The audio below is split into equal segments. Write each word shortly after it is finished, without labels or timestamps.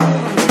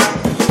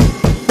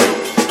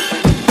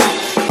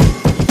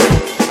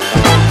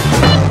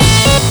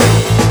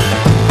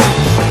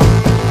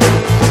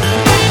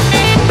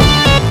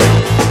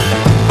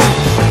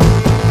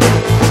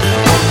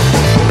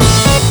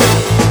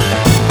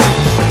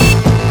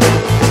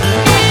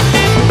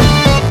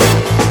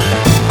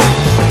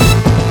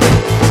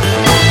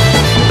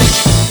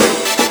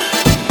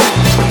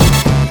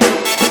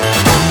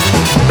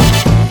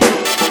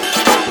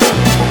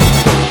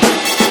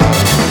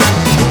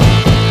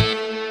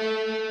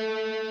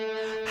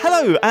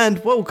Hello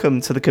and welcome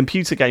to the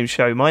Computer Game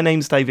Show. My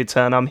name's David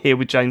Turner. I'm here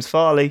with James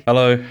Farley.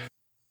 Hello.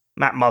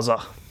 Matt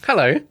Muzzer.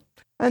 Hello.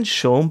 And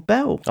Sean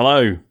Bell.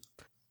 Hello.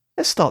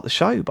 Let's start the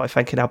show by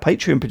thanking our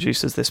Patreon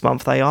producers this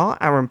month. They are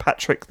Aaron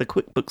Patrick, the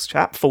QuickBooks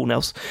chap, Full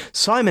Nelson,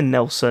 Simon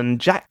Nelson,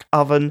 Jack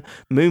Oven,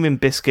 Moomin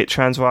Biscuit,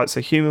 Trans Rights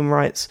are Human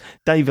Rights,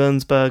 Dave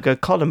Ernsberger,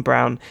 Colin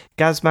Brown,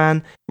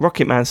 Gazman,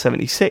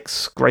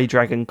 Rocketman76, Grey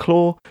Dragon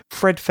Claw,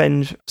 Fred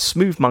Fenge,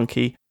 Smooth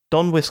Monkey,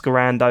 Don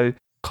Whiskerando,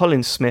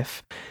 Colin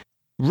Smith,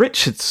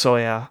 Richard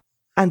Sawyer,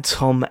 and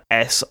Tom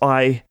S.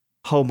 I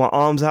hold my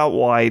arms out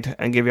wide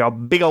and give you a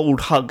big old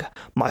hug,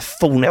 my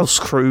Full Nels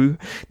crew.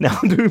 Now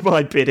do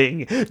my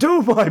bidding.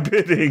 Do my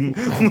bidding.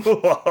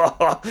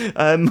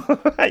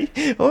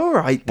 All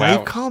right, Dave,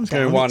 Wow. calm It's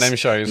gonna down. be one of them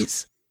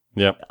shows.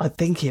 Yep. I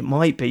think it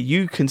might be.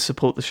 You can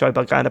support the show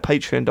by going to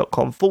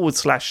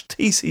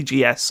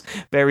patreon.com/TCGS,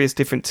 various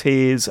different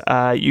tiers.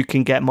 You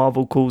can get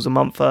Marvel Calls a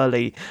month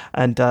early,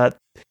 and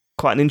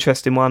quite an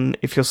interesting one.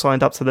 If you're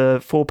signed up to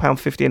the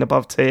 £4.50 and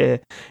above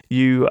tier,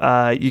 you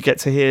get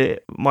to hear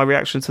my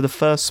reaction to the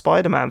first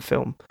Spider-Man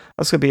film.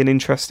 That's going to be an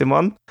interesting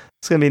one.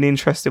 It's going to be an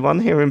interesting one,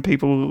 hearing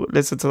people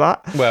listen to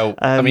that. Well,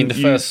 I mean,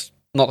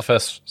 not the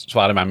first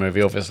Spider-Man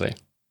movie, obviously.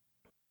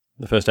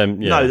 The first time,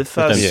 No, the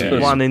first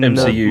one in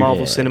MCU, the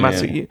Marvel yeah,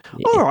 Cinematic. yeah.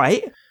 All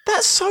right.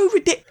 That's so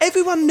ridiculous.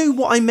 Everyone knew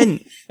what I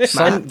meant.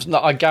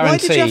 I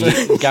guarantee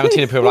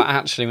the people are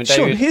actually when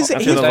Sean, David. here's when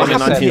what David happened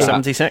said here. that-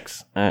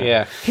 1976.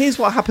 Yeah, Here's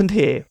what happened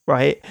here,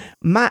 right?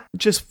 Matt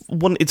just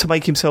wanted to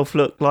make himself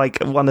look like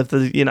one of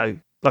the,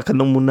 like a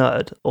normal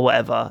nerd or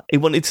whatever. He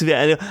wanted to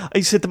be.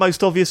 He said the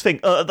most obvious thing.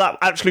 That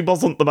actually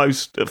wasn't the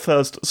most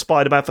first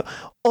Spider-Man.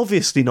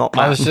 Obviously not,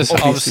 Matt. I was Obviously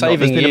not.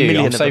 saving There's been a you.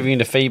 million I'm of them. saving you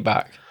the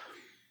feedback.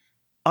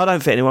 I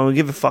don't think anyone will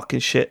give a fucking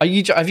shit. Have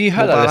you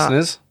heard What that, about that?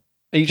 listeners?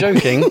 Are you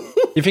joking?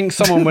 You think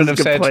someone would have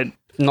Good said point.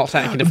 not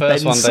technically the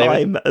first Ben one,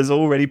 David? Syme has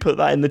already put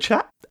that in the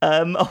chat.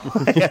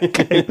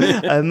 Okay.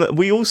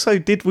 We also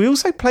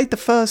played the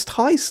first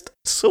heist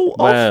sort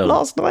of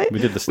last night. We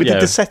did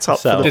the setup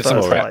for the Did some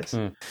first prep.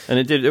 heist.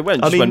 And it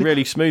went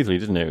really smoothly,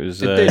 didn't it? It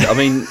was. It did. I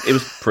mean, it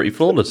was pretty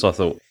flawless, I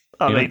thought.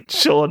 I mean,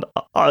 Sean,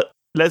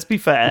 let's be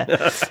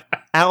fair.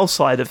 Our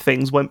side of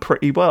things went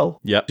pretty well.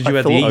 Yep. Did you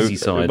have the easy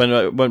side?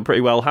 It went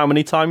pretty well. How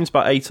many times?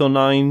 About 8 or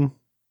 9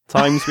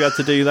 times we had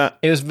to do that.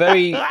 It was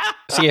very.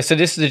 So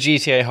this is the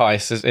GTA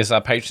heist. Is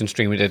our Patreon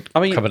stream we did I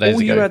mean, a couple of days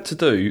all ago. you had to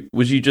do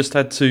was you just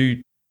had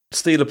to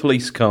steal a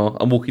police car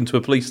and walk into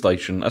a police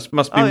station. That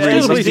must be Oh, yeah,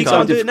 really so you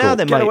can't do it now difficult.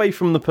 then, Get mate. away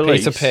from the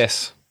police. Piece of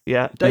piss.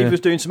 Yeah. Dave was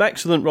doing some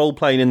excellent role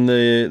playing in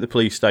the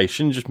police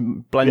station, just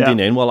blending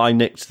in while I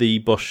nicked the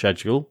bus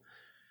schedule.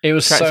 It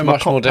was Catching so my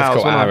much more cocktails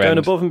difficult when at I'm our Going end.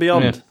 above and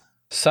beyond. Yeah.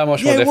 So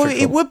much more Yeah, well,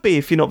 difficult. it would be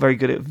if you're not very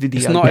good at video.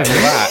 It's not even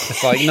games. that.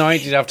 It's like, no,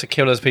 you'd have to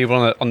kill those people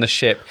on the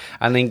ship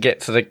and then get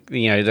to the the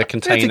We had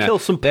container. to kill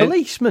some then,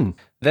 policemen.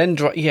 Then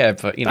but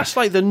That's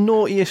like the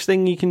naughtiest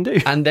thing you can do.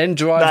 and then That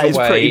drive is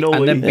pretty away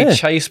and then naughty. be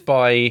chased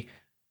by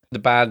the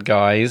bad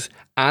guys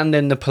and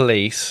then the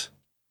police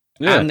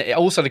and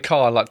also the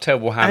car, like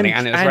terrible handling,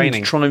 and it was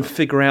raining. try and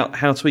figure out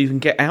how to even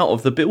get out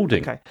of the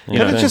building. Okay.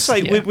 Can I just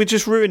say we're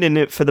just ruining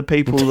it for the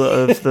people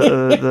that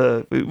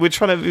have we're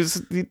trying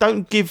to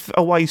don't give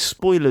away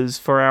spoilers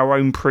for our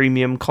own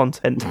premium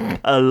content,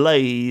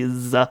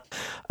 please.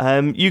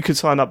 You can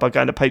sign up by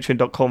going to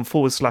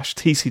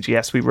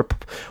patreon.com/TCGS.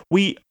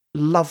 We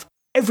love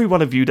every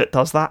one of you that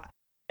does that.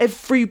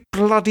 Every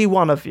bloody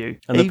one of you.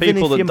 And the Even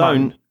people if that you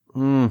moan,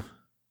 don't,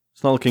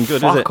 it's not looking good,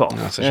 is fuck it? off.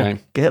 That's a shame.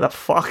 Get the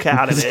fuck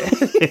out of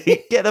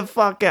it. Get the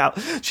fuck out.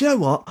 Do you know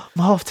what?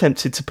 I'm half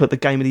tempted to put the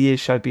Game of the Year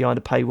show behind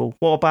a paywall.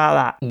 What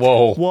about that?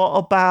 Whoa. What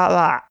about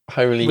that?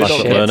 Holy We're not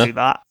shit. going to learner. do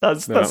that.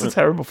 That's a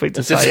terrible thing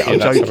to say. Yeah, I'm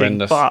that's joking.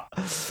 horrendous. But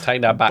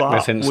Take that back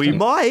this instant.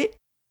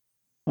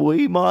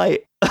 we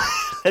might.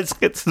 Let's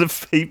get to the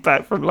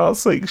feedback from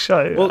last week's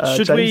show. Well,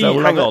 should James, we I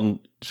will hang love it. on?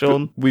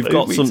 Sean, We've who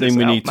got reads something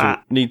this we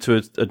out? need to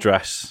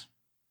address.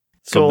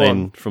 Go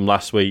Something from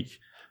last week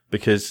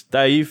because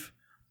Dave,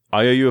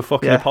 I owe you a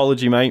fucking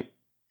apology, mate.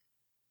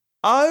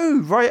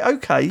 Oh, right,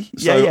 okay.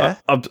 So Yeah.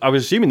 I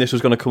was assuming this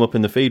was going to come up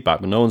in the feedback,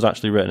 but no one's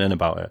actually written in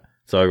about it.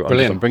 So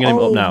I'm bringing him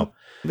up now.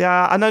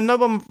 Yeah, I know no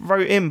one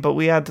wrote in, but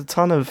we had a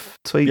ton of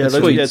tweets. Yeah,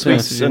 tweets,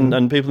 tweets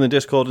and people in the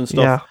Discord and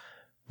stuff. Yeah.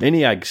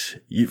 Mini eggs,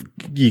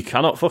 you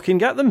cannot fucking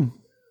get them.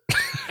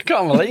 I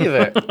can't believe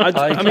it. I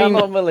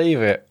cannot believe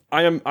it.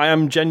 I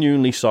am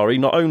genuinely sorry,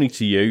 not only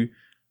to you,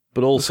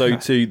 but also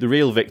to the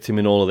real victim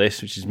in all of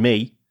this, which is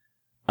me.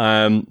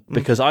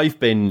 Because I've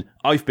been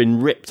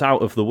ripped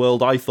out of the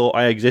world I thought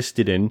I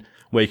existed in,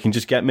 where you can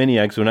just get mini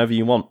eggs whenever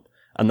you want,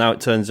 and now it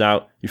turns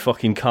out you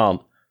fucking can't.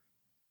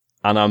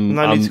 And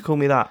No need to call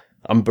me that.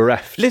 I'm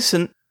bereft.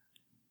 Listen,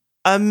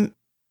 I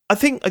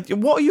think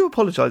what are you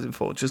apologising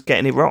for? Just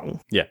getting it wrong.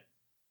 Yeah.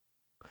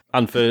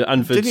 And for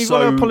Didn't you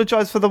want to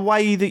apologise for the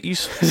way that you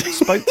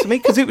spoke to me?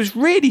 Because it was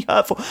really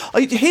hurtful.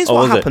 Here's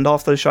what happened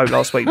after the show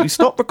last week. We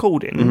stopped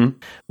recording.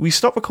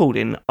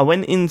 I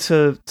went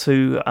into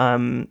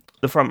the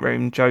front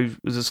room. Joe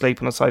was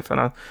asleep on the sofa,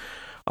 and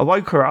I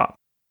woke her up,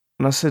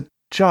 and I said,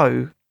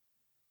 "Joe,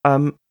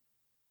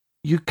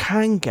 you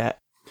can get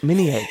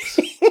mini eggs.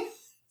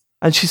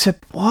 And she said,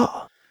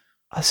 what?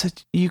 I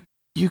said, you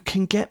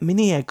can get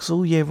mini eggs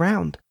all year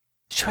round.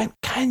 She went,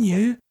 can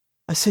you?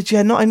 I said,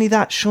 yeah, not only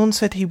that, Sean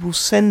said he will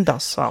send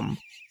us some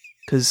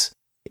because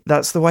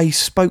that's the way he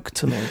spoke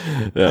to me.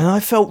 Yeah. And I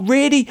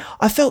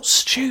felt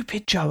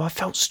stupid, Joe. I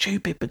felt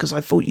stupid because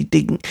I thought you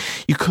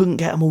couldn't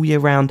get them all year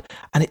round.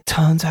 And it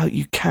turns out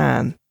you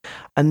can.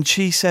 And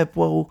she said,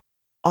 well,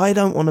 I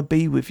don't want to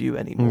be with you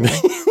anymore.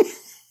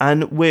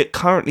 And we're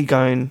currently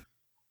going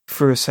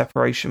through a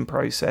separation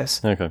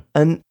process. Okay.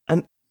 And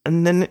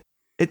then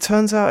it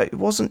turns out it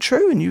wasn't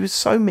true. And you were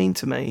so mean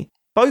to me.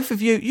 Both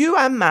of you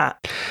and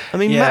Matt. I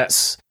mean,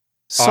 Matt's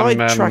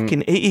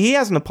sidetracking. He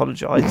hasn't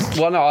apologised.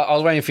 Well, no, I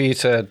was waiting for you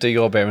to do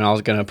your bit and I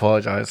was going to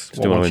apologise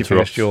once you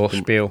finished your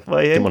spiel.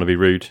 Well, Didn't want to be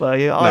rude. Well,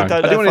 yeah, I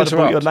don't know if I'd have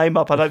brought your name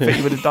up. I don't think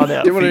you would have done it.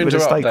 I think you would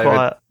have stayed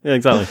quiet. Yeah,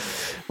 exactly.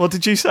 What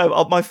did you say?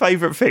 My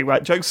favourite thing,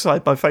 right? Jokes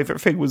aside, my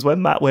favourite thing was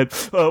when Matt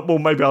went, well,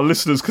 maybe our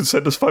listeners can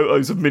send us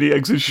photos of mini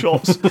eggs and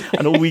shots.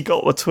 And all we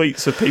got were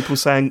tweets of people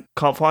saying,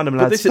 can't find them,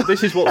 lads. But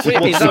this is what's so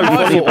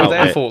funny about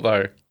their fault,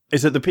 though.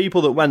 Is that the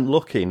people that went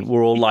looking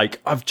were all like,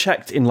 I've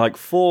checked in like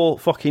 4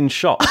 fucking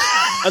shops.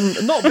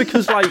 And not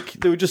because like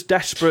they were just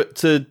desperate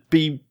to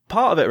be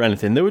part of it or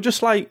anything. They were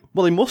just like,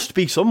 well, they must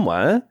be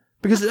somewhere.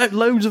 Because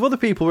loads of other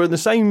people were in the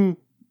same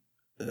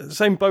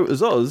boat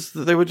as us.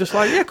 That they were just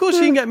like, yeah, of course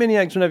you can get mini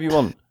eggs whenever you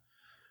want.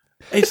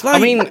 It's like... I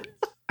mean,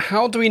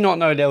 how do we not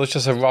know there was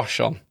just a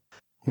rush on?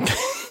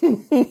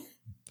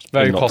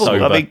 Very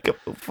possible. I mean,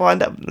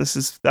 find out.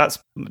 That's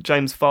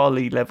James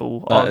Farley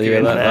level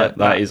arguing there.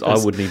 That is. I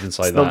wouldn't even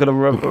say it's that. It's not going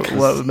to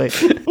work with me.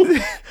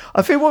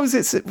 I think what was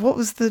it? What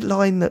was the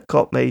line that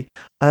got me?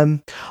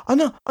 I'm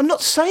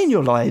not saying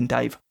you're lying,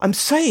 Dave. I'm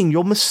saying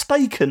you're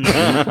mistaken.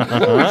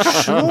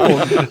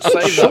 Sean,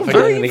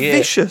 very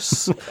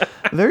vicious.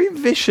 Very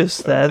vicious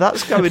there.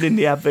 That's going in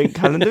the advent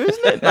calendar,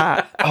 isn't it,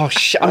 Matt? Oh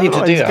shit! I need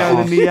to do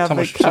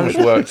that. So much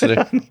work to do.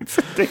 I need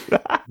to do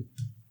that.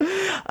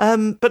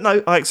 But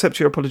no, I accept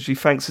your apology.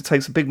 Thanks. It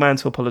takes a big man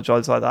to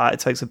apologise like that. It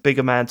takes a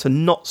bigger man to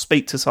not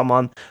speak to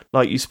someone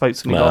like you spoke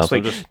to me last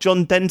week.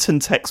 John Denton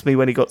texted me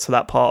when he got to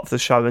that part of the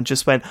show and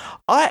just went,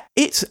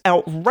 it's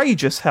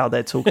outrageous how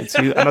they're talking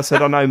to you. And I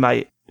said, I know,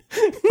 mate.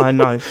 I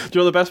know. Do you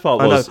know what the best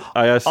part was?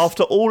 I asked,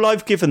 after all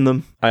I've given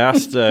them. I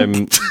asked, so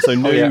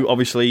New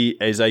obviously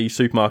is a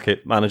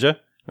supermarket manager,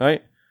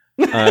 right?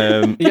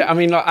 Yeah, I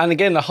mean, and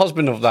again, the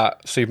husband of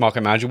that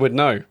supermarket manager would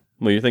know.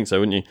 Well, you think so,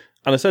 wouldn't you?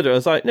 And I said to her, I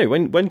was like, no,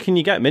 when can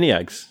you get mini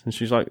eggs? And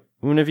she's like,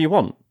 whenever you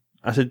want.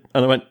 I said,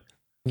 and I went,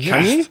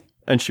 can you?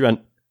 And she went,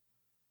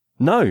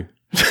 no.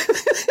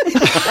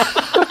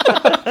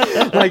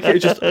 Like,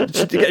 it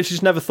she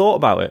just never thought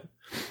about it.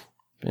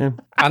 Yeah.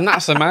 And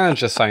that's the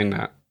manager saying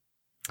that.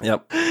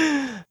 Yep.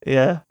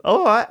 Yeah.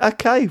 All right.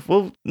 Okay.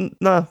 Well,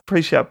 no,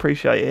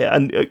 appreciate it.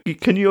 And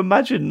can you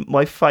imagine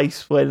my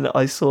face when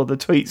I saw the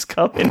tweets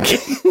coming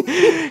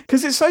in?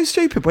 Because it's so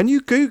stupid. When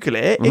you Google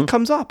it, it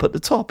comes up at the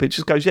top. It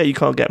just goes, yeah, you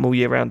can't get them all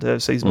year round, a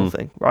seasonal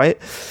thing, right?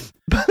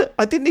 But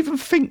I didn't even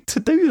think to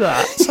do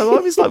that. So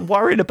I was like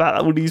worried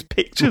about all these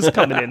pictures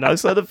coming in. I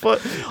saw the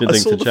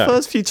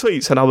first few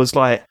tweets and I was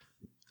like,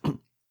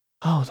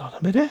 hold on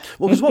a minute.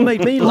 Well, because what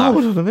made me laugh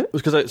hold on a minute.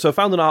 was because I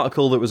found an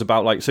article that was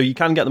about like, so you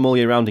can get them all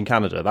year round in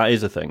Canada. That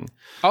is a thing.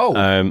 Oh,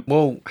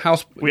 well,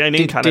 we ain't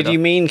in Canada. Did you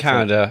mean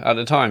Canada at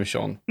the time,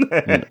 Sean?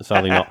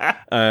 Sadly not.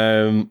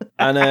 And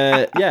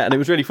it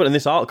was really fun. And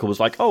this article was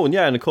like, oh,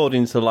 and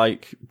according to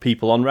like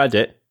people on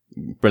Reddit,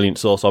 brilliant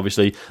source,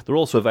 obviously, they're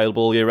also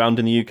available all year round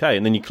in the UK.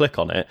 And then you click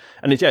on it,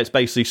 and it's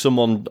basically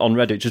someone on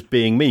Reddit just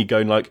being me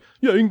going like,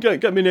 yeah, you can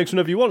get mini eggs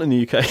whenever you want in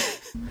the UK.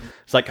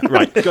 It's like,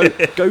 right,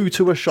 go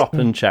to a shop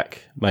and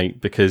check,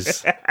 mate,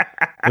 because...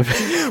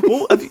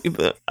 Well,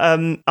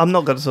 I'm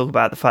not going to talk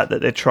about the fact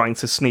that they're trying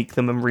to sneak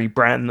them and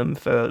rebrand them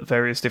for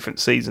various different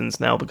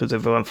seasons now because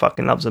everyone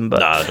fucking loves them,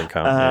 but no, I don't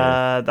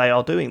count, they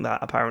are doing that,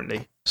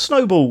 apparently.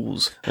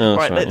 Snowballs.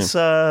 Right, let's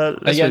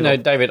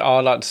David,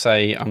 I'd like to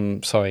say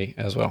I'm sorry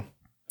as well.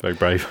 Very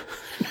brave.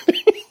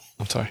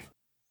 I'm sorry.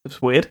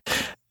 It's weird.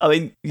 I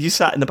mean, you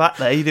sat in the back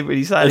there, you didn't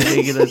really say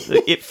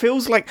anything. It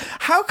feels like,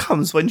 how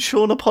comes when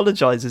Sean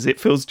apologises, it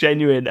feels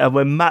genuine, and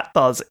when Matt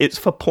does, it's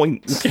for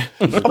points?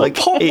 Like,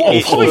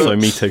 also,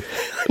 me too.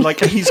 Like,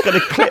 he's going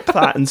to clip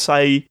that and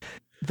say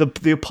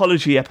the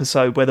apology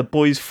episode where the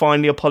boys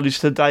finally apologise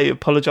to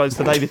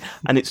David,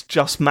 and it's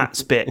just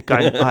Matt's bit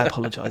going, I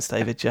apologise,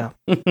 David, yeah.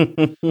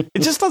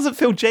 It just doesn't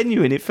feel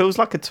genuine. It feels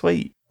like a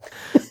tweet.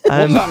 What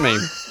does that mean?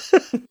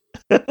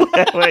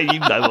 Well, you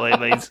know what it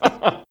means.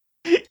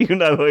 You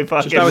know what it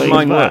fucking means.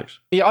 Mine works.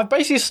 Yeah, I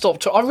basically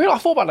stopped. I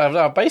thought about that.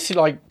 I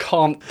basically like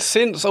can't.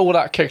 Since all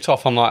that kicked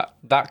off, I'm like,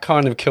 that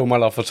kind of killed my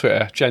love for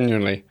Twitter.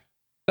 Genuinely.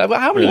 But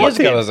how many years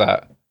ago was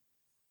that?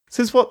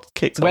 Since what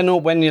kicked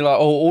off? When you're like,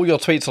 all your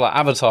tweets are like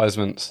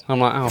advertisements.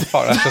 I'm like, oh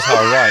fuck, that's just how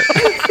I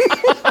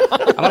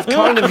write. And I've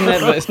kind of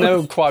it's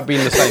never quite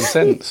been the same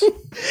since.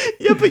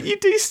 Yeah, but you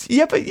do.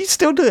 Yeah, but you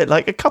still do it.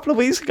 Like a couple of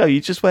weeks ago, you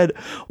just went,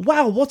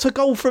 "Wow, what a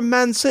goal from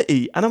Man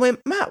City!" And I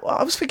went, "Matt."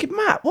 I was thinking,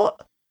 Matt, what?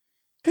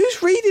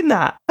 Who's reading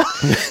that?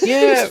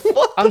 Yeah,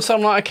 and so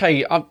I'm like,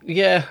 okay,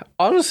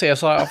 honestly,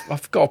 it's like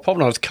I've got a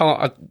problem. I just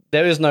can't.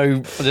 There's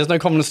no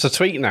confidence to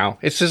tweet now.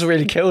 It's just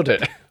really killed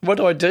it. What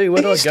do I do?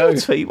 Where do I go?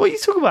 Tweet? What are you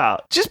talking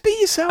about? Just be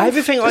yourself.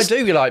 Everything I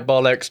do, you're like,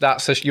 bollocks.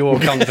 That's just your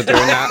cunt for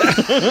doing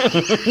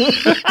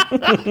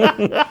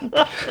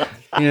that.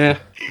 Yeah.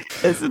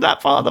 Isn't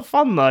that part of the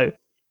fun, though?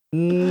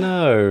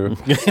 No,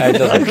 it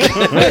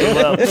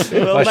doesn't.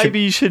 well, maybe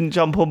you shouldn't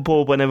jump on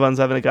board when everyone's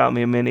having a go at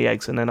me and mini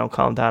eggs, and then I'll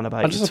calm down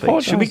about your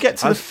tweet. Should we get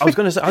to I was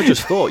going to say, I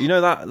just thought,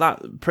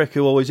 that prick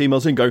who always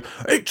emails in, go,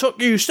 it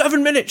took you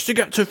 7 minutes to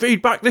get to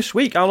feedback this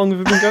week. How long have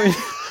we been going?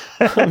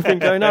 Have been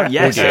going now?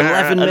 Yes,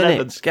 11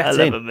 minutes. Get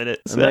 11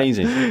 minutes.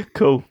 Amazing.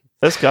 Cool.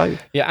 Let's go.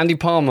 Yeah, Andy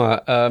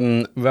Palmer,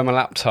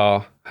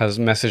 Remalaptar has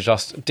messaged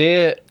us,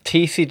 dear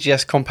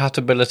TCGS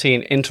compatibility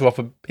and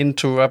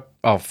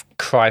oh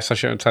Christ, I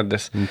shouldn't have said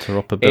this.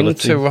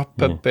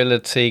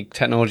 Interoperability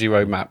technology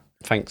roadmap.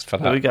 Thanks for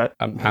that. There we go.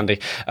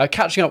 Andy.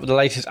 Catching up with the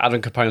latest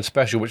Adam Capone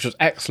special, which was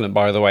excellent,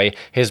 by the way,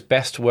 his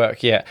best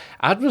work yet.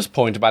 Adam's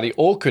point about the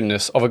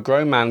awkwardness of a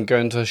grown man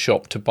going to a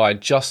shop to buy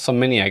just some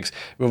mini eggs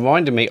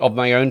reminded me of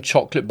my own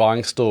chocolate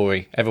buying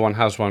story. Everyone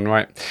has one,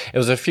 right? It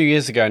was a few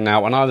years ago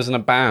now, and I was in a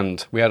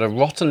band. We had a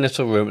rotten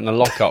little room in a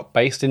lockup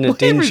based in the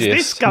dingiest... Where is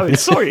this going?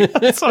 Sorry.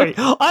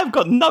 I've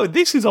got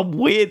this is a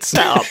weird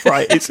setup,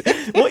 right? It's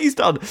what he's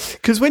done.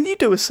 Because when you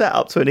do a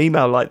setup to an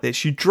email like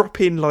this, you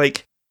drop in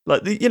like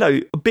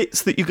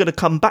bits that you're going to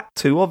come back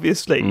to,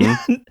 obviously.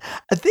 And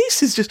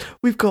this is just,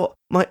 we've got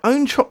my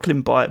own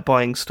chocolate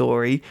buying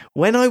story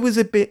when I was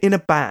a bit in a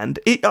band.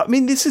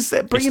 This is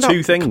bringing it's up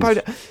two things.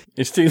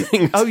 It's two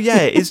things. Oh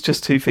yeah, it is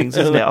just two things,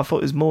 isn't it? I thought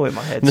it was more in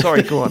my head.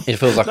 Sorry, go on. It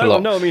feels like a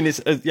lot. No, I mean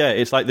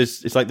it's like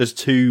there's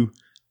two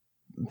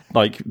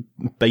like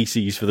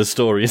bases for the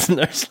story, isn't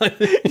there? It's like,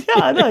 yeah,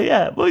 I know.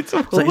 Yeah, well, is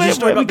it a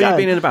story about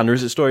being in a band, or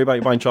is it a story about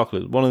you buying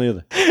chocolate? One or the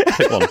other.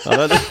 Pick one.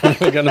 I don't know.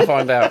 We're going to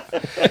find out.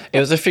 It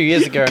was a few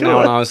years ago now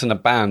when I was in a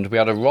band. We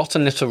had a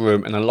rotten little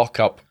room in a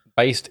lockup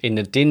based in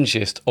the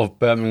dingiest of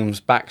Birmingham's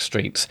back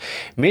streets.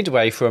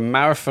 Midway through a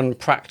marathon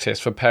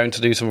practice preparing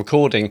to do some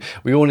recording,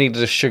 we all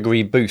needed a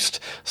sugary boost,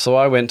 so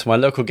I went to my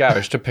local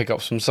garage to pick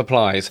up some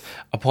supplies.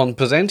 Upon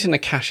presenting the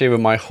cashier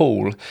with my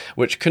haul,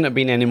 which couldn't have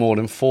been any more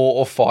than 4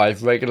 or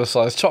 5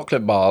 regular-sized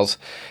chocolate bars,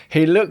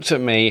 he looked at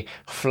me,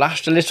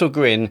 flashed a little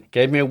grin,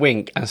 gave me a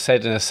wink, and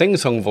said in a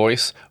sing-song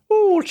voice,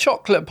 "Ooh,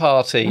 chocolate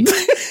party."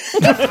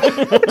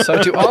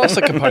 So to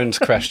answer Capone's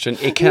question,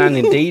 it can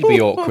indeed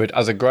be awkward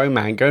as a grown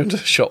man going to a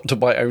shop to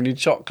buy only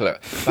chocolate.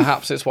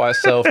 Perhaps it's why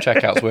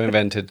self-checkouts were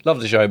invented.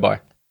 Love the show, bye.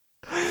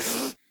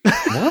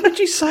 Why would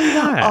you say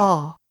that?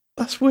 Oh,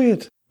 that's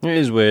weird. It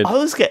is weird. I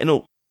was getting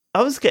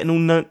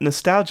all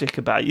nostalgic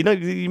about,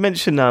 you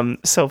mentioned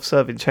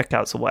self-serving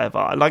checkouts or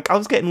whatever. Like, I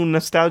was getting all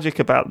nostalgic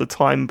about the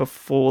time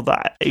before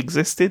that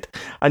existed.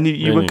 And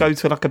you would go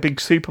to like a big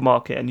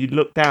supermarket and you'd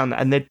look down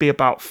and there'd be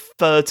about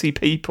 30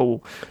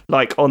 people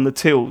like on the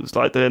tills,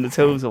 like doing the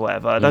tills or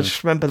whatever. And I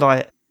just remember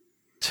like,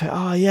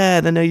 oh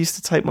yeah, then I used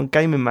to take my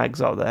gaming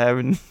mags up there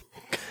and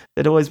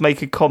they'd always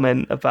make a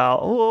comment about,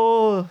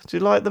 oh, do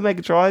you like the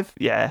Mega Drive?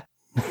 Yeah,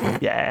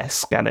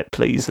 scan it,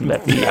 please, and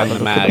let me have a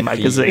look at the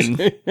magazine.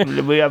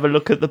 We have a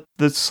look at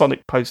the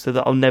Sonic poster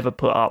that I'll never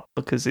put up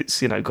because it's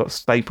got a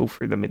staple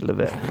through the middle of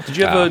it. Did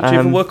you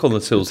ever work on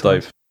the tills,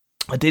 Dave?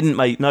 I didn't,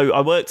 mate. No,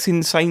 I worked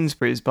in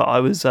Sainsbury's, but I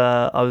was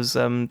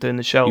doing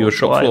the shelves. You were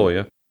shop floor,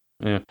 yeah.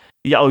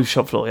 Yeah, I was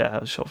shop floor. Yeah, I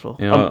was shop floor.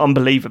 Yeah.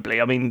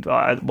 Unbelievably, I mean,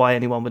 why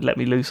anyone would let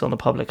me loose on the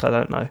public, I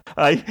don't know.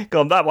 Hey,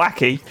 God, I'm that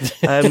wacky.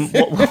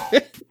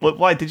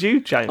 Why did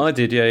you, James? I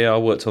did. Yeah. I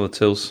worked on the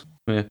tills.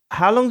 Yeah.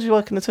 How long did you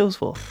work in the tills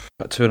for?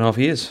 About 2.5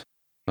 years.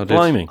 I did.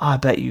 Blimey. I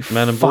bet you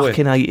Man and boy.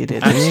 fucking hated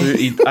it.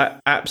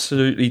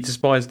 Absolutely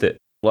despised it.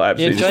 Like,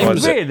 James,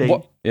 despised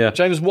it. Yeah.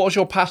 James, what was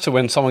your patter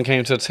when someone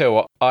came to the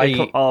till?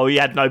 He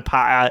had no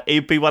patter.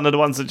 He'd be one of the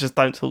ones that just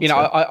don't talk to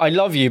I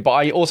love you, but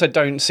I also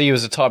don't see you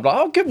as a type like,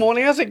 oh, good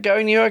morning, how's it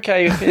going? You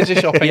okay? Here's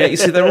your shopping. Yeah, you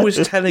see, they're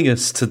always telling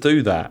us to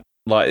do that.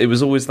 Like, it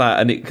was always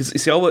that. And because, you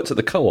see, I worked at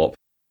the co-op,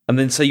 and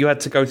then so you had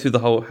to go through the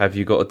whole, have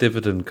you got a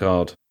dividend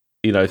card?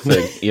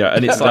 Thing. Yeah,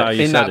 and it's like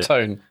in that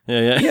tone.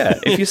 Yeah.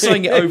 If you're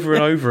saying it over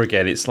and over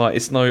again, it's like I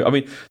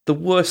mean, the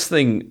worst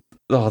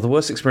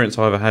experience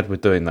I ever had with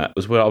doing that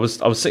was where I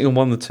was sitting on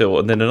one of the till,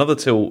 and then another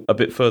till a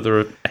bit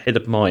further ahead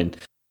of mine.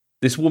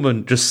 This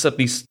woman just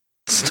suddenly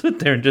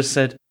stood there and just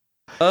said,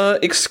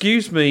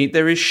 "Excuse me,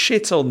 there is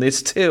shit on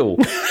this till."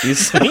 You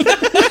see. And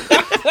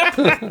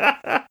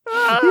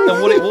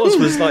what it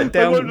was like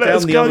down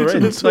the other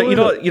end. Like,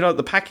 at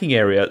the packing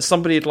area,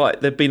 somebody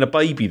had there'd been a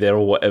baby there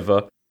or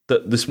whatever.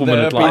 That this woman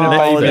had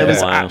left there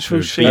was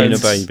actual being a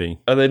baby,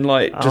 and then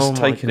just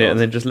taken it and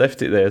then just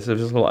left it there. So it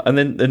was and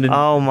then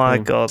oh my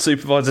god,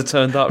 supervisor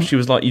turned up. She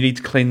was like, "You need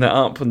to clean that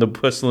up," and the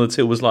person on the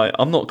till was like,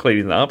 "I'm not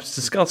cleaning that up. It's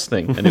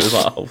disgusting." And it was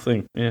like a whole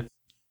thing. Yeah,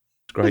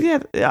 it's great. Yeah,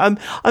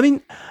 I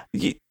mean,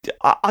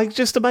 I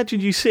just imagine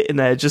you sitting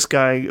there just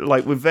going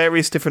like with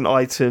various different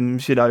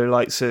items,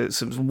 like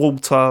some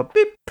water,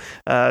 beep,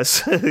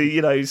 So,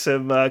 you know,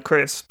 some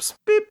crisps,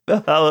 beep,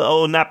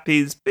 or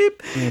nappies,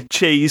 beep,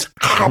 cheese.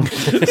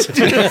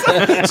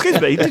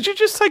 Excuse me, did you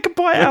just take a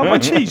bite out of my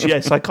cheese?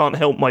 Yes, I can't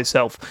help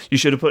myself. You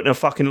should have put it in a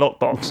fucking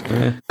lockbox.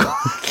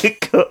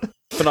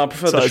 But no, I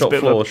prefer the shop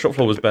floor. The shop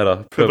floor was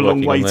better. Put a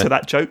long way to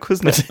that joke,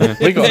 wasn't it?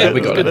 We got it.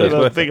 We got it.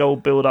 A big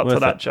old build up to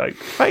that joke.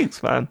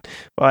 Thanks, man.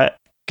 Right.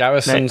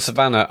 Garrison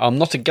Savannah, I'm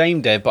not a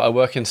game dev, but I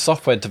work in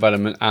software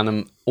development and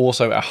I'm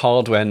also a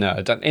hardware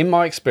nerd. And in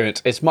my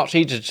experience, it's much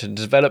easier to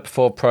develop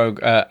for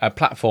a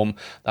platform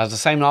that has the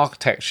same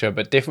architecture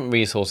but different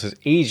resources,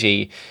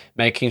 e.g.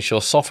 making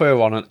sure software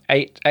run on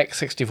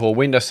x64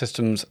 Windows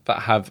systems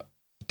that have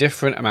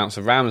different amounts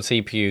of RAM and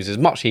CPUs is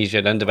much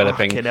easier than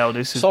developing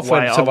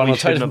software to run on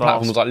totally different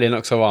platforms like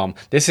Linux or ARM.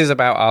 This is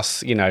about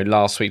us, you know,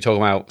 last week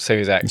talking about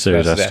Series X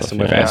versus S,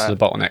 and with S as the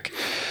bottleneck.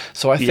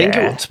 So I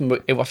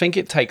think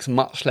it takes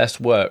much less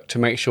work to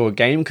make sure a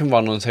game can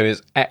run on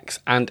Series X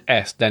and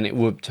S than it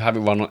would to have it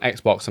run on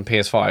Xbox and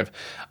PS5.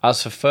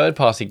 As for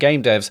third-party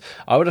game devs,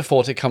 I would have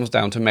thought it comes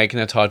down to making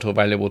a title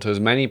available to as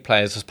many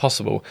players as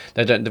possible.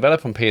 They don't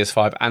develop on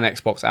PS5 and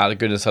Xbox out of the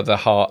goodness of their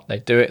heart. They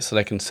do it so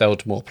they can sell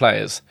to more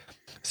players.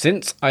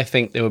 Since I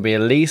think there will be at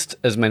least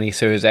as many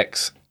Series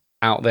X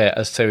out there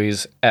as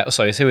Series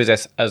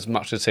S as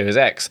much as Series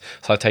X,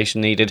 citation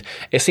needed,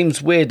 it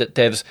seems weird that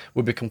devs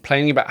would be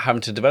complaining about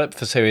having to develop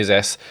for Series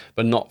S,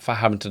 but not for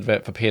having to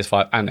develop for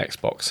PS5 and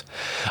Xbox.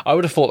 I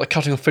would have thought that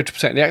cutting off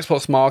 50% of the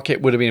Xbox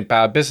market would have been a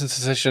bad business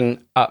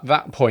decision. At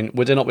that point,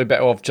 would it not be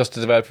better off just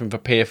developing for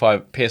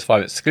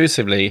PS5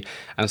 exclusively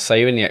and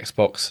saving the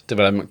Xbox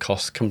development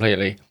costs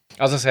completely?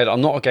 As I said,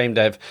 I'm not a game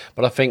dev,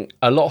 but I think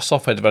a lot of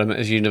software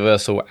development is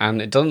universal,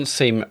 and it doesn't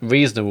seem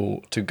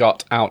reasonable to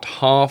gut out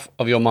half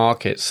of your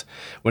markets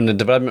when the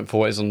development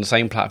for it is on the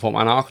same platform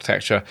and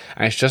architecture,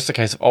 and it's just a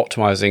case of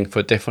optimizing for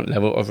a different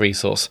level of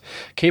resource.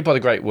 Keep up the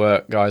great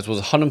work, guys.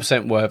 Was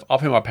 100% worth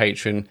upping my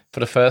Patreon for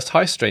the first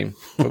high stream.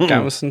 From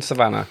Garrison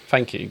Savannah.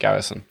 Thank you,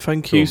 Garrison.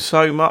 Thank you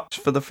so much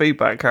for the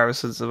feedback,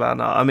 Garrison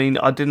Savannah. I mean,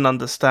 I didn't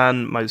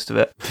understand most of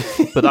it,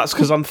 but that's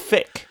because I'm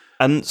thick.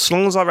 And as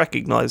long as I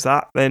recognise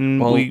that,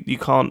 then you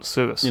can't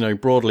sue us. You know,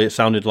 broadly, it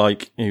sounded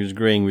like he was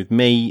agreeing with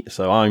me,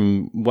 so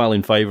I'm well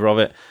in favour of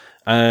it.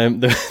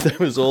 There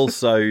was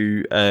also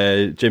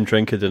Jim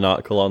Trinker did an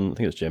article on, I think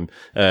it was Jim,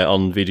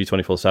 on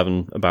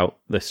VG247 about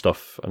this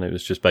stuff, and it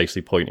was just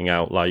basically pointing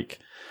out, like,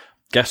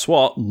 guess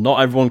what? Not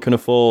everyone can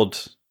afford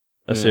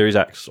a Series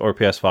X or a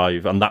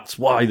PS5, and that's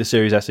why the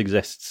Series S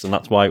exists, and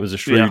that's why it was a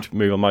shrewd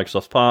move on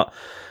Microsoft's part.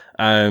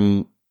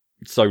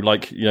 So,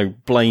 like, you know,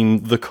 blame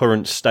the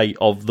current state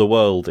of the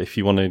world if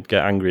you want to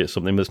get angry at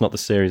something, but it's not the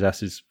Series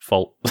S's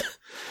fault.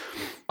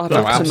 I'd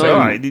love to know.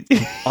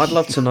 I'd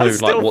love to know,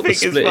 like, what the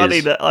split is. Funny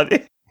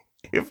that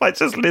if I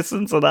just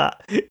listen to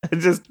that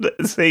and just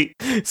see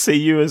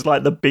you as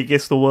like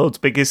the world's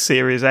biggest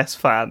Series S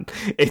fan,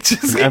 it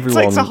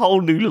takes a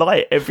whole new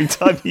light every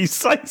time you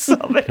say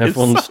something.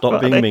 Everyone stop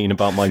being mean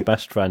about my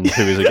best friend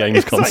who is a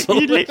games console.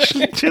 Like you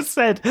literally just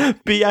said,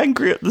 be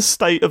angry at the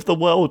state of the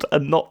world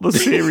and not the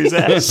Series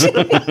S.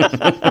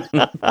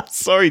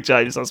 Sorry,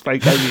 James, I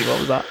spoke over you. What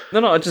was that?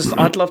 No,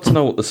 I'd love to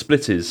know what the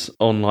split is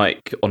on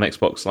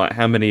Xbox, like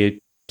how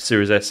many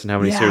Series S and how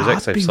many Series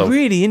X they've sold. I'd be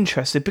really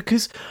interested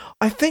because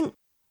I think,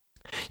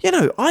 you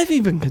know, I've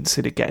even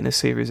considered getting a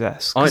Series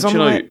S. Because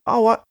I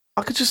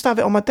could just have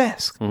it on my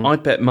desk. Mm-hmm.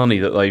 I'd bet money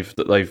that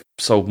they've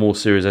sold more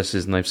Series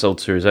S's than they've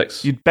sold Series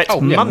X. You'd bet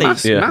money.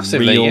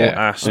 Massively, real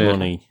ass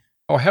money.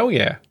 Oh, hell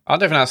yeah. I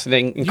don't think that's the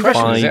thing in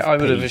question, is it? I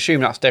would have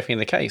assumed that's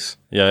definitely the case.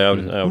 Yeah, I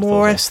would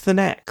more S than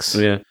X.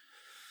 Yeah.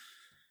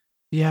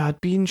 Yeah,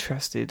 I'd be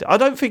interested. I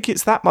don't think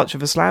it's that much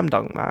of a slam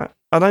dunk, Matt.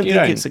 I don't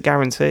think it's a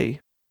guarantee.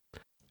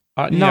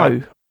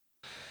 No.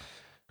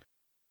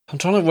 I'm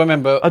trying to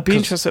remember. I'd be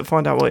interested to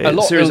find out what it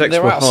is. Series X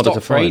they're were out of harder stock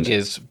to for find.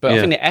 ages, but I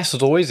think the S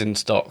was always in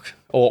stock,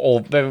 or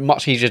very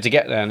much easier to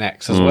get than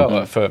X as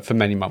well for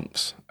many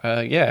months.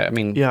 I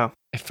mean,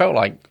 it felt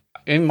like,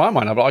 in my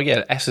mind, I'm like,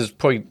 S has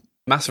probably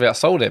massively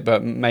outsold it,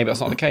 but maybe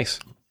that's not the case.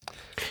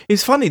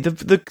 It's funny,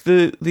 the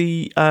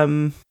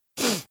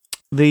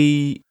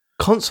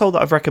console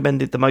that I've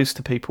recommended the most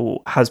to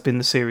people has been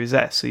the Series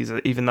S,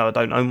 even though I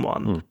don't own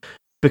one,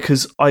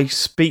 because I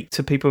speak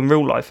to people in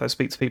real life. I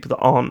speak to people that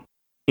aren't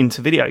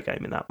into video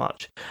gaming that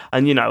much,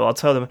 and you know, I'll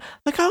tell them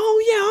like,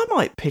 oh yeah, I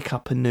might pick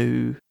up a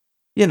new,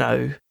 you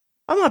know,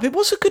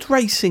 what's a good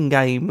racing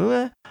game?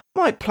 I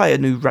might play a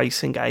new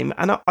racing game,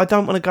 and I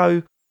don't want to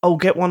go, oh,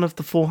 get one of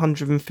the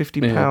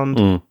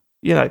 £450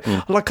 you know,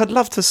 like I'd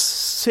love to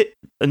sit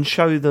and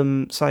show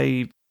them,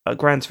 say, a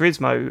Gran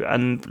Turismo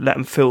and let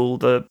them feel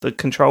the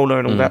controller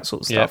and all that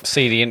sort of stuff.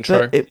 See the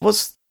intro. But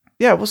what's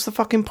the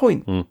fucking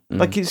point?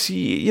 Like, it's,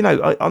 you know,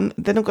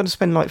 they're not going to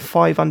spend like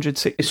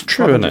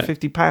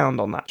 £550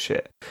 on that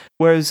shit.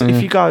 Whereas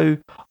if you go,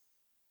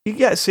 you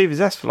get a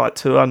Series S for like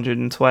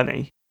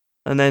 220,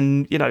 and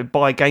then, you know,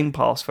 buy Game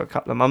Pass for a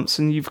couple of months,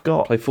 and you've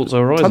got play Forza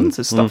Horizon. Tons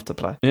of stuff to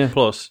play. Yeah.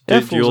 Plus,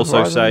 do you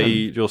also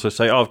say,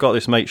 oh, I've got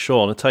this mate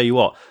Sean, I tell you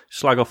what,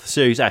 slag off the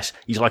Series S,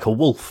 he's like a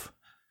wolf.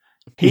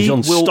 He's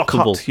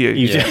unstoppable. Cut you.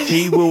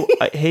 He will.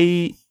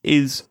 He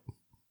is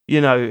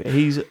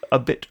he's a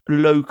bit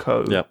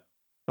loco. Yeah.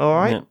 All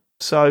right. Yeah.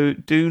 So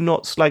do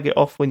not slag it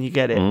off when you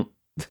get it,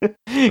 because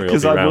He'll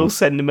be I will round.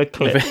 send him a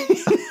clip.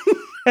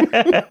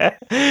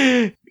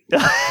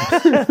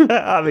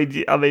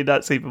 I mean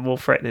that's even more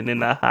threatening in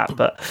that hat.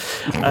 But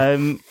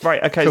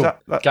right, okay. Cool.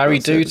 That, Gary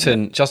that's it.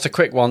 Dutton, just a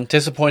quick one.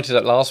 Disappointed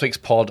that last week's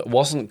pod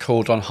wasn't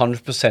called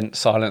 100%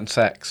 silent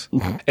sex.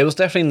 It was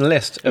definitely in the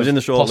list. It was in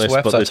the short list,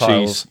 but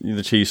titles.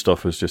 the cheese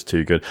stuff was just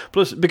too good.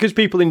 Plus, because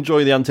people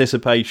enjoy the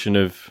anticipation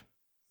of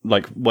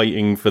like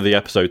waiting for the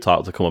episode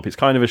title to come up, it's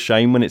kind of a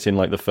shame when it's in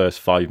like the first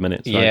 5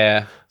 minutes. Right?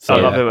 Yeah. So I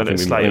love it I when think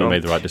it's we later on.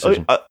 made the right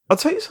decision. I'll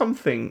tell you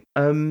something.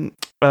 No,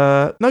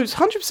 it's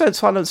 100%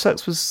 silent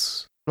sex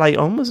was late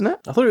on, wasn't it?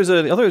 I thought it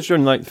was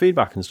during like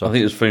feedback and stuff. I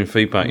think it was from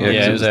feedback. Yeah, 'cause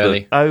Yeah, it was the-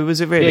 early. Oh, was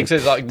it really? Yeah, 'cause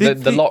it's like the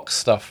Did- lock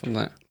stuff, isn't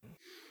it?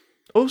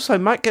 Also,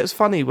 Matt gets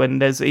funny when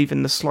there's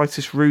even the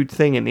slightest rude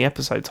thing in the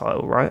episode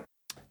title, right?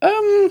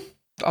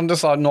 I'm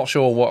just like not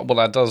sure what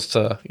that does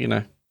to,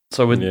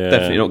 So we're Yeah.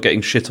 definitely not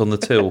getting shit on the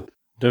till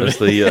as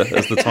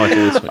the title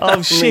this week.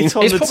 Oh, shit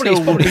on It's the probably-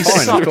 till would be it's probably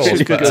fine, such of course,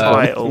 a good but,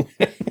 title.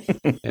 Yeah,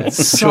 I'm sure it's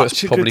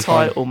Such a probably good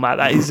fine. title, Matt.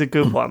 That is a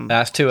good one.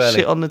 Nah, it's too early.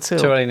 Shit on the till.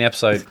 Too early in the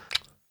episode.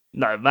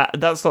 No, Matt,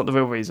 that's not the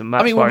real reason.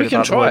 Matt's I mean, well, we worried can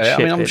about the try word it. I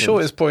shit mean, I'm in sure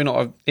it. it's probably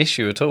not an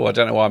issue at all. I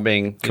don't know why I'm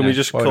being. Can we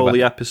just worried call about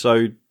the it.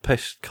 episode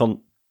 "Piss Cunt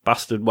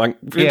Bastard Wank"?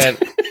 Yeah,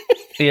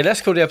 yeah.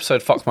 Let's call the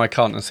episode "Fuck My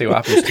Cunt" and see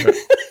what happens to it.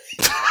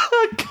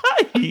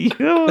 Okay.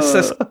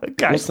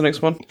 Okay. What's the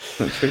next one?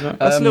 Next week, Matt?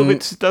 That's a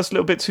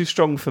little bit too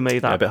strong for me.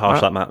 That Yeah, a bit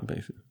harsh, Matt. that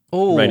Matt.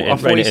 Oh, Rein it in, I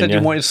thought rein you it said in, you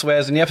yeah. wanted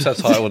swears in the episode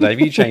title, Dave.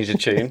 You changed the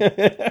tune.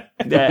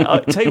 Yeah,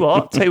 tell you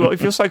what,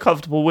 if you're so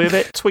comfortable with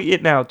it, tweet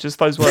it now. Just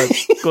those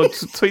words. Go on,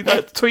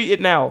 tweet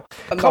it now.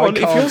 No, Come I on,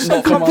 if you're can't. so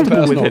Not from my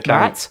comfortable with personal it,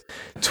 Matt,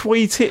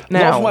 tweet it Not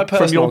now from my from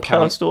personal your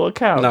account. personal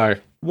account. No,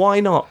 Why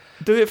not?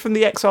 Do it from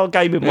the XR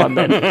Gaming one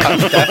then.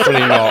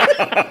 definitely not.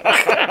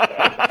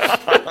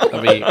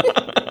 That'd be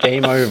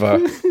game over.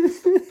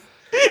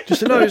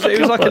 Just no, it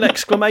was like an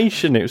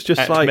exclamation. It was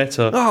just like,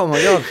 meta. oh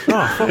my god,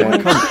 oh fuck my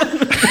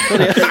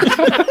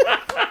cunt.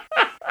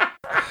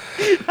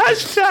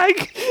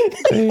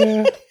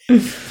 Hashtag.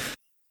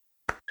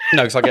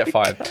 No, because I get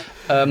fired.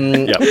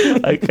 Yeah,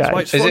 Okay.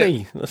 why it's Is it-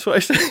 funny. That's what I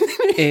said.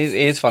 It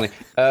is funny.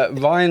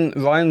 Ryan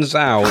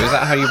Zhao, is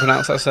that how you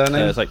pronounce that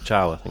surname? It's like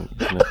Chow, I think.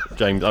 Isn't it?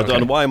 James, I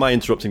don't know why am I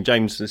interrupting.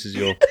 James, this is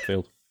your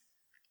field.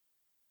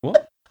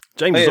 What?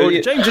 James, Hey, already,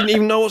 yeah. James didn't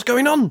even know what's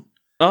going on.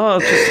 Oh,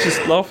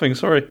 just laughing.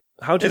 Sorry,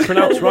 How do you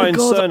pronounce Ryan's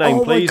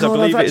surname, please? I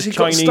believe it is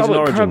Chinese in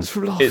origin.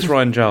 it's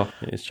Ryan Zhao.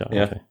 It is Chow.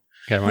 Yeah. Okay.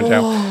 Okay, Ryan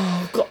Zhao.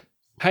 Oh, God.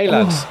 Hey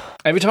lads,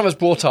 every time it's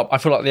brought up, I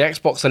feel like the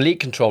Xbox Elite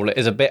controller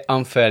is a bit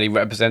unfairly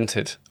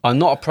represented. I'm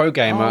not a pro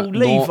gamer, Oh,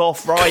 leave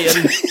off,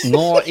 Ryan.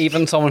 nor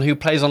even someone who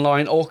plays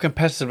online or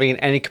competitively in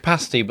any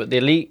capacity, but the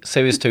Elite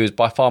Series 2 is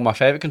by far my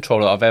favourite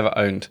controller I've ever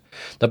owned.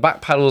 The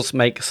back paddles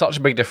make such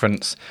a big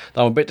difference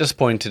that I'm a bit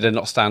disappointed they're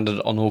not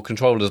standard on all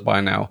controllers by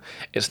now.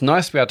 It's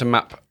nice to be able to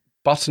map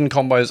button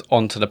combos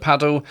onto the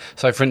paddle,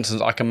 so for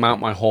instance I can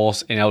mount my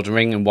horse in Elden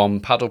Ring in one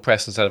paddle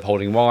press instead of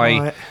holding Y.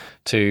 Right.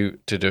 To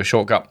do a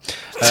shortcut,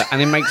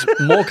 and it makes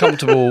more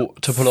comfortable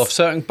to pull off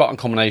certain button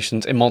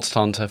combinations in Monster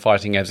Hunter,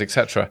 Fighting Games,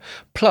 etc.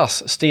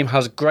 Plus, Steam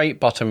has great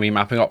button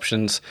remapping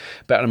options,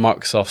 better than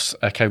Microsoft's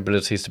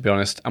capabilities, to be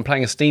honest. And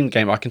playing a Steam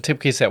game, I can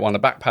typically set one of the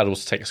back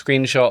paddles to take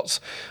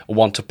screenshots, or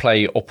one to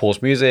play or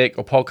pause music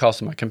or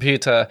podcast on my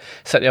computer,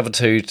 set the other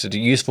two to do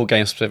useful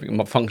game-specific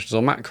functions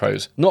or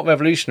macros. Not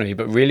revolutionary,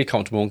 but really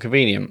comfortable and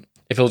convenient.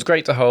 It feels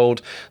great to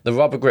hold, the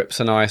rubber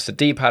grips are nice, the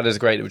D-pad is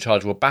great, the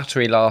rechargeable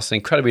battery lasts an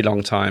incredibly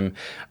long time,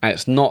 and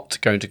it's not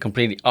going to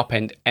completely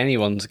upend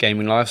anyone's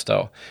gaming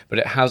lifestyle, but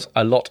it has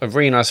a lot of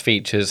really nice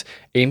features,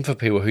 even for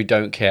people who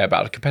don't care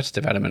about the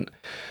competitive element.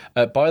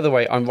 By the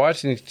way, I'm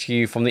writing to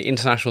you from the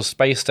International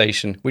Space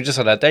Station. We just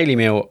had our daily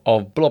meal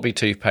of blobby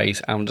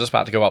toothpaste, and we're just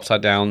about to go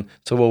upside down,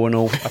 so all in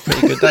all, a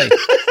pretty good day.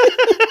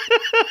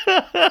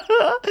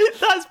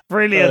 That's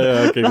brilliant.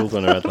 Yeah, I giggled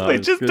when I read that. We're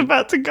It's just good.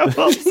 about to go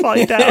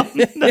upside down.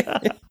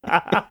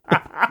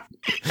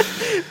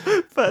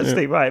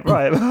 Firstly, right.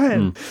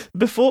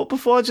 Before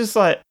I just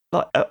like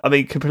I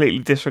mean, completely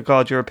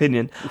disregard your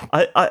opinion.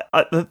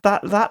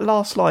 That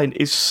last line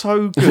is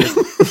so good.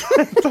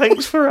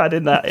 Thanks for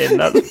adding that in.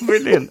 That's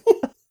brilliant.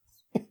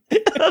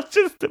 I'm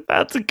just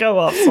about to go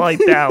upside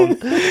down.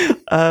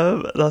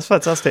 That's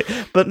fantastic.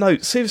 But no,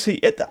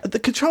 seriously, the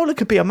controller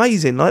could be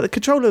amazing. Like the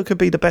controller could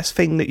be the best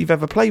thing that you've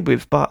ever played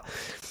with, but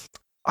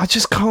I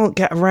just can't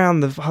get around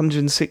the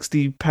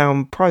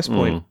 £160 price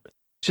point.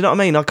 Do you know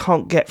what I mean? I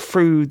can't get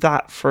through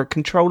that for a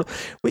controller,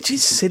 which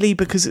is silly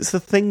because it's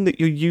the thing that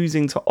you're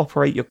using to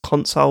operate your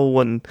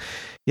console. And,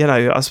 you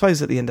know, I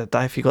suppose at the end of the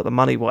day, if you got the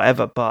money,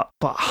 whatever, but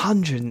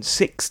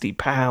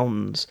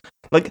 £160,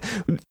 like,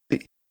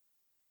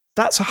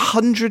 that's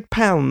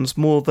 £100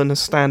 more than a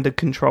standard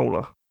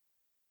controller.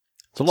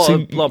 It's a lot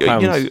of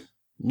pounds. You know, a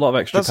lot of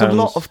extra that's pounds. a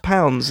lot of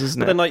pounds, isn't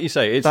But it? then, like you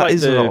say, it's That like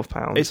is a lot of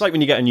pounds. It's like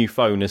when you get a new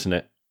phone, isn't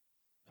it?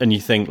 And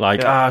you think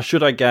like,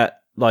 should I get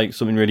like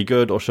something really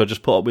good, or should I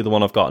just put up with the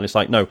one I've got? And it's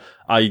like, no,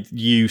 I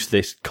use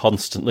this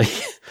constantly.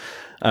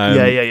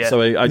 Yeah.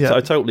 So I Yeah.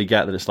 totally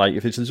get that. It's like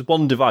if it's just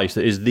one device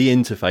that is the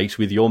interface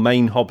with your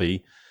main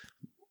hobby,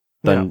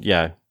 then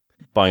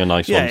buying a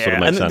nice one sort of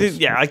makes sense.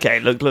 Okay.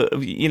 Look.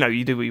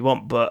 You do what you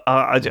want, but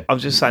I'm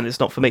just saying it's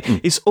not for me.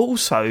 It's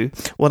also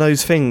one of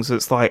those things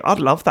that's like I'd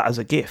love that as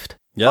a gift.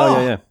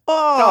 Yeah.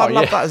 Oh, I'd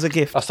love that as a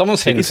gift.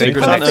 Someone's hinting It's a for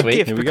next perfect week.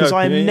 gift Here we because go.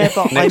 I'm Yeah.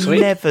 never, Next I'm week.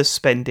 never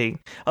spending.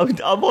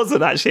 I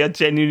wasn't actually. I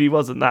genuinely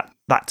wasn't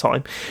that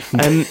time.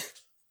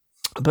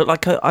 But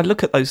like I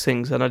look at those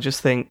things and I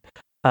just think,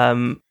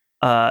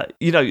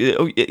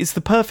 it's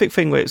the perfect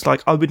thing where it's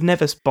like I would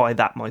never buy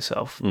that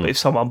myself. But if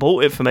someone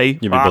bought it for me,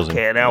 You'd be buzzing.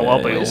 fucking hell,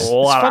 I'll be It's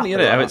all funny,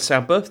 isn't it? How happy. it's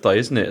our birthday,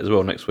 isn't it, as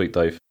well, next week,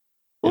 Dave?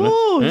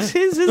 Oh, it's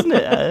his, isn't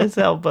it? It's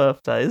our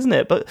birthday, isn't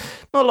it? But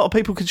not a lot of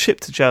people could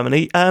ship to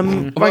Germany.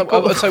 What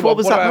Was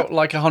that? about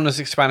like a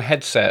 £160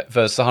 headset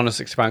versus a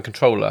 £160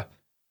 controller?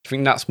 Do you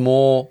think that's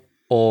more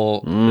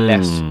or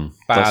less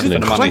bad that's for an the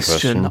money?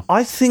 interesting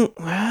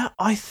question.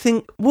 I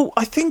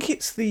think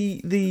it's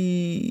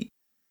the.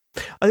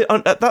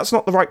 That's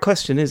not the right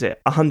question, is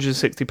it?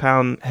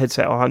 £160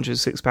 headset or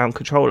 £160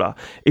 controller.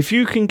 If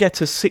you can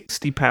get a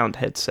 £60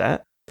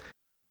 headset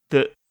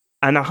and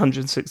a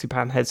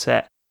 £160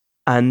 headset,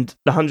 and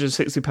the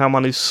 £160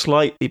 one is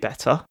slightly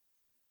better,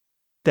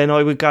 then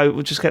I would go.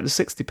 We'll just get the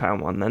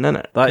 £60 one, then, isn't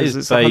it? That 'Cause is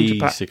it's £100.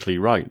 basically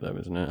right, though,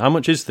 isn't it? How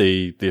much is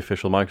the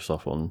official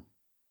Microsoft one?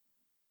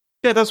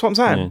 Yeah, that's what I'm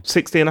saying. Yeah.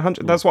 60 and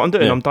 100. That's what I'm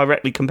doing. Yeah. I'm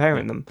directly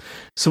comparing them.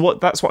 So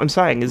that's what I'm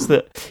saying is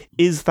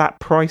that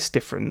price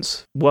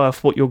difference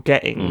worth what you're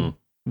getting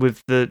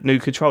with the new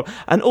controller?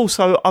 And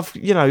also,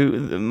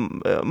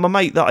 my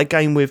mate that I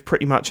game with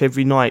pretty much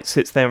every night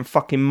sits there and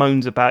fucking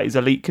moans about his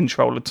Elite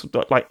controller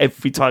like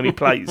every time he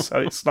plays. So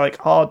it's like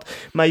hard.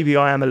 Maybe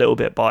I am a little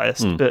bit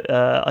biased, but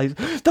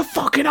the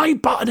fucking A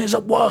button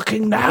isn't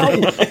working now.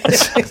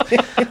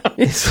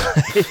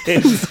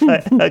 it's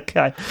like,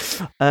 okay.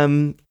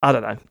 I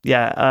don't know.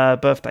 Yeah,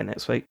 birthday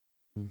next week.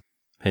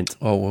 Hint.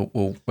 Oh,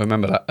 we'll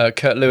remember that.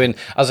 Kurt Lewin,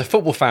 as a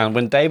football fan,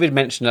 when David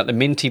mentioned that the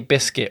Minty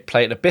Biscuit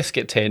played at a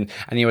biscuit tin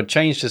and you had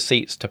changed the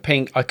seats to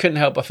pink, I couldn't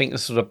help but think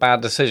this was a bad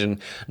decision.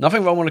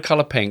 Nothing wrong with the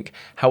colour pink.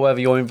 However,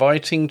 you're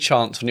inviting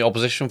chants from the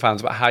opposition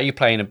fans about how you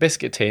play in a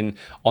biscuit tin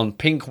on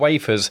pink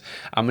wafers,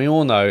 and we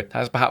all know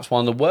that's perhaps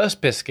one of the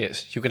worst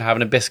biscuits you can have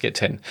in a biscuit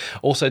tin.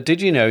 Also,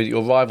 did you know that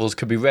your rivals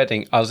could be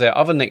Reading, as their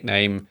other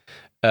nickname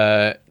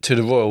to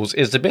the Royals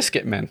is the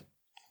Biscuit Men?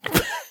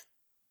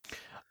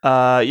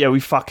 We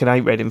fucking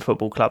hate Reading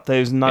Football Club.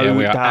 There's no Yeah,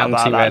 we are doubt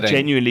about that. anti-Reading.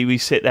 Genuinely, we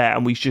sit there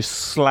and we just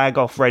slag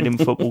off Reading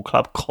Football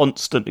Club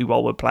constantly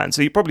while we're playing.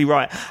 So you're probably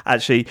right,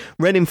 actually.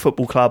 Reading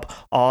Football Club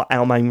are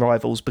our main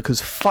rivals because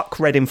fuck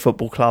Reading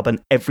Football Club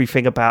and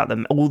everything about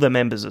them. All the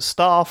members of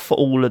staff,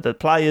 all of the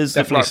players.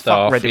 Definitely fuck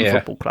staff, Reading yeah.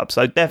 Football Club.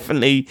 So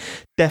definitely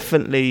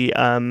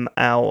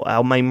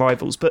our main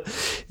rivals. But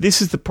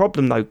this is the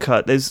problem, though,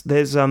 Kurt.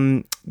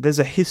 There's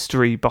a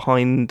history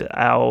behind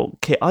our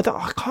kit. I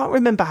can't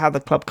remember how the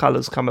club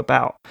colours come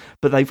about,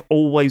 but they've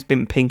always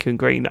been pink and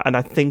green, and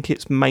I think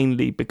it's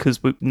mainly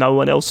because no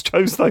one else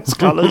chose those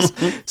colours.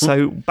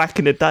 So back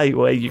in the day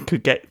where you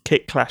could get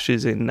kit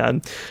clashes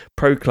in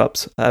pro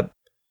clubs,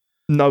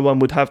 no one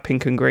would have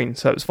pink and green,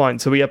 so it was fine.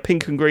 So we had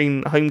pink and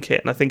green home kit,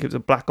 and I think it was a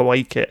black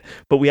away kit,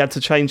 but we had to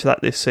change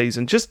that this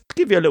season. Just to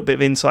give you a little bit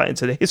of insight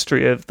into the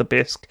history of the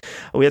Bisque,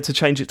 we had to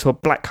change it to a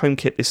black home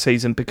kit this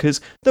season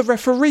because the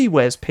referee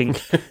wears pink.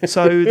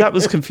 So that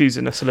was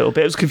confusing us a little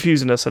bit.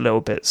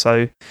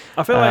 So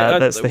I feel like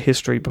that's the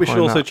history we behind should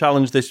also that.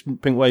 challenge this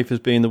pink wafers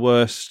being the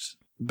worst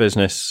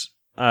business.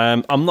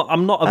 I'm not a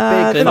big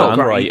they're They're not not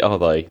fan, great, are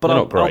they? but They're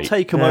I'll not great.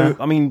 take them Yeah. out.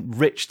 I mean,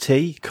 Rich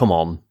Tea, come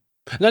on.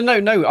 No.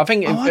 I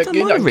think I don't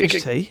know,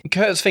 Rich T.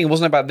 Kurt's thing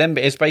wasn't about them,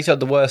 but it's basically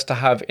the worst to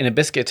have in a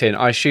biscuit tin.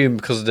 I assume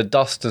because of the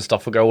dust and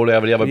stuff will go all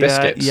over the other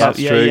biscuits. Yeah, That's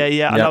true. yeah. I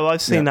Yeah, know.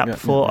 I've seen yeah, that yeah,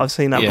 before. yeah. I've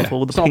seen that Yeah.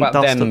 before. The It's not pink about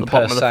dust at them the per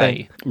bottom of the thing.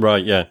 se.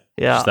 Right, yeah.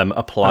 Yeah. Just them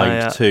applied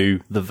Yeah. to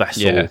the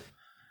vessel. Yeah.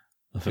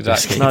 Of the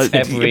Exactly. biscuit. No,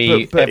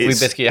 Every it's-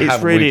 biscuit you it's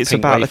have really with it's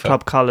pink about wafer. the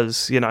club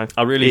colours. You know,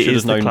 I really It should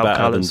is have the known club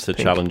better than colours, to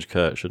pink. challenge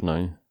Kurt, shouldn't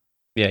I?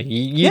 Yeah,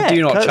 you Yeah,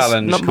 do not Kurt's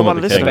challenge number Come one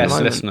on, the the king.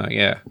 best listener. listener.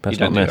 Yeah, Best you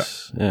don't not do that.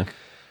 miss. Yeah.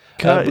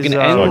 Kurt we're is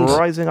gonna end-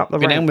 rising up the We're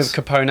going to end ranks.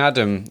 with Capone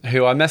Adam,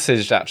 who I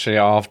messaged actually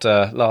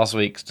after last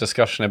week's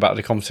discussion about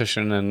the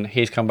competition, and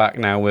he's come back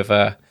now with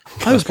a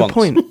Oh, response.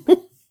 good point.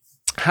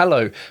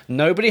 Hello,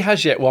 nobody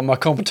has yet won my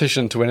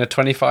competition to win a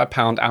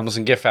 £25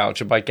 Amazon gift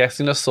voucher by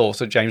guessing the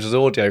source of James's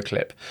audio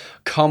clip.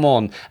 Come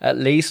on, at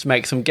least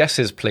make some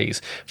guesses,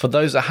 please. For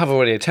those that have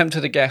already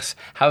attempted a guess,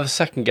 have a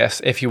second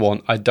guess if you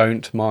want. I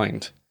don't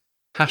mind.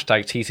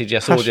 Hashtag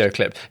TCGS audio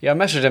clip. Yeah, I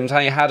messaged him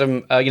saying I had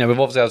him, we've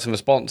obviously had some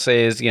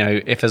responses.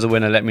 If there's a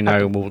winner, let me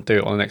know and we'll do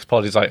it on the next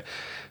pod. He's like,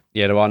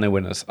 yeah, there are no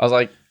winners. I was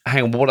like,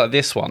 hang on, what about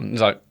this one?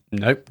 He's like,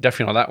 nope,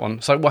 definitely not that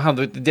one. So, well,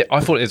 I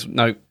thought it was,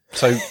 no.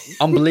 So,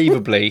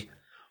 unbelievably,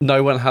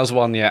 no one has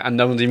won yet and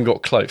no one's even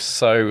got close.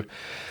 So,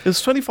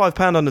 There's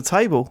 £25 on the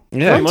table.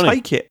 Yeah, Don't money.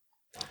 take it.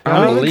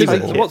 Unbelievable.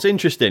 Take it. What's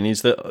interesting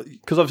is that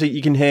because obviously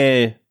you can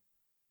hear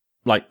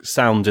like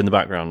sounds in the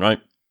background, right?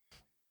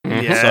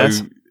 Yes.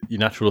 So your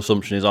natural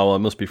assumption is, oh, well, it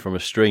must be from a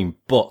stream.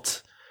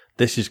 But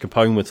this is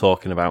Capone we're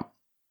talking about.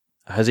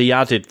 Has he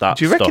added that?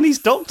 Do you reckon stuff? he's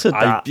doctored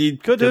that? He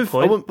could Good have.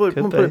 I point.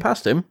 wouldn't put it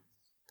past him.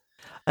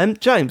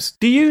 James,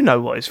 do you know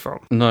what it's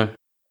from? No,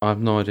 I have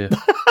no idea.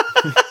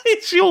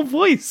 It's your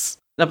voice.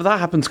 No, but that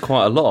happens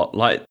quite a lot.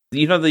 Like the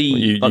You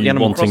the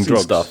Animal wanting Crossing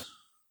drugs? stuff.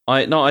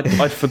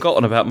 I'd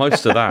forgotten about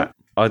most of that.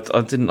 I'd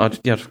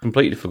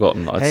completely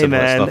forgotten that I'd said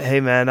that stuff. Hey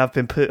man, I've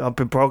been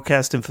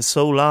broadcasting for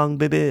so long,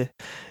 baby.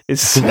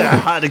 It's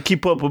hard to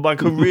keep up with my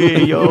career,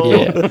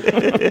 yo.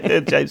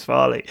 James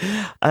Farley.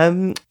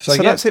 So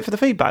that's it for the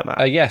feedback,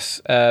 Matt.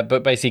 Yes,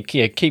 but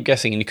basically, keep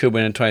guessing, and you could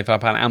win a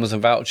 £25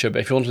 Amazon voucher. But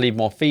if you want to leave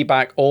more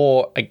feedback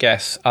or a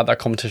guess at that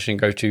competition,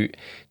 go to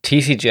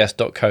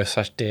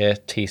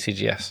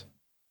tcgs.co/deartcgs.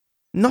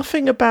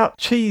 Nothing about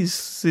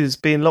cheese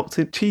being locked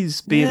in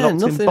boxes.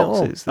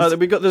 There's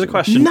a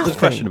question. Nothing. There's a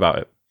question about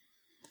it.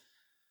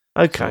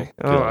 Okay,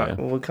 all right. yeah.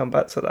 Well, we'll come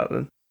back to that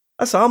then.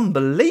 That's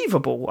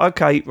unbelievable.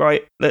 Okay,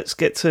 right. Let's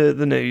get to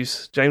the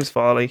news. James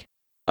Farley.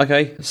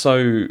 Okay,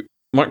 so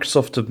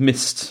Microsoft have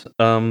missed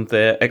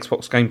their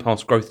Xbox Game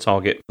Pass growth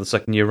target for the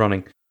second year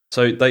running.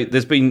 So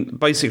there's been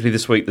basically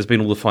this week. There's been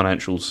all the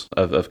financials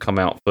have come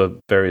out for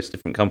various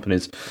different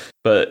companies,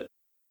 but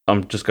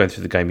I'm just going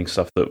through the gaming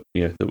stuff that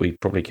we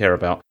probably care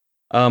about.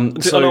 I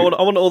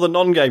want all the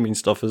non-gaming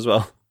stuff as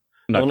well.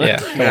 No, Can we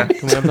have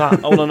that?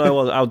 I want to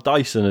know how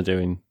Dyson are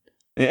doing.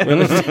 yeah.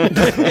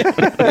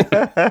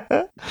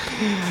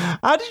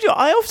 How did you?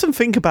 I often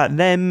think about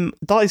them,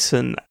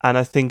 Dyson, and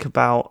I think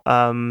about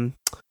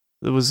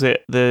was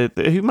it the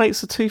who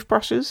makes the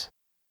toothbrushes?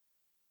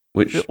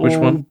 Which Oral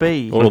one?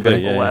 B, Oral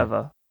B, or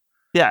whatever.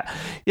 Yeah.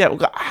 Well,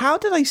 how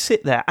do they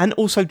sit there? And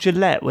also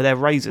Gillette with their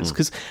razors,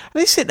 because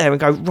they sit there and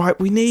go, right,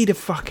 we need a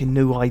fucking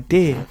new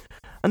idea.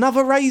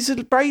 Another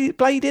razor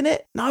blade in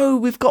it? No,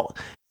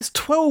 there's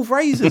 12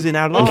 razors in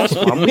our last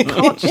one. We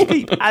can't just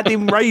keep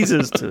adding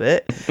razors to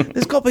it.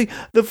 There's got to be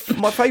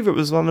my favourite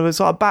was one that was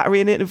like a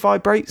battery in it and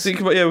vibrates. So we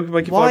can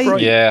make it Why?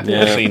 vibrate. Yeah,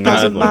 I've seen that.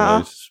 Doesn't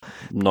matter.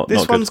 Not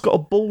This good. one's got a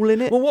ball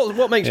in it. Well,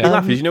 what makes me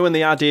laugh is when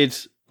they added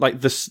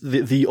like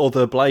the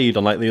other blade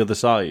on like the other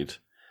side.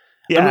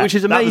 Which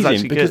is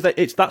amazing because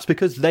that's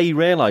because they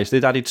realised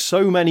they'd added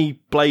so many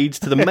blades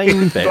to the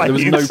main bit. There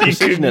was no Blades, you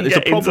precision. couldn't It's a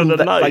get into problem the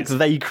that nose.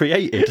 they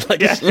created.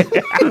 Like, yeah.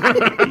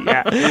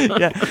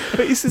 But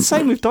it's the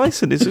same with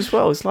Dyson as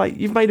well. It's like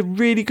you've made a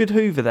really good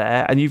Hoover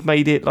there, and you've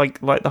made it like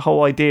the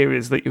whole idea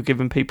is that you're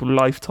giving people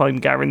lifetime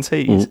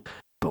guarantees.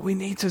 But we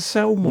need to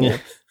sell more. Yeah.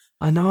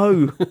 I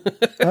know.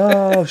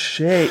 Oh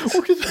shit!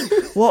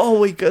 What are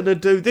we gonna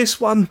do? This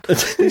one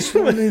has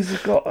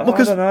got. I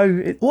don't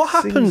know. What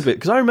happened with it?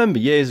 Because I remember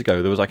years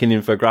ago there was like an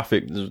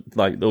infographic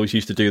like they always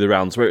used to do the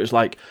rounds where it was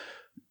like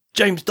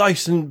James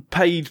Dyson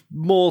paid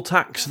more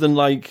tax than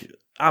like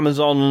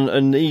Amazon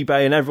and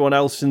eBay and everyone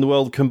else in the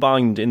world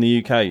combined in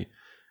the UK,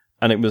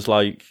 and it was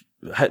like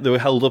they were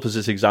held up as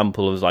this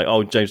example of like,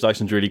 oh, James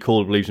Dyson's really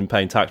cool, believes in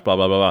paying tax, blah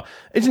blah blah blah.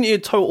 Isn't he a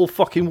total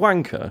fucking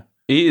wanker?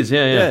 He is,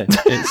 yeah.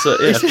 It's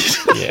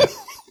Yeah.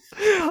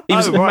 He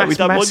was right, we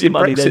don't want your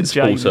money then, Brexit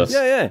James. supporter.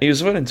 Yeah. He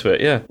was well into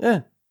it, yeah.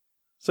 Yeah.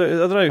 So I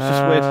don't know. It's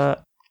just weird.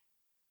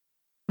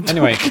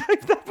 Anyway,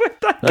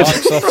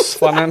 Microsoft's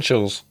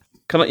financials.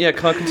 Can I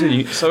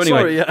continue? So anyway,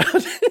 Sorry, yeah.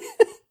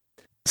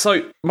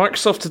 so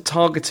Microsoft had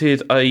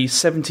targeted a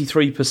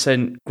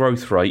 73%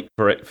 growth rate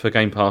for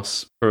Game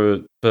Pass for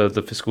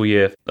the fiscal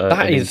year.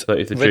 That is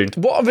 30th of June.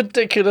 what a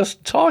ridiculous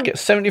target!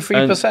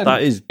 73%.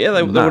 That is They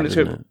mad, wanted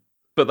isn't to, it?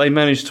 but they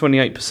managed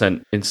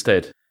 28%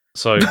 instead.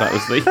 So that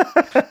was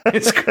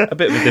it's a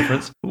bit of a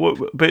difference. A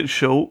bit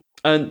short.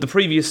 And the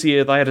previous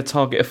year they had a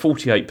target of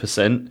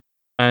 48%,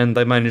 and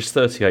they managed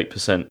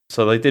 38%.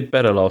 So they did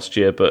better last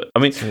year. But I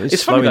mean, So it's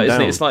it's funny slowing that, isn't it?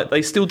 down. It's like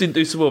they still didn't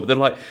do so well, but they're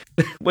like,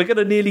 we're going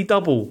to nearly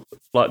double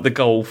like the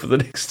goal for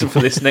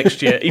this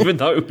next year, even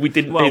though we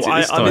didn't hit it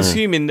this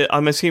time.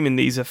 I'm assuming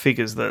these are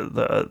figures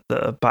that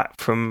are back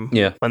from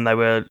Yeah. when they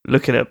were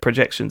looking at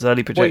projections,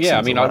 early Well, projections. yeah,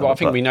 I mean, or I whatever,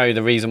 think but- we know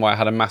the reason why I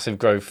had a massive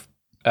growth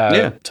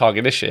Yeah.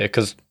 target this year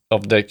because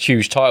of the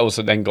huge titles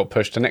that then got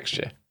pushed to next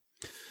year.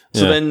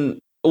 So Yeah. then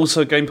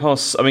also Game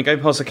Pass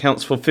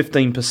accounts for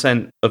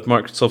 15% of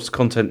Microsoft's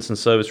contents and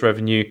service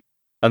revenue.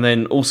 And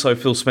then also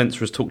Phil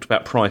Spencer has talked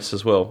about price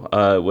as well,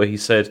 where he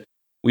said,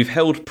 we've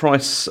held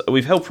price Sorry,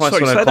 on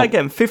say our that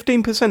again.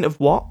 15% of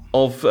what?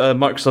 of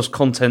Microsoft's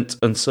content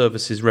and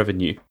services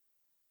revenue.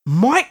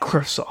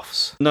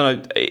 Microsoft's.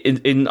 No,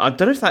 in I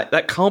don't know if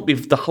that can't be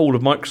the whole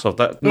of Microsoft.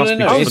 That must be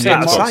No, just it's was the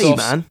gonna Xbox. say,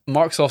 man.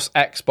 Microsoft's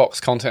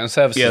Xbox content and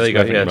services. Yeah, there you go,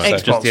 revenue, yeah. so-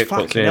 Xbox. just the Xbox,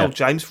 Xbox, fucking yeah. hell,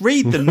 James.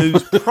 Read the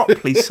news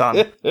properly,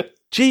 son.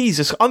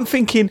 Jesus, I'm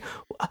thinking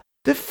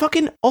the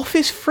fucking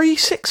Office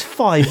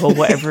 365 or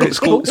whatever it's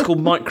called. It's called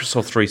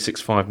Microsoft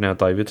 365 now,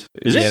 David.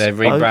 Is Yeah, it? they've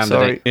rebranded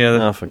sorry. it.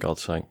 Yeah, Oh, for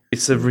God's sake.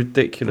 it's a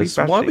ridiculous.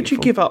 Rebranded Why it would you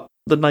from- give up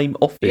the name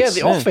Office? Yeah,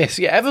 the Office.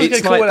 Yeah, everyone's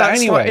It's going to call like it that that's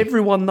anyway. like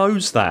everyone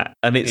knows that,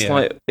 and it's Yeah.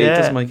 like it Yeah.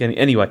 doesn't make any.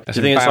 Anyway, That's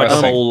Do you think it's like a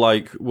embarrassing. whole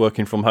like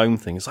working from home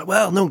thing? It's like,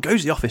 well, no one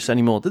goes to the office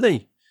anymore, do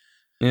they?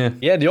 yeah.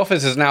 Yeah, the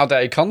Office is an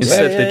outdated concept.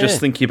 Instead, Yeah, they're yeah, just yeah.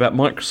 thinking about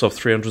Microsoft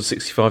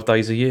 365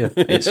 days a year.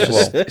 It's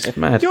just it's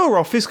mad. Your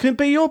office can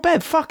be your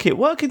bed. Fuck it.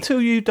 Work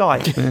until you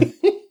die.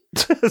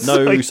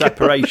 No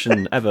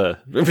separation ever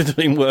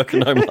between work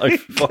and home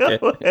life. Fuck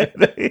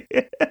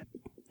it.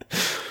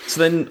 So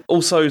then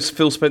also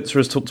Phil Spencer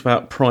has talked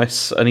about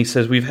price, and he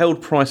says, we've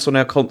held price on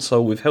our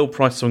console, we've held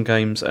price on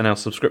games and our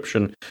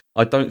subscription.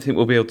 I don't think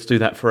we'll be able to do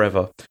that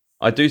forever.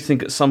 I do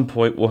think at some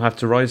point we'll have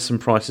to raise some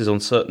prices on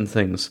certain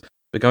things,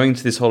 but going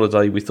into this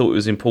holiday we thought it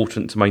was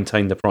important to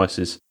maintain the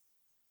prices.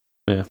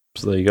 Yeah,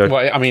 so there you go.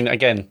 Well, I mean,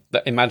 again,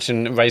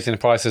 imagine raising the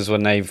prices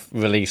when they've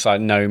released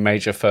like no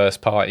major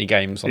first-party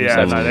games on the Yeah,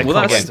 system. no, they Well,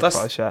 can't that's- raise the that's-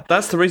 price, yeah.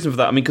 That's the reason for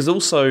that. I mean, because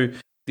also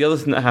the other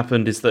thing that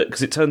happened is that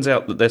because it turns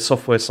out that their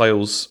software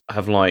sales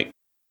have like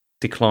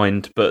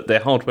declined, but their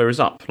hardware is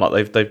up.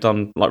 Like they've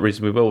done like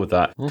reasonably well with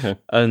that. Okay.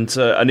 And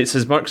it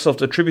says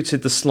Microsoft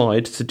attributed the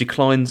slide to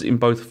declines in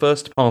both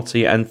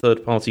first-party and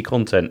third-party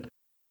content.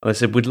 And they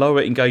said with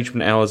lower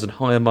engagement hours and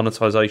higher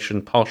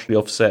monetization, partially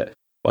offset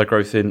by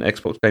growth in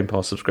Xbox Game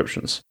Pass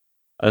subscriptions.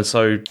 And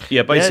so,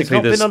 yeah,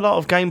 basically, there's not been a lot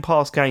of Game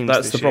Pass games.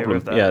 that's this the year, problem.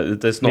 have there? Yeah,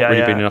 there's not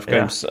really been enough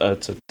games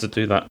to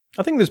do that.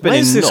 I think there's been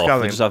Where's this enough.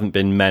 going? There just haven't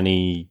been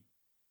many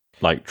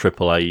like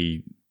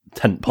AAA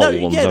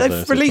tentpole ones. Yeah, have there,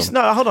 they've so released. it's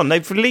No, hold on.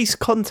 They've released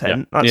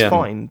content. That's Yeah.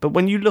 fine. But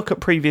when you look at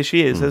previous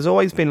years, there's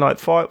always been like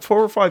 4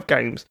 or 5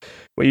 games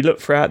where you look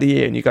throughout the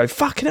year and you go,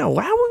 "Fucking hell,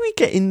 how are we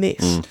getting this?"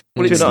 Well,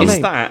 Do you it's, know what I it's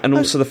mean? that, and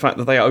also the fact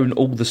that they own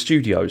all the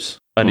studios,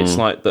 and it's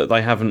like that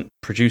they haven't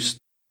produced.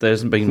 There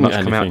hasn't been much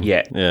come out Anything.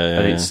 yet, Yeah,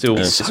 and it's still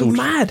yeah. It's it's so all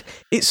mad.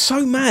 It's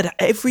so mad.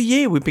 Every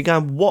year we've been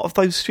going, what have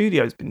those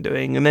studios been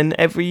doing? And then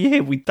every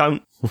year we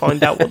don't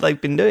find out what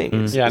they've been doing.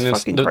 It's, Yeah, it's and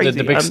fucking the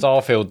crazy. big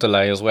Starfield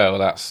delay as well.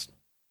 That's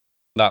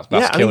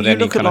yeah, I killed mean, you any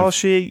look at kind of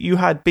last year, you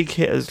had big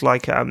hitters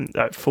like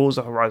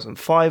Forza Horizon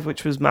 5,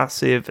 which was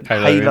massive, and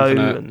Halo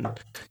Halo Infinite.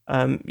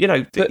 and,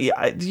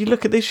 you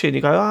look at this year and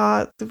you go,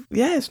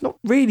 yeah, it's not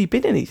really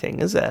been anything,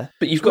 has there?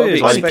 But you've got to be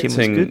Viking was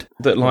expecting good.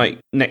 that, like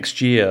next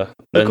year.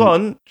 But go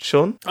on,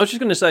 Sean. I was just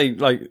going to say,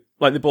 like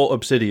they bought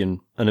Obsidian,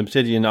 and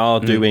Obsidian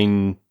are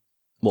doing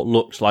what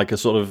looks like a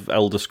sort of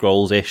Elder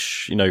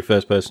Scrolls-ish,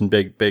 first-person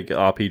big RPG.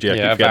 I keep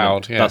forgetting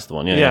Avowed, yeah. That's the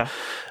one. Yeah.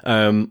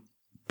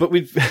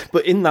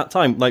 But in that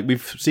time, like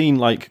we've seen,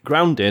 like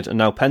Grounded and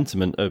now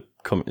Pentiment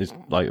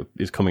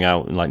is coming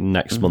out in like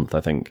next month,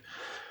 I think.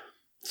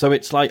 So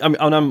it's like,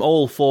 I'm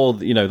all for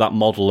that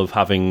model of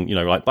having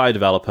like buy a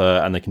developer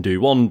and they can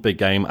do one big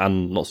game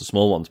and lots of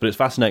small ones. But it's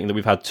fascinating that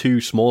we've had 2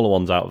 smaller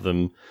ones out of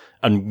them,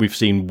 and we've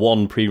seen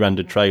 1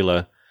 pre-rendered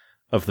trailer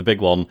of the big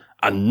one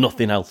and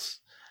nothing else.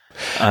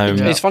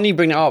 It's funny you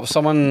bring it up.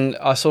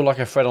 I saw like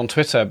a thread on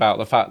Twitter about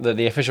the fact that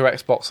the official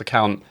Xbox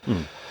account,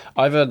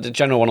 either the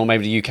general one or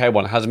maybe the UK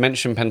one, has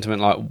mentioned Pentiment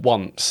like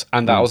once,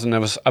 and that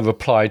was a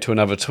reply to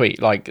another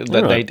tweet. Like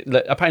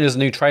apparently there's a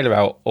new trailer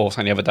out or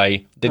something the other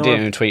day. They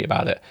did a tweet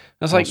about it. And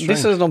I was like,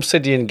 this is an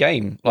Obsidian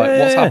game. Like,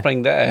 what's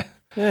happening there?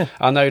 Yeah.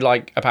 I know,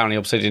 like, apparently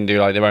Obsidian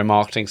do like their own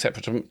marketing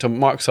separate to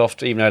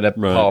Microsoft, even though they're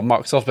part of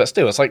Microsoft, but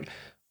still, it's like,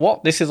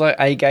 what? This is like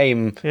a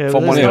game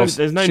from one of those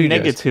there's no studios.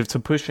 negative to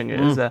pushing it,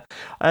 is there?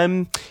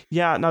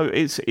 Yeah, no,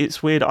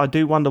 it's weird. I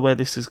do wonder where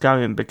this is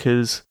going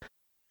because,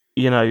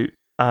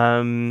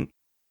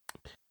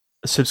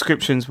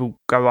 subscriptions will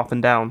go up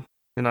and down.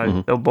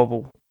 They'll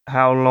bobble.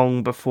 How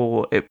long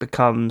before it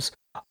becomes,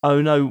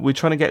 oh no, we're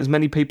trying to get as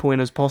many people in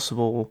as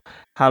possible?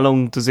 How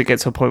long does it get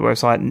to a point where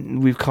it's like,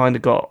 we've kind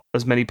of got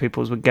as many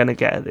people as we're going to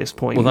get at this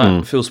point?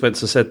 Well, Phil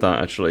Spencer said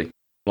that actually.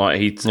 Like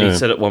he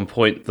said at one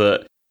point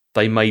that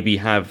they maybe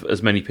have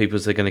as many people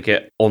as they're going to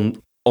get on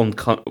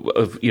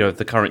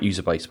the current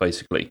user base,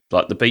 basically.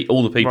 Like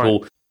all the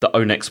people that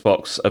own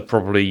Xbox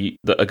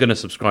are going to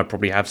subscribe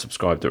probably have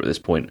subscribed at this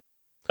point.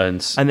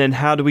 And then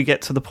how do we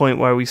get to the point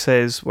where he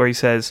says,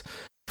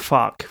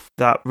 fuck,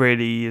 that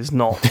really is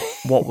not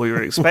what we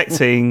were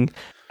expecting.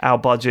 Our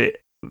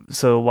budget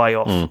so way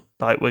off.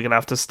 Like we're gonna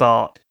have to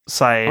start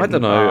saying, I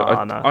don't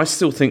know. no. I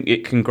still think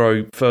it can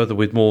grow further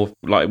with more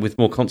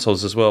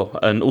consoles as well,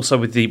 and also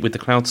with the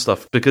cloud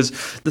stuff. Because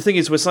the thing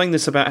is, we're saying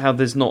this about how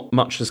there's not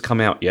much has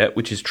come out yet,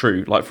 which is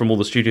true. Like from all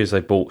the studios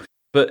they bought,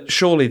 but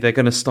surely they're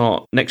going to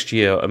start next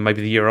year and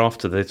maybe the year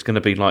after. There's going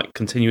to be like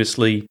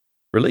continuously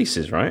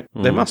releases, right?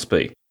 There must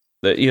be.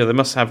 They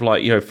must have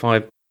like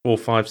 5, 4,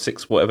 5,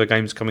 6 whatever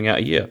games coming out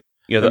a year.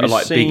 That are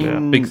like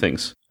big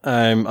things.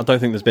 I don't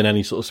think there's been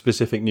any sort of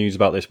specific news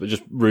about this, but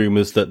just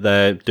rumours that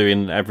they're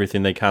doing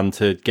everything they can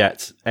to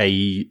get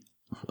a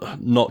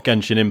not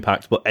Genshin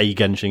Impact, but a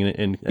Genshin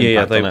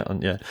Impact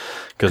on it.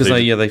 Because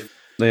they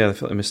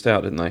felt they missed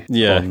out, didn't they?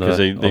 Yeah, because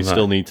they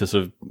still need to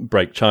sort of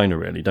break China,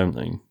 really, don't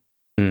they?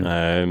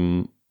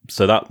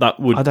 So that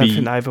would be. I don't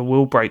think they ever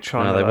will break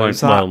China. No, they won't.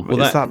 Is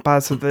that bad?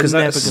 So they're because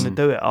never going to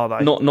do it, are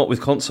they? Not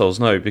with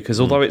consoles, no.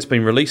 Because although it's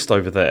been released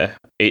over there,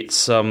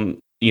 it's like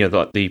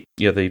the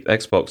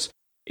Xbox.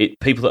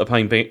 People that are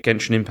paying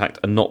Genshin Impact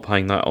are not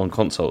paying that on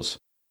consoles.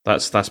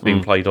 That's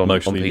being played on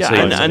Mostly. PC.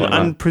 Yeah, and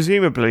and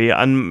presumably,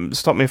 and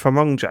stop me if I'm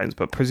wrong, James,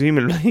 but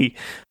presumably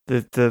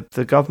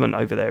the government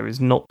over there is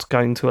not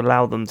going to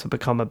allow them to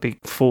become a big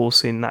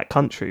force in that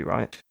country,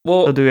 right?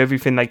 Well, they'll do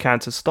everything they can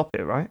to stop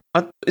it, right?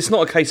 It's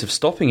not a case of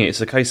stopping it.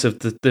 It's a case of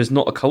there's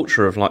not a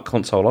culture of like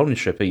console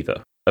ownership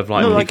either. of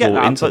like no, I people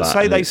get that, into but that.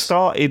 say and they it's-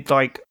 started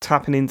like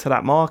tapping into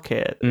that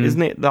market,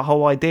 isn't it the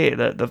whole idea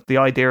that the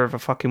idea of a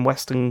fucking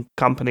Western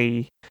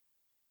company?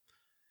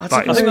 I Like,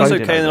 think that's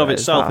exploding okay in and of over it,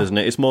 itself, that- isn't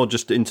it? It's more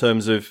just in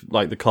terms of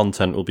like the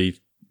content will be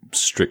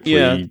strictly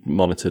Yeah.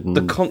 monitored. And,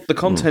 the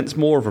content's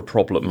more of a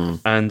problem,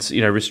 and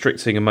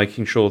restricting and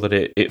making sure that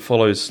it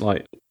follows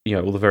like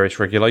all the various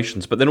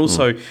regulations. But then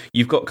also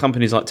you've got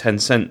companies like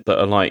Tencent that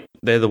are like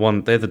they're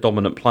the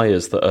dominant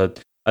players that are,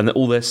 and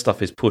all their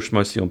stuff is pushed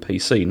mostly on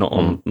PC, not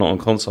on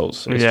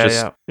consoles.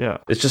 It's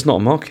it's just not a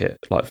market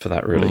like for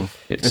that really.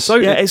 It's so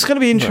it's going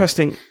to be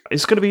interesting.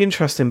 It's going to be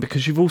interesting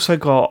because you've also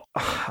got,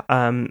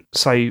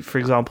 say for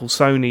example,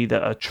 Sony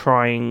that are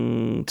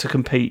trying to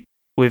compete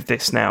with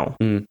this now.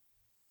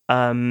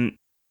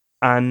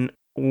 And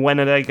when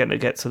are they going to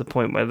get to the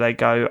point where they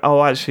go,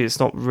 oh, actually, it's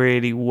not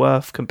really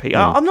worth competing?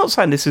 I'm not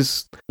saying this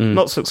is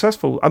not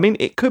successful. I mean,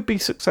 it could be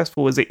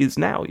successful as it is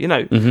now.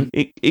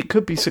 It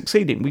could be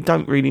succeeding. We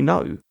don't really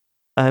know.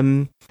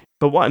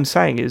 But what I'm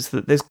saying is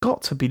that there's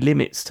got to be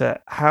limits to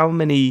how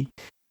many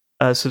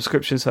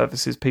subscription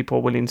services people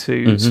are willing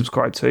to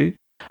subscribe to.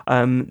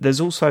 There's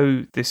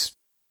also this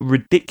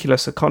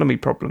ridiculous economy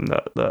problem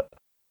that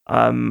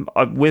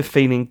we're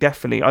feeling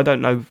definitely. I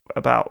don't know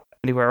about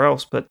anywhere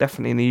else, but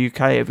definitely in the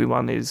UK,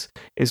 everyone is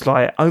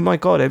like, oh my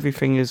god,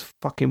 everything is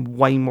fucking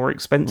way more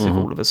expensive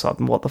all of a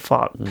sudden. What the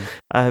fuck?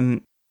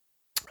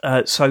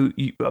 So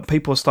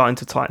people are starting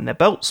to tighten their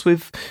belts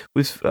with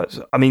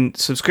I mean,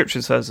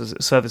 subscription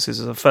services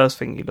is the first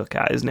thing you look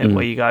at, isn't it?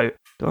 Where you go,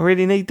 do I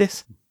really need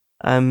this?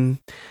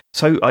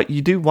 So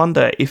you do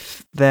wonder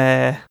if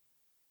they're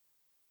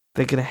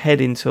going to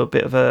head into a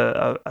bit of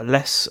a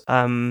less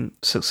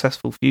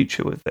successful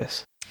future with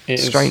this.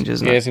 It's strange,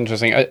 isn't it? Yeah, it's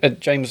interesting.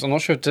 James, I'm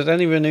not sure, did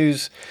any of the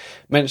news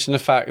mention the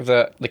fact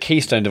that the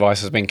Keystone device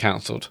has been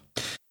cancelled?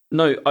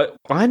 No, I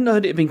hadn't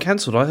heard it had been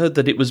cancelled. I heard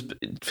that it was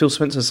Phil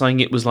Spencer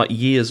saying it was like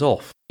years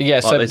off. Yeah,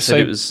 like they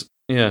said it was.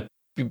 Yeah,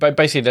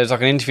 basically, there's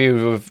like an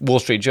interview with Wall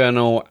Street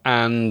Journal,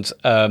 and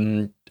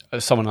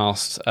someone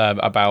asked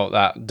about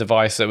that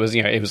device that was,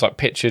 it was like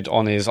pictured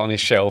on his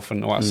shelf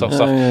and all that sort of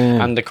stuff.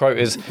 And the quote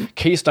is,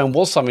 Keystone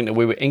was something that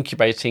we were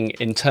incubating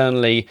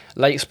internally.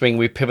 Late spring,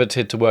 we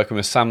pivoted to working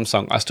with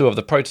Samsung. I still have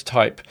the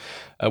prototype.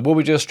 Will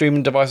we do a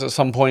streaming device at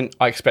some point?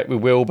 I expect we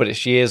will, but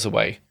it's years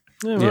away.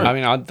 Yeah, right. I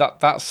mean,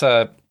 that's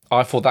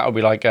I thought that would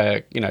be like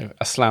a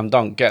slam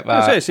dunk. Get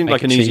that. It seemed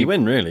like an easy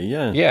win, really.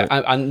 Yeah. Yeah,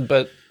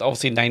 but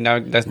obviously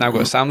there's now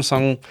got a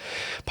Samsung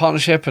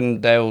partnership,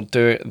 and they'll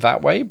do it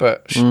that way.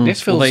 But this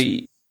feels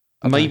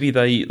maybe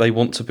they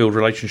want to build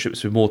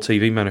relationships with more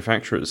TV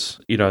manufacturers,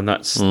 and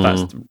that's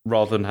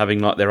rather than having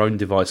like their own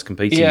device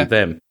competing with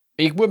them.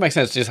 It would make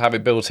sense to just have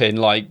it built in,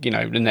 like the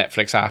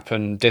Netflix app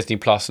and Disney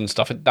Plus and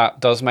stuff. That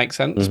does make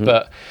sense,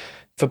 but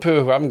for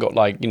people who haven't got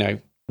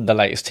the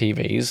latest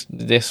TVs,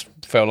 this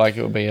felt like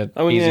it would be an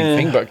easy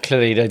thing, but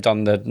clearly they've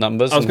done the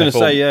numbers. I was going to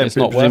say, it's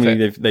not worth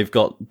it. They've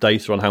got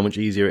data on how much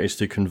easier it is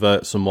to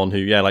convert someone who,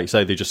 like you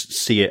say, they just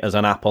see it as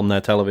an app on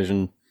their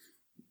television,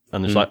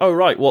 and it's like, oh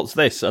right, what's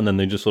this? And then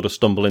they just sort of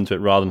stumble into it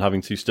rather than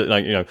having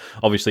to,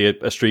 obviously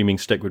a streaming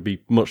stick would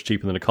be much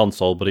cheaper than a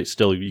console, but it's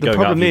still going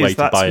out of your way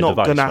to buy a device. The problem is that's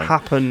not going to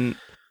happen.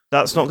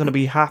 That's not going to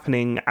be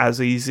happening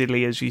as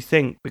easily as you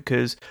think,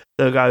 because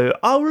they'll go,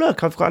 oh,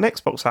 look, I've got an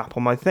Xbox app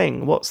on my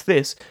thing. What's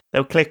this?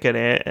 They'll click on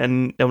it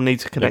and they'll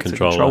need to connect a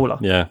controller.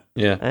 Yeah.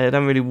 It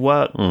don't really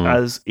work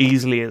as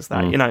easily as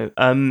that,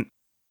 And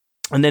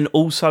then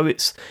also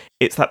it's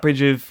that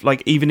bridge of,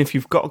 like, even if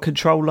you've got a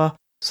controller,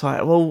 it's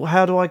like, well,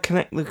 how do I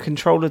connect the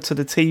controller to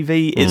the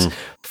TV? It's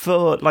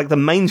for, like, the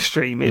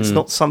mainstream. It's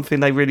not something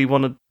they really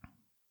want to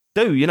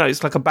do,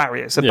 it's like a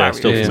barrier. It's a barrier.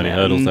 Still too many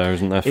hurdles there,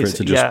 isn't there, for it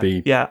to just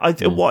be? Yeah,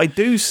 what I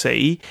do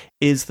see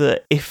is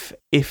that if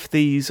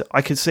these,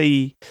 I could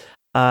see,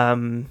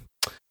 I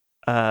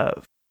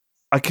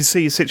could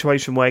see a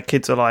situation where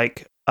kids are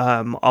like,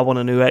 I want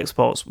a new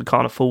Xbox. We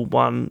can't afford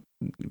one,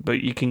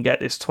 but you can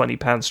get this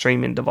 £20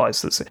 streaming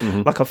device that's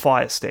like a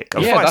Fire Stick.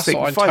 Fire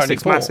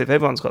Stick's massive.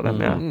 Everyone's got them.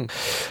 Yeah.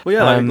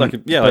 Well,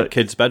 like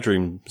kids'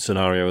 bedroom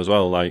scenario as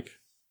well. Like,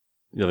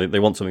 they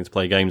want something to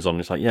play games on.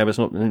 It's like, but it's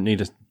not. They don't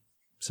need a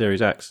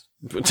Series X.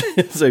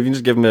 So if you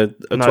just give them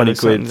a 20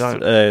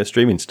 quid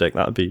streaming stick,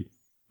 that would be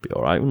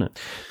all right, wouldn't it?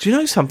 Do you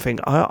know something?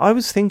 I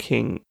was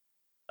thinking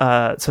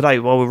today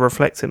while we're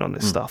reflecting on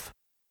this stuff.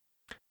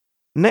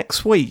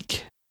 Next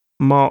week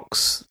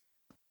marks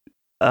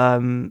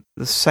the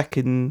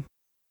second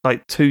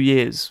 2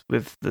 years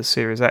with the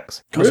Series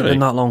X. Really? It's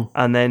been that long.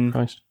 And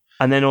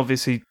then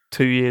obviously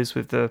 2 years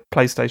with the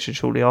PlayStation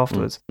shortly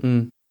afterwards.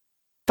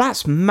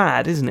 That's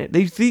mad, isn't it?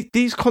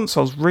 These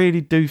consoles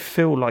really do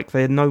feel like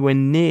they're nowhere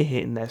near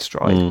hitting their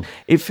stride.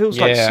 It feels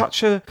like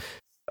such a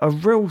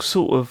real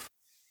sort of,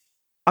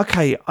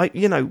 okay,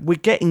 we're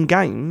getting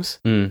games,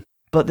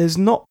 but there's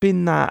not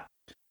been that.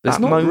 There's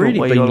that not moment really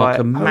where been you're like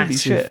a holy massive,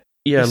 shit,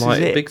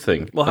 a big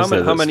thing. Well,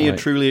 how many are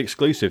truly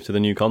exclusive to the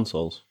new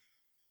consoles?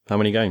 How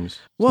many games?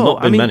 Well,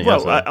 not been many.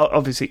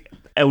 Obviously,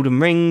 Elden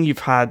Ring. You've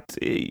had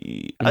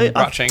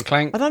Ratchet and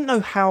Clank. I don't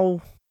know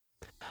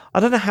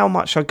how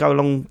much I go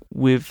along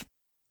with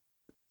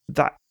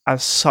that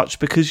as such,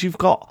 because you've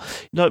got,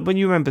 when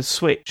you remember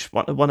Switch,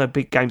 one of the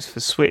big games for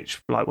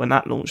Switch, like when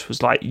that launched,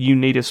 was like, you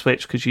need a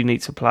Switch because you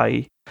need to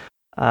play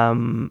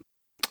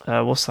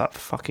what's that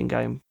fucking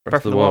game?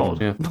 Breath of the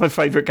Wild, yeah. My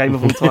favourite game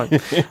of all time.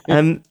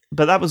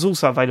 But that was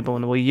also available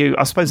on the Wii U.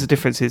 I suppose the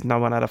difference is no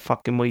one had a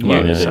fucking Wii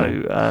U. So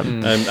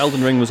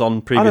Elden Ring was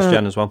on previous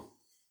gen as well.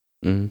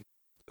 Mm.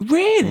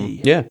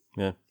 Really? Yeah.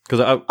 Because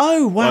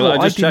wow! I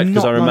just checked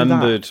because I remembered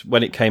remembered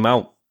when it came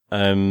out.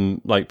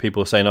 Like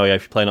people were saying, "Oh yeah,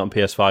 if you're playing it on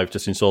PS5,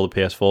 just install the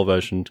PS4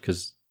 version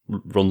because it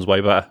runs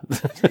way better."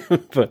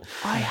 But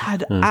I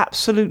had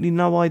absolutely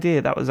no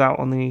idea that was out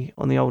on the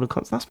older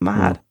console. That's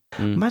mad.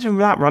 Imagine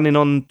that running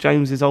on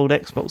James's old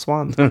Xbox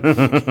One.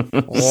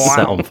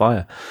 Set on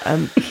fire.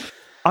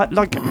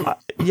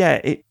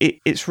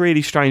 It's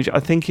really strange. I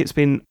think it's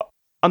been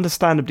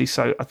understandably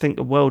so. I think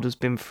the world has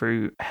been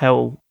through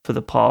hell for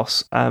the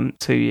past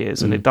 2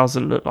 years, and it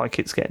doesn't look like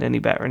it's getting any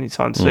better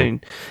anytime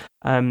soon.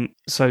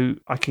 So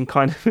I can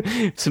kind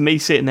of, to me,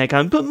 sitting there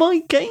going, but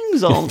my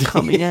games aren't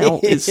coming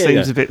out. It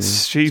seems a bit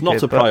stupid. It's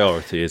not a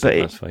priority, is it?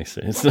 Let's face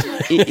it.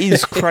 It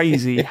is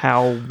crazy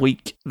how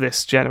weak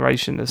this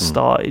generation has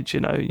started.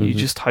 You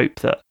just hope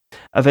that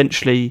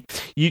eventually,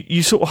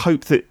 you sort of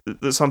hope that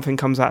something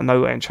comes out of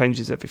nowhere and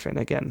changes everything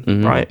again,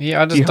 right?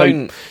 Yeah, I just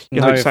don't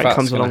know if that that's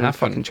comes along going to and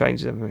happen. fucking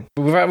changes everything.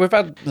 We've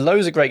had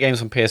loads of great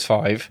games on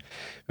PS5.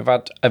 We've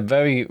had a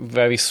very,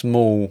 very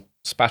small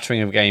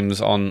spattering of games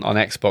on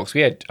Xbox.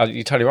 Yeah,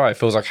 you're totally right. It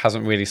feels like it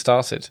hasn't really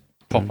started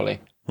properly.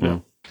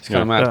 It's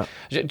kind of mad.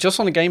 Yeah. Just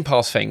on the Game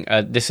Pass thing,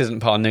 this isn't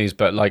part of news,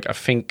 but like I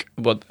think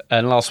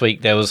last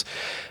week there was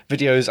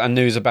videos and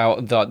news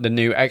about the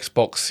new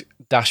Xbox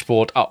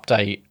dashboard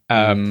update,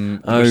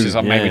 which is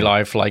maybe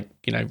live for like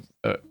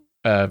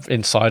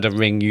Insider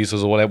Ring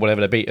users or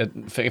whatever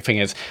the thing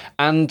is,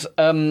 and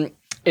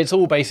it's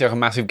all basically like a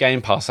massive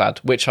Game Pass ad,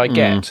 which I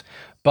get,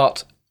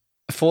 but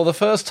for the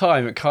first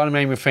time, it kind of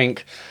made me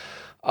think,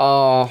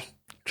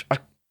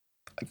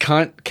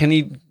 can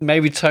you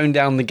maybe tone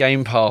down the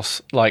Game Pass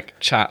like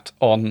chat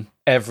on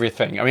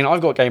everything? I mean,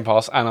 I've got Game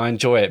Pass and I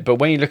enjoy it, but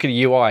when you look at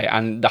the UI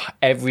and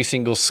every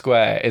single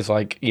square is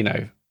like,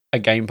 a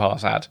Game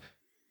Pass ad,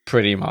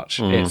 pretty much.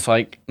 It's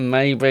like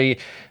maybe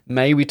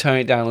tone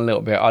it down a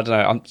little bit. I don't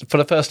know. For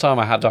the first time,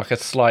 I had like a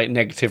slight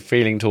negative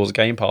feeling towards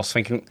Game Pass,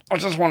 thinking I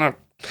just want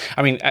to.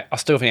 I mean, I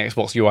still think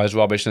Xbox UI is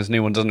rubbish, and this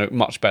new one doesn't look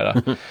much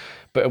better.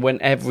 But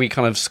when every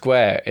kind of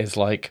square is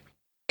like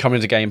coming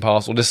to Game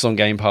Pass or this is on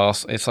Game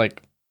Pass, it's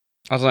like,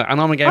 I don't know.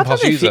 And I'm a Game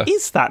Pass user. If it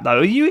is that though.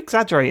 Are you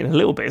exaggerating a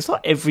little bit? It's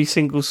like every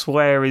single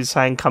square is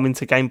saying coming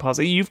to Game Pass.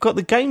 You've got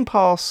the Game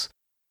Pass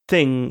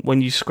thing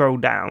when you scroll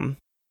down.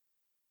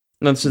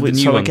 No, this is the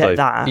new one, though.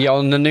 That. Yeah,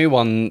 on the new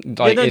one.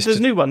 Like, there's a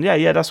new one.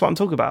 Yeah, that's what I'm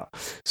talking about.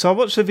 So I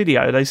watched the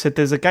video. They said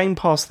there's a Game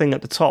Pass thing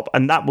at the top,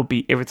 and that would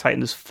be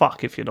irritating as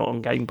fuck if you're not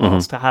on Game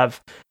Pass to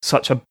have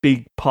such a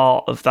big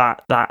part of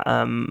that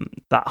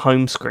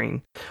home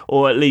screen,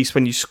 or at least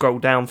when you scroll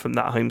down from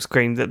that home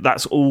screen,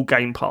 that's all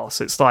Game Pass.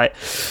 It's like,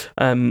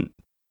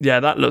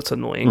 that looked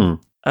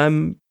annoying.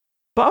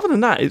 But other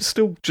than that, it's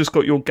still just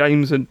got your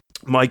games and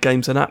my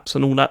games and apps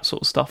and all that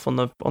sort of stuff on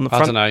the front.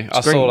 I don't know.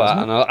 I saw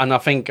that, and I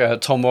think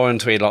Tom Warren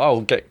tweeted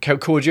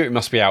like, Call of Duty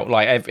must be out.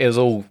 Like it was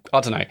all. I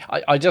don't know.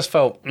 I just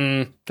felt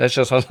there's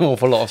just an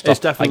awful lot of stuff. It's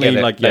definitely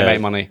they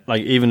make money.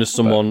 Like even as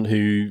someone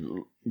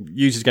who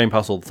uses Game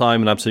Pass all the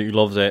time and absolutely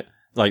loves it,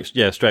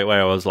 straight away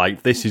I was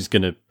like, this is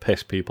gonna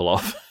piss people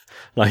off.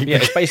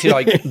 It's basically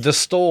like the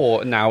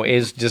store now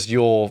is just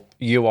your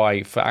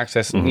UI for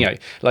access.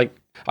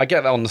 I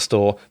get that on the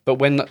store, but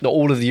when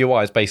all of the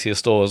UI is basically a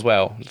store as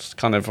well, it's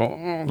kind of.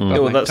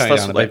 That's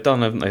what they've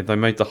done, haven't they? They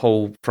made the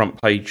whole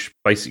front page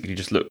basically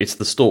just look. It's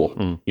the store.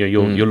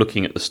 You're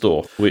looking at the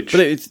store, which. But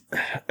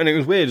it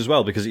was weird as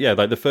well because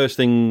the first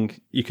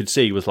thing you could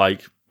see was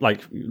like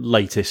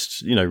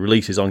latest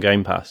releases on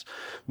Game Pass,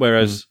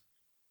 whereas.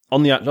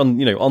 On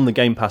the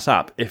Game Pass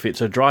app, if it's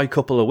a dry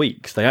couple of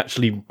weeks, they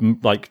actually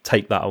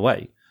take that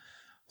away.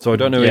 So I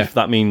don't know if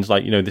that means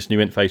this new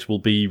interface will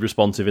be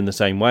responsive in the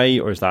same way,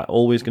 or is that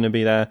always going to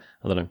be there?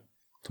 I don't know.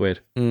 It's weird.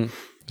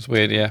 It's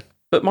weird, yeah.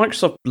 But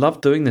Microsoft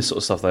love doing this sort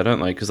of stuff, though,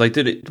 don't they? Because they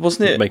did it,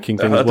 wasn't it? Making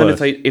things I don't worse.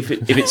 know if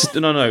it's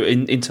no.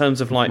 In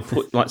terms of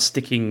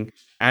sticking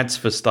ads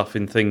for stuff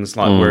in things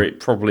where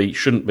it probably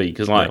shouldn't be.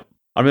 Because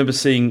I remember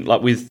seeing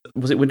was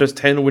it Windows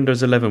 10 or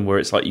Windows 11 where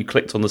it's you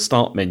clicked on the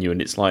start menu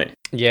and it's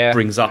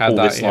brings up all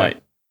this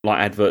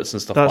adverts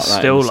and stuff like that. That's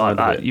still like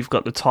that. You've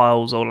got the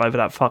tiles all over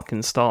that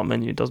fucking start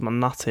menu. It does my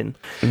nutting.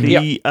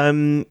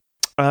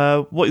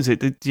 What is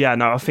it?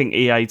 I think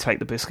EA take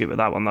the biscuit with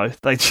that one though.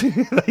 They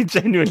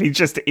genuinely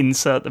just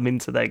insert them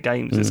into their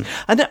games.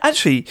 And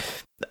actually,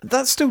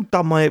 that still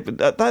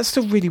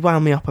really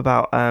wound me up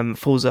about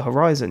Forza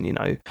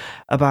Horizon.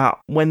 About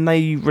when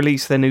they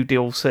release their new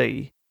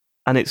DLC.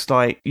 And it's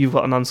like you've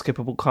got an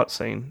unskippable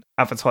cutscene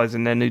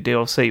advertising their new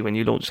DLC when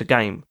you launch the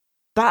game.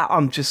 That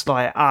I'm just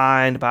like,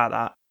 I ain't about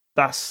that.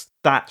 That's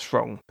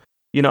wrong.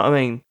 You know what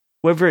I mean?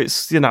 Whether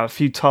it's a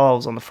few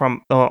tiles on the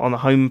front on the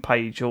home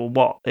page or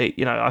what,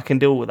 I can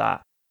deal with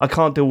that. I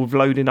can't deal with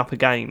loading up a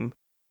game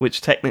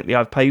which technically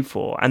I've paid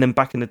for, and then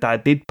back in the day I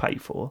did pay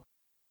for,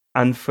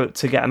 and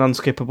to get an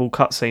unskippable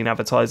cutscene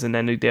advertising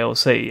their new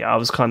DLC, I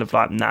was kind of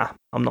like, nah,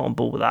 I'm not on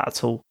board with that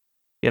at all.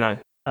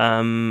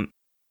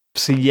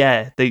 So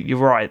yeah, you're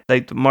right.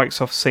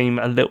 Microsoft seem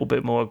a little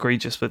bit more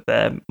egregious with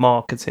their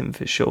marketing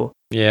for sure.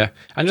 Yeah,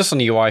 and just on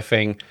the UI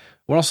thing,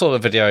 when I saw the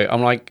video,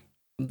 I'm like,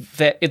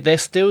 they're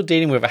still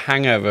dealing with a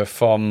hangover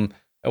from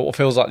what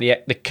feels like the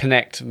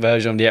Kinect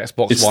version of the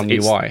Xbox One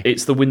UI.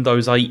 It's the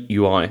Windows 8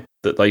 UI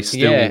that they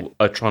still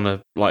are trying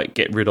to like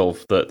get rid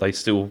of, that they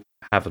still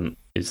haven't.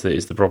 Is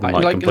the problem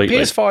like completely?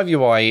 The PS5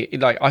 UI,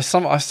 like I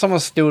somewhat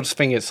still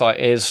think it's like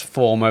is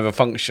form over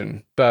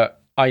function,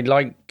 but I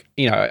like.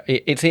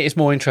 It's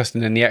more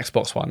interesting than the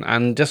Xbox One,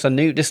 and just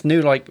this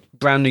new like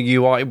brand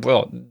new UI.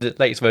 Well, the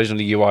latest version of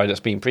the UI that's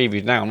been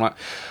previewed now. I'm like,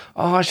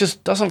 it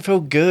just doesn't feel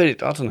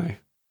good. I don't know.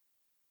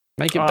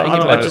 Make it better.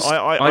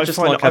 I just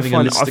like having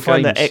a list of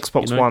find games, the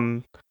Xbox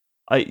One.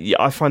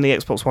 I find the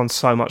Xbox One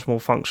so much more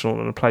functional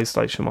than the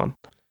PlayStation One.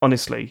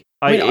 Honestly,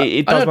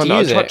 it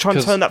does. I try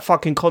and turn that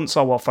fucking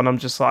console off, and I'm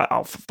just like,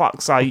 oh, for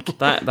fuck's sake.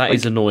 That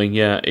is annoying.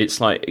 Yeah,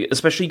 it's like,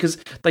 especially because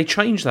they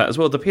changed that as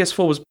well. The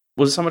PS4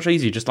 was so much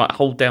easier. Just like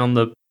hold down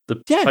the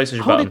PlayStation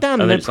hold button, it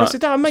down and then press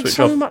it down. It makes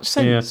so much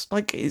sense. Yeah.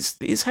 Like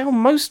it's how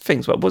most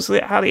things work. Was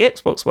it how the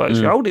Xbox works?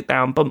 You hold it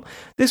down, but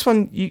this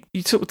one you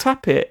sort of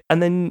tap it,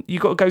 and then you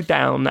got to go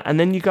down, and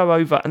then you go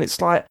over, and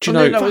it's like, do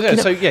you know?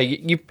 So yeah,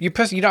 you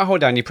press. You don't hold it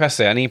down. You press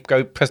it, and you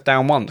go press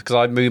down once, because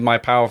I moved my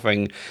power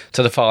thing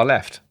to the far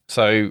left.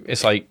 So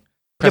it's like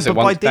press it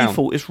once down. By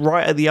default, it's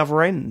right at the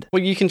other end.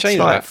 Well, you can change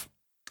that.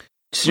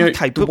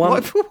 Okay, the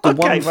one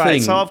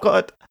thing. So I've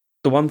got.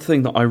 The one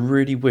thing that I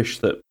really wish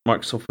that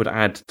Microsoft would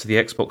add to the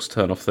Xbox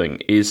turn-off thing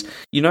is,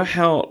 you know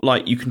how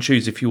like you can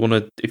choose if you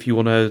want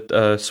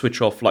to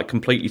switch off, like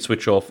completely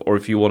switch off, or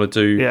if you want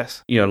to do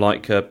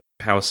like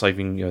power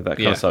saving, that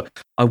kind of stuff.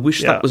 I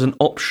wish that was an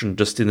option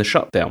just in the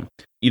shutdown.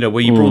 Where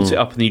you brought it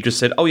up and you just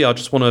said, oh yeah, I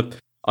just want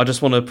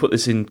to put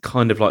this in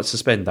kind of like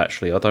suspend.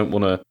 Actually, I don't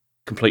want to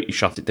completely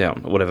shut it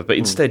down or whatever. But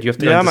instead, you have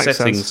to go into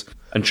settings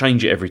and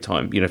change it every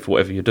time, for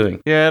whatever you're doing.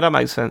 Yeah, that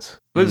makes sense.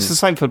 But it's the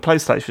same for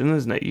PlayStation,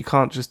 isn't it? You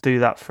can't just do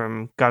that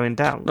from going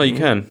down. No, you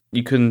can.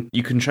 You can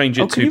change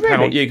it to power.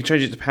 Really? Yeah, you can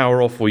change it to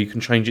power off, or you can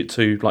change it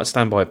to like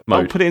standby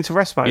mode. Put it into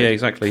rest mode. Yeah,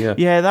 exactly. Yeah.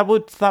 Yeah, that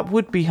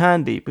would be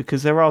handy,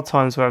 because there are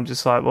times where I'm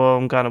just like, well,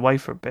 I'm going away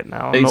for a bit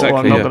now. I'm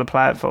not going to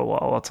play it for a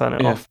while. I'll turn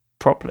it off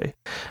properly.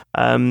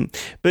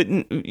 But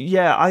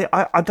yeah,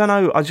 I don't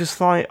know. I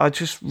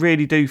just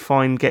really do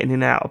find getting in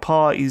and out of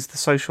parties, the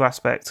social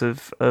aspect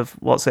of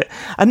what's it.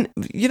 And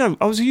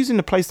I was using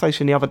the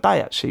PlayStation the other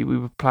day. Actually, we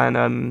were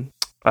playing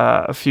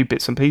a few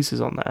bits and pieces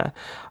on there,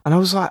 and I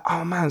was like,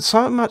 oh man,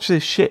 so much of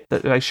this shit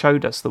that they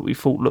showed us that we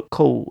thought looked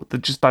cool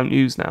that just don't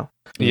use now.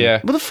 Yeah.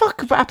 What the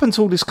fuck happened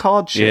to all this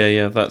card shit?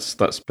 Yeah, that's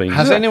been.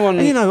 Has anyone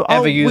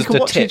ever used we can the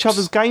watch tips? each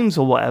other's games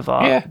or whatever.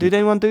 Yeah. Did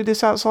anyone do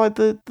this outside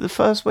the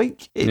first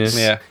week? It's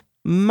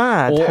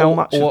mad or, how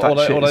much or, of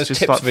that shit those is just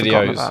tips like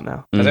forgotten videos. about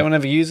now. Has anyone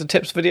ever used a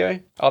tips video?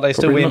 Are they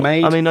still being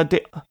made? I mean,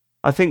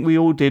 I think we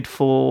all did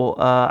for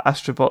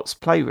Astrobot's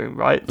Playroom,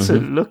 right? To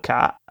look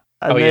at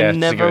and then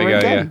never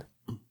again.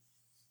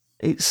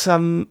 It's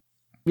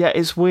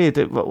it's weird.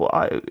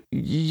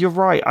 You're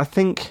right. I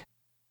think,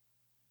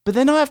 but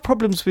then I have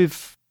problems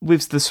with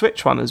the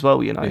Switch one as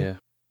well. Yeah.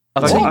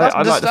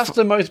 That's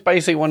the most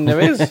basic one there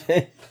is.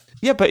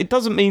 Yeah, but it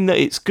doesn't mean that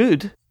it's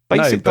good.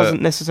 Basic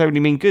doesn't necessarily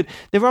mean good.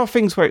 There are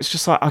things where it's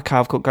just like, okay,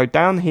 I've got to go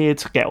down here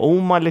to get all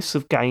my lists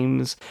of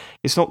games.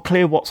 It's not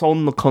clear what's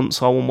on the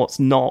console and what's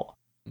not.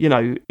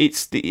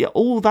 It's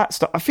all that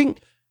stuff. I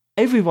think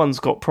everyone's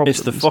got problems.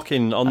 It's the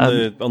fucking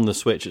on the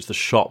Switch. It's the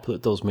shop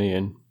that does me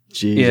in.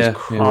 Jesus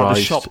Christ.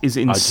 The shop is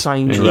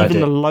insane. Even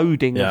the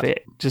loading of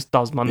it just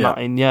does my nut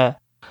in. Yeah.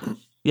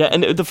 Yeah,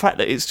 and the fact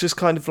that it's just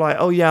kind of like,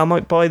 oh yeah, I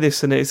might buy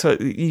this, and it's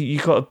you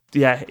got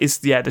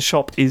the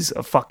shop is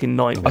a fucking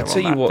nightmare. I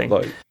tell you what,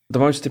 though, the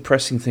most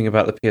depressing thing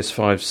about the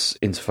PS5's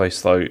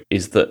interface, though,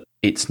 is that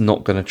it's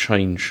not going to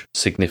change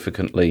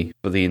significantly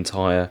for the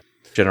entire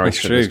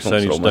generation. That's true.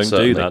 Sony don't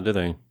do that, do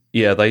they?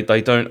 Yeah,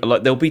 they don't.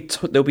 Like there'll be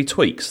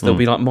tweaks. There'll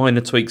be like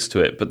minor tweaks to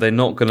it, but they're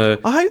not gonna.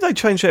 I hope they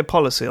change their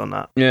policy on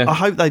that. Yeah, I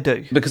hope they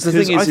do. Because the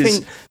thing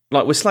is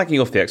like we're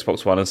slagging off the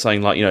Xbox One and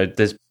saying like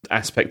there's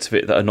aspects of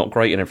it that are not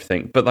great and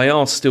everything, but they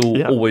are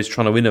still always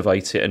trying to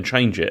innovate it and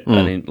change it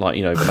and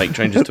make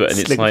changes to it. And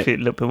it's like a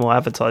little bit more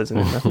advertising.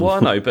 In there. Well, I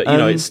know, but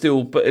it's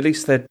still. But at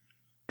least they're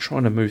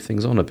trying to move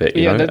things on a bit.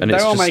 You know? They and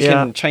are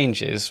making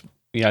changes.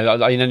 In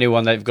a new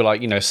one, they've got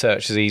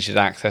search is easy to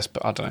access,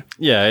 but I don't know.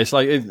 Yeah, it's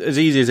like as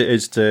easy as it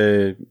is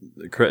to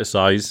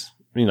criticize,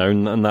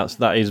 and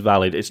that is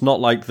valid. It's not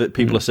like that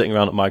people are sitting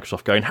around at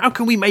Microsoft going, "How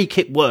can we make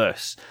it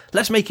worse?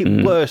 Let's make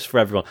it worse for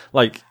everyone."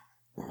 Like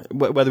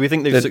whether we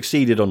think they've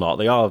succeeded or not,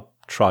 they are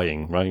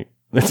trying, right?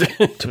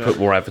 to put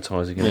more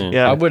advertising in it.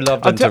 Yeah, I would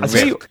love them to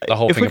rip the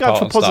whole thing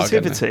apart.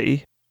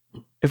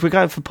 If we're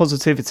going for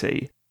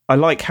positivity. I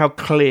like how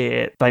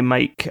clear they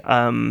make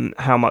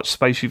how much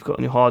space you've got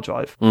on your hard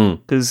drive,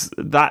 because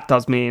that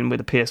does mean with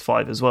the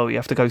PS5 as well. You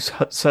have to go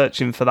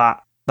searching for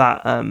that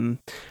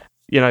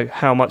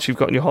how much you've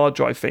got on your hard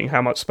drive thing,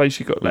 how much space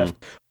you've got left.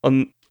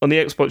 On the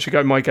Xbox, you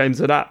go My Games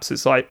and Apps,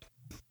 it's like,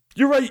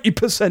 you're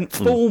 80%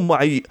 full,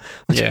 mate.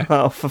 Yeah.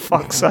 Oh, for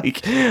fuck's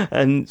sake.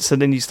 And so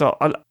then you start...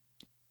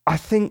 I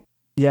think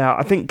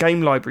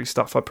game library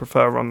stuff I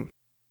prefer on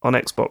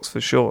Xbox for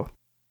sure.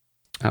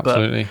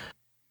 Absolutely. But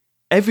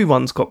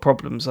everyone's got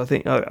problems. I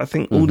think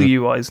all the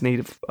UIs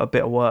need a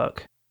bit of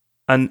work.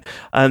 And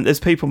there's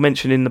people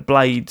mentioning the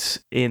blades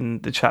in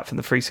the chat from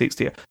the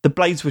 360. The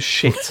blades were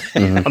shit.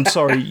 I'm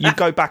sorry. You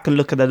go back and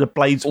look at it. The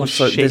blades were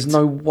Also, shit. there's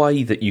no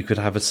way that you could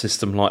have a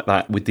system like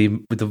that with the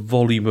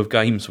volume of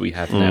games we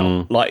have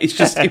now. Like, it's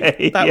just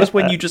that was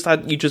when you just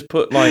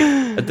put like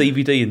a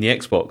DVD in the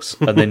Xbox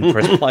and then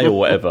press play or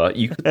whatever.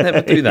 You could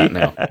never do that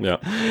now. Yeah.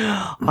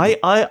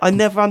 I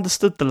never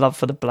understood the love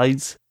for the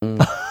blades.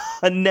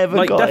 I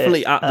never got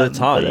definitely it. at the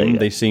time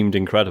they seemed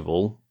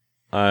incredible.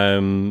 I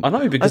know,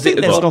 I because think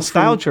it there's was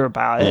nostalgia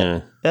about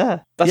it.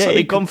 Yeah. That's like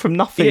it'd gone from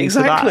nothing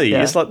exactly. to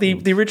that. It's like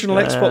the original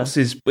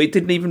Xboxes. It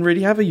didn't even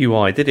really have a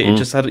UI, did it? It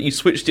just had you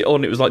switched it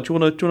on. It was like, do you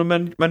want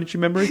to manage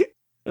your memory?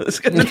 That's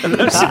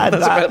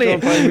about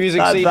it. Play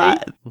music CD.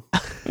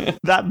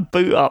 That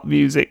boot up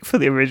music for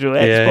the original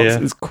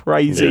Xbox is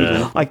crazy.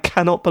 Yeah. I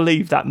cannot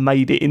believe that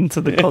made it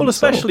into the console. Well,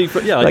 especially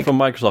from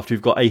Microsoft, who've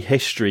got a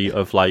history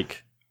of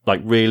like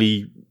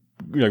really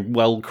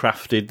well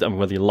crafted. I mean,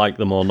 whether you like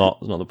them or not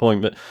is not the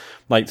point. But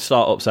like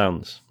startup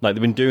sounds, like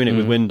they've been doing it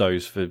with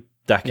Windows for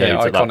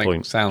decades at that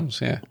point.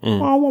 Sounds, yeah.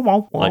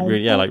 Like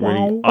really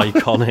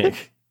iconic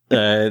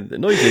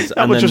noises,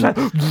 and then just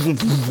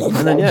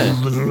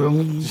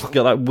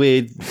got that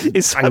weird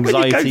It's like when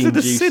you go to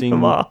the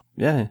cinema.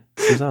 Yeah,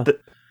 bizarre.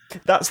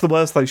 That's the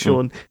worst though,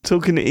 Sean.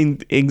 Talking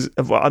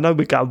I know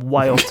we're going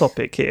way off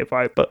topic here,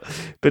 right? But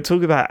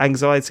talking about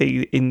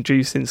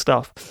anxiety-inducing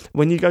stuff.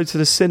 When you go to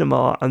the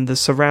cinema and the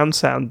surround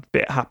sound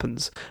bit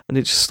happens, and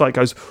it just like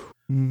goes.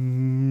 Oh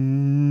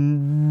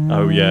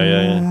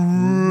yeah.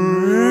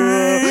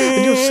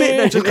 And you're sitting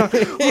there just going,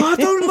 I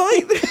don't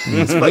like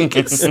this. Make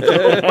it stop.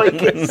 I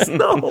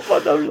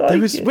don't like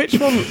it. Which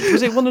one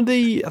was it? One of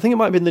the? I think it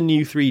might have been the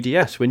new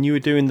 3DS when you were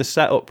doing the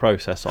setup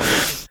process on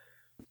it.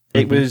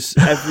 It was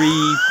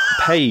every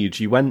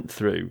page you went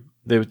through.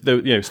 They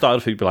started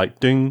off, you'd be like,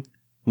 ding,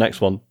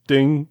 next one,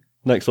 ding,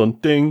 next one,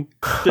 ding.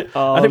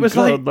 And it was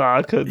God, no,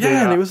 I couldn't do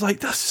that. and it was like,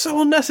 that's so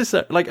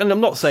unnecessary. Like, and I'm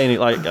not saying it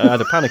like I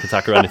had a panic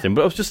attack or anything,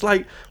 but I was just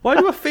like, why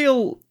do I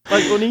feel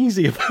like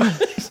uneasy about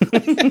this?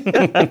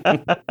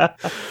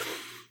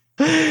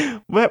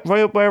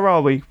 Where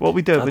are we? What are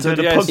we doing? We're doing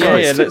a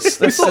podcast. Yeah, let's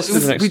do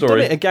the next We've done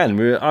story. it again.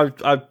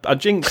 I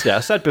jinxed it. I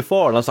said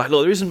before, and I was like,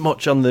 look, there isn't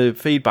much on the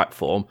feedback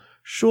form.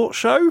 Short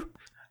show?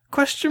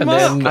 Question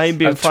mark? And then I ain't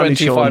being a funny,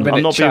 Sean. 25-minute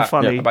I'm not being chat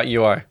funny. about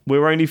UI.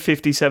 We're only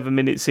 57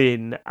 minutes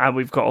in, and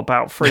we've got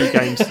about 3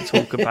 games to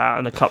talk about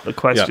and a couple of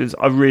questions.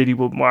 I really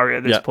wouldn't worry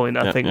at this point.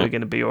 I think we're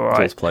going to be all right.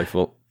 Let's play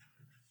for.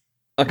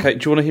 Okay,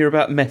 do you want to hear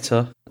about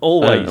Meta?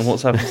 Always. And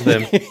what's happened to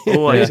them?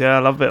 Always, yeah. I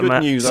love a bit Good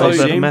of news, Meta. I Love a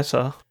bit of assume.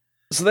 Meta.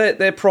 So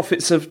their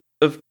profits have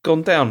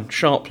gone down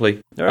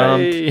sharply.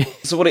 Hooray.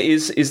 So what it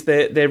is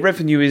their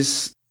revenue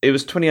it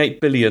was 28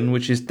 billion,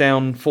 which is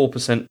down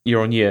 4% year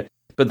on year.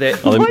 But they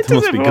Why must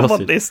does be everyone want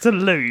gutted. this to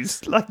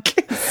lose? Like,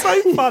 it's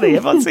so funny.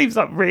 Everyone seems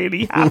like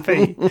really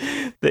happy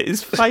that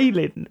it's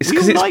failing. We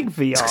all like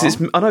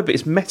VR. I know, but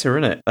it's Meta,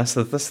 isn't it? That's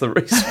the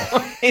reason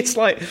why. It's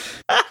like.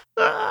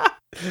 But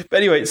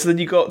anyway, so then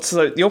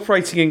the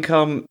operating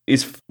income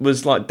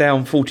was like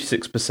down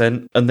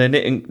 46%, and their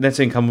net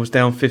income was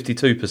down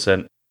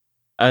 52%.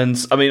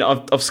 And I mean,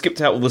 I've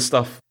skipped out all the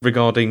stuff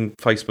regarding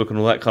Facebook and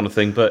all that kind of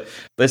thing, but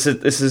this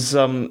is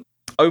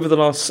over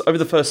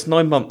the first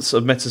 9 months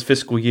of Meta's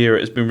fiscal year, it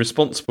has been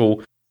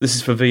responsible. This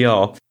is for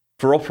VR,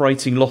 for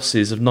operating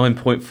losses of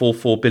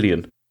 9.44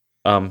 billion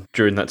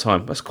during that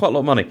time. That's quite a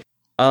lot of money.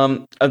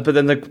 But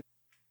then this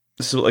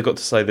is what they got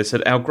to say. They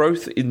said, our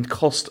growth in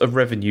cost of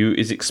revenue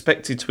is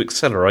expected to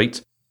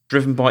accelerate,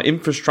 driven by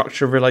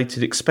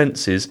infrastructure-related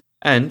expenses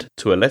and,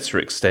 to a lesser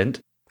extent,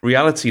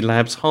 Reality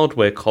Labs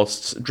hardware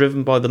costs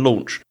driven by the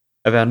launch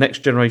of our next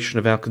generation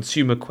of our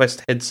consumer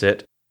Quest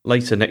headset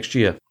later next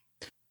year.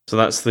 So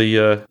that's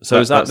the.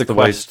 So is that the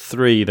Quest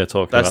 3 they're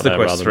talking about? That's the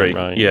Quest 3.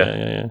 Right?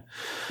 Yeah.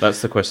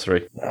 That's the Quest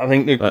 3. I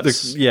think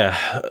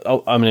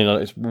I mean,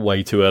 it's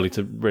way too early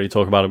to really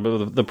talk about it,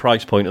 but the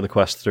price point of the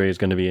Quest 3 is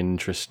going to be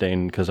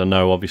interesting because I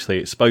know obviously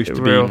it's supposed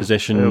to be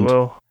positioned.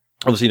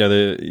 Obviously,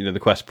 the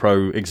Quest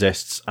Pro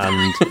exists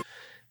and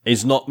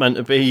is not meant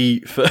to be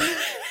for.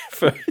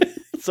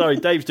 Sorry,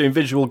 Dave's doing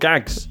visual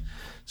gags.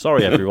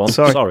 Sorry, everyone.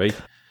 Sorry.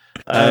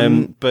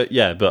 But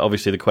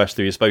obviously the Quest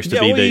 3 is supposed to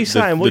be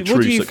the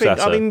true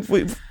successor. I mean,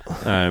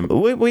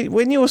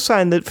 when you were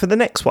saying that for the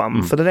next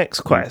one, for the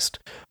next Quest,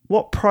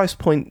 what price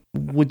point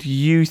would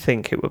you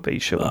think it would be,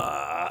 Sean?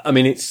 I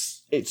mean,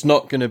 it's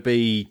not going to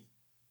be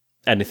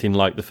anything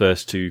like the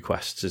first 2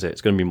 Quests, is it?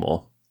 It's going to be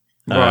more.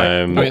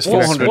 Right. It's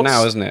 400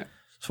 now, isn't it?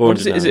 It's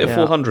 400 Is it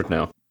 400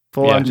 now?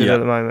 400 at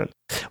the moment.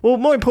 Well,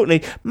 more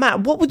importantly,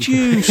 Matt, what would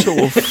you sort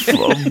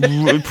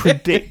of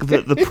predict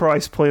that the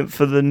price point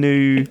for the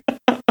new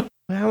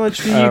How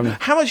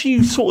much are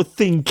you sort of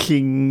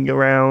thinking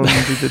around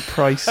the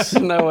price?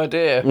 No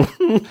idea.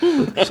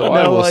 So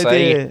I will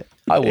say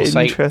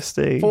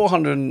Interesting.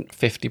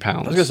 £450. I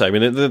was going to say, I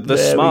mean, the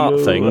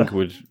smart thing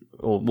would,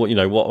 or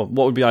what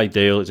would be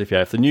ideal is if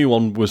the new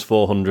one was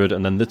 400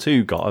 and then the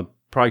two got a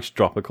price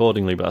drop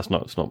accordingly, but it's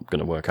not going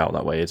to work out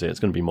that way, is it? It's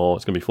going to be more.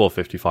 It's going to be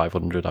 450,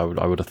 500. I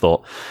would have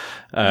thought.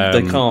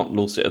 They can't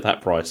launch it at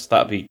that price.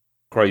 That'd be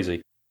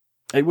crazy.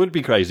 It would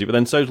be crazy, but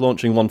then so's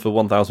launching one for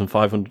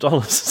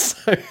 $1,500.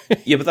 So.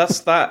 Yeah, but that's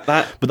that.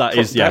 But that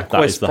is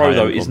Quest the Pro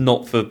though one. is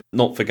not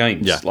for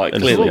games. Yeah, like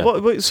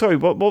clearly. Sorry,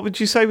 what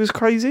would you say was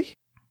crazy?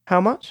 How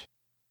much?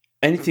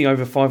 Anything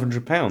over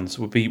 £500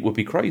 would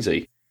be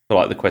crazy for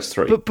like the Quest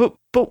 3. But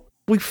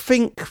we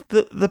think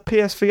that the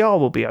PSVR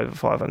will be over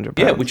 £500.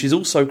 Yeah, which is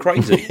also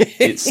crazy.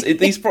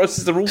 These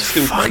prices are all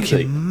still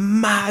crazy.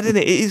 Mad, isn't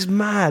it? It is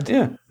mad.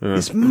 Yeah.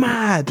 It's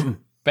mad.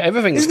 But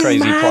everything's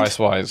crazy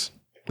price-wise.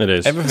 It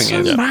is. Everything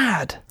It's is.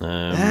 mad.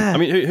 I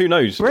mean, who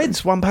knows?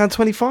 Bread's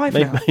 £1.25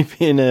 now. Maybe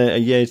in a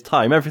year's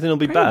time, everything will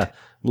be better.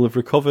 We'll have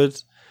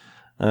recovered.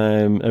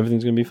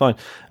 Everything's going to be fine.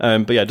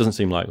 But yeah, it doesn't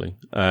seem likely.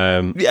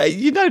 Yeah,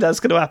 you know that's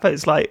going to happen.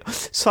 It's like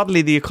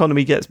suddenly the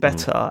economy gets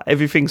better,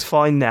 everything's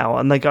fine now,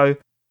 and they go,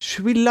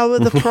 should we lower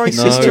the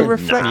prices to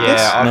reflect this?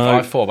 Yeah,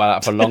 I've thought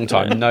about that for a long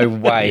time. No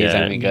way is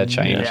anything going to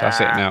change. That's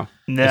it now.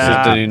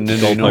 Nah. This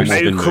is the normal.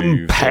 Make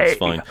them pay. It's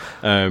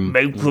fine.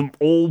 Make them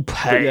all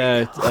pay.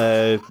 Yeah,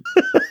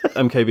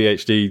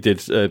 MKBHD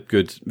did a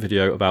good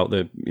video about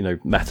the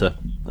Meta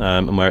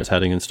and where it's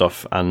heading and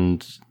stuff,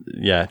 and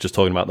yeah, just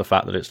talking about the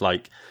fact that it's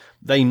like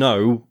they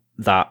know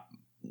that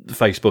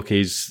Facebook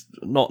is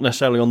not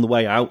necessarily on the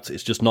way out.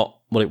 It's just not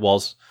what it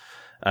was.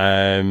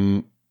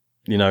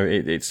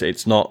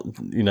 It's not,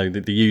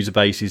 the user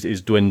base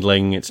is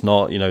dwindling. It's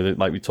not,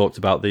 like we talked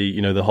about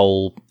the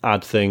whole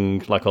ad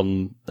thing, like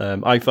on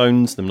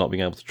iPhones, them not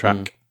being able to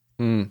track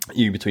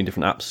you between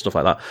different apps, stuff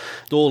like that.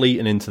 It's all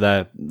eaten into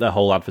their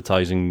whole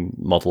advertising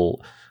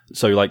model.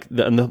 So like,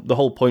 the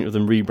whole point of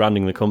them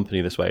rebranding the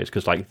company this way is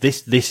because like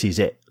this is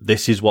it.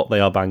 This is what they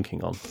are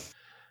banking on.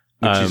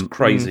 Which is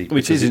crazy.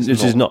 Which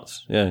is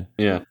nuts. Yeah.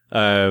 Yeah.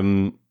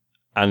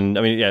 And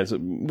I mean, yeah, it's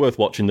worth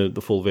watching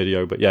the full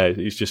video. But yeah,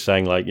 he's just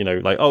saying like,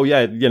 oh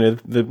yeah,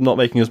 they're not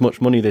making as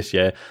much money this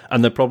year,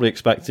 and they're probably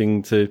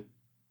expecting to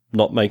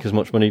not make as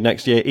much money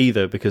next year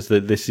either, because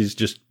this is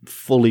just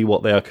fully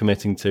what they are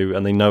committing to,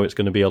 and they know it's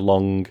going to be a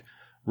long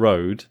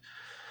road.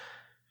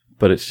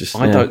 But it's just,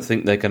 I don't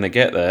think they're going to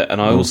get there, and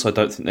I also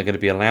don't think they're going to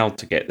be allowed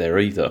to get there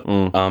either,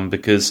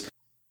 because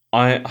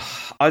I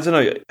don't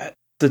know.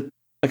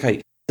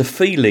 The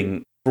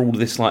feeling for all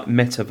this like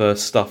metaverse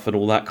stuff and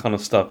all that kind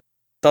of stuff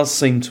does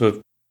seem to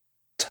have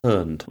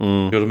turned. You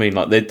know what I mean?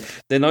 Like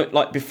they're not,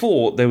 like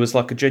before there was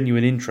like a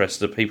genuine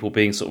interest of people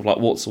being sort of like,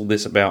 what's all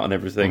this about and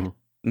everything.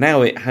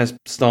 Now it has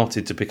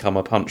started to become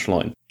a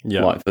punchline,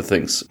 like for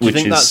things. Do you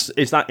think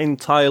is that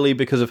entirely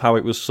because of how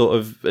it was sort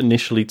of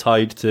initially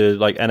tied to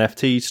like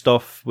NFT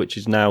stuff, which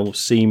is now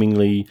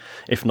seemingly,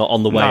 if not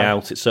on the way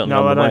out, it's certainly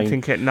on the way. I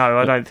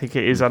don't think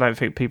it is. I don't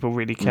think people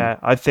really care.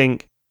 I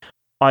think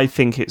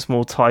it's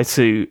more tied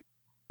to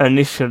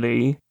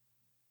initially.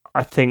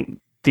 I think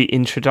the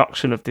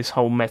introduction of this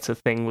whole meta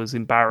thing was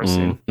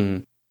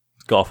embarrassing.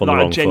 Got off on the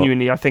wrong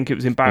genuinely, foot. I think it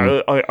was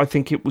embarrassing. I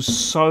think it was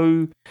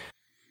so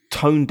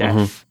tone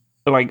deaf.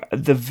 Like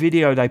the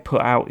video they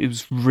put out, it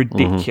was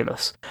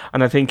ridiculous.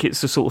 And I think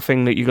it's the sort of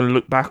thing that you're going to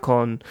look back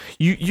on.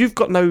 You've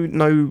got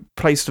no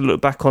place to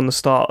look back on the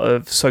start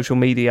of social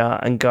media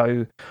and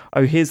go,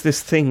 oh, here's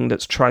this thing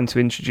that's trying to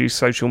introduce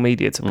social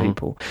media to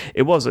people.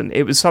 It wasn't.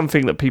 It was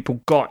something that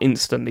people got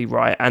instantly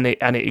right, and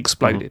it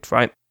exploded,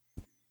 right?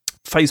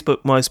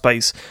 Facebook,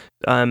 MySpace,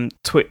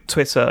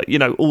 Twitter,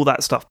 all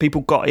that stuff.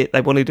 People got it. They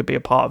wanted to be a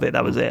part of it.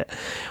 That was it.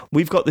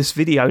 We've got this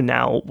video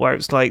now where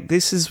it's like,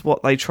 this is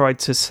what they tried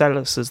to sell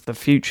us as the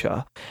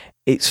future.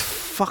 It's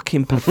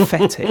fucking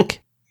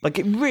pathetic. Like,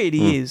 it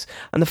really is.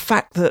 And the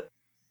fact that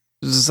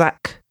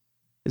Zuck.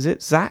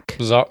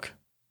 Mark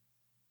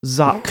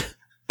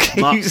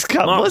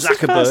What's his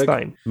first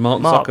name?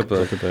 Mark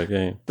Zuckerberg,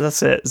 yeah.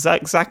 That's it.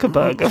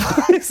 Zuckerberg.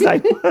 His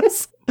name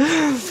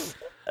was.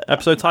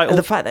 Episode title. And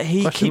the fact that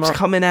he keeps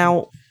coming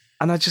out,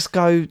 and I just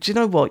go, do you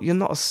know what? You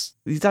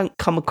don't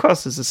come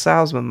across as a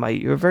salesman,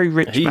 mate. You're a very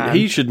rich man.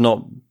 He should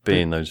not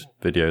be in those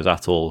videos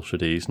at all,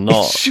 should he? He's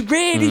not. He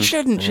really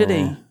shouldn't, should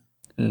he?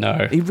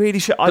 No. He really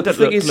should. I think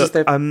there's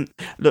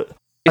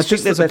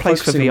a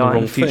place for VR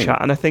in the future,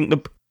 and I think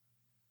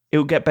it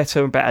will get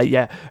better and better.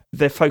 Yeah,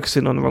 they're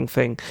focusing on the wrong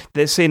thing.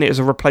 They're seeing it as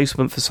a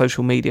replacement for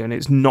social media, and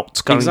it's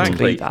not going to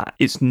be that.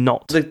 It's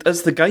not.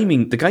 As the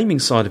gaming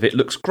side of it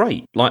looks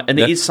great, it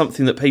is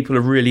something that people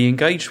are really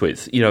engaged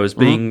with. as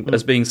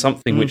being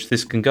something which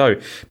this can go.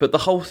 But the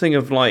whole thing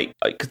of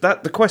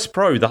the Quest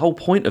Pro, the whole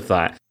point of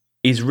that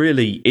is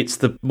really it's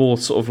the more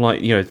sort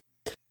of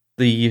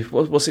the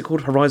what's it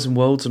called, Horizon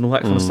Worlds and all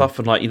that kind of stuff,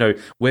 and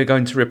we're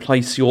going to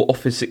replace your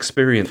office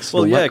experience.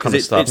 Well, yeah, because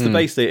it's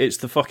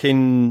the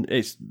fucking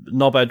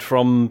knobhead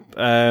from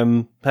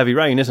Heavy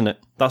Rain, isn't it?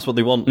 That's what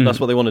they want. That's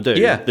what they want to do.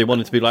 Yeah, they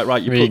want it to be like,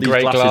 right, you really put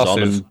these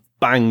glasses on,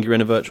 bang, you're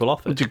in a virtual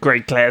office. Which are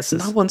great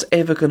classes. No one's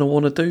ever going to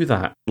want to do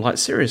that. Like,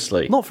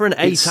 seriously. Not for an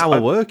 8-hour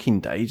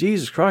working day.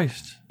 Jesus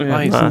Christ.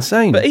 Like, it's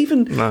insane. But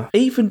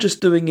even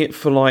just doing it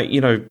for like,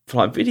 for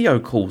like video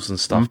calls and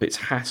stuff, it's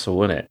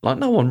hassle, isn't it? Like,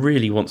 no one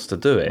really wants to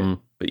do it,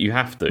 but you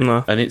have to.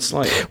 No. And it's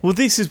like... Well,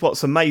 this is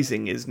what's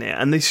amazing, isn't it?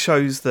 And this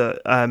shows that,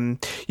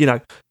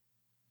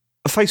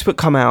 Facebook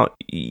come out,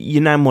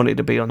 your nan wanted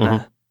to be on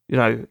there.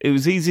 It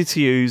was easy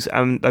to use,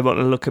 and they want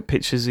to look at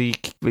pictures of,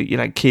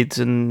 kids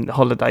and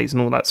holidays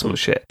and all that sort of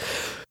shit.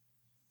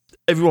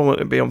 Everyone wanted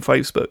to be on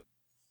Facebook.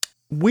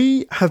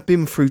 We have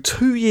been through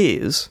 2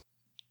 years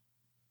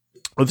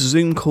of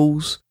Zoom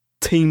calls,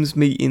 Teams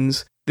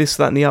meetings, this,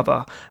 that, and the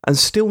other. And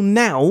still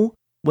now,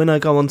 when I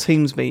go on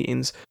Teams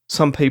meetings,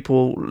 some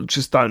people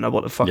just don't know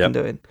what they're fucking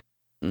doing.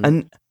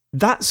 And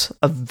that's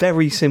a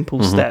very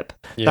simple step.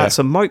 Yeah. That's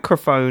a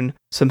microphone,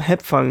 some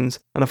headphones,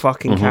 and a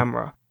fucking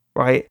camera.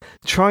 Right,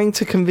 trying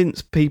to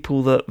convince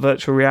people that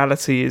virtual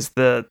reality is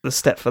the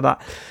step for that.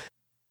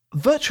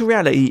 Virtual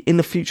reality in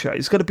the future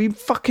is going to be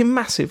fucking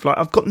massive. Like,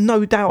 I've got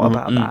no doubt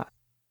about that.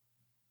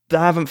 They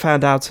haven't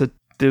found how to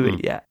do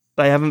it yet.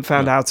 They haven't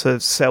found how to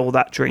sell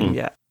that dream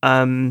yet.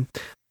 And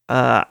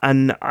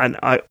I'm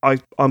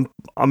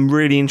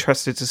really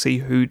interested to see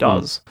who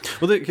does.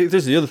 Well, this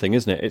is the other thing,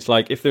 isn't it? It's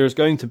like, if there is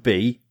going to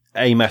be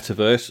a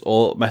metaverse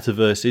or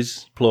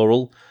metaverses,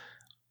 plural,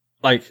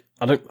 like,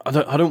 I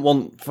don't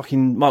want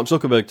fucking Mark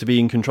Zuckerberg to be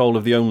in control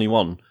of the only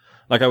one.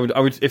 Like, I would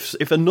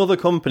if another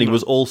company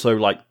was also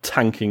like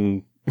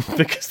tanking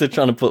because they're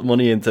trying to put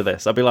money into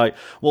this, I'd be like,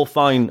 well,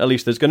 fine, at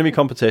least there's going to be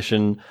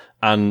competition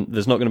and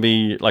there's not going to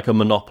be like a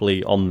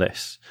monopoly on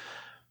this.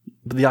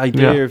 But the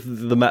idea of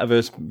the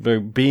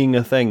metaverse being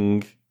a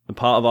thing, a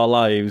part of our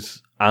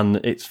lives, and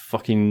it's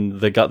fucking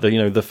the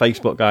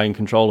Facebook guy in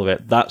control of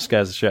it, that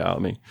scares the shit out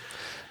of me.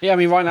 Yeah, I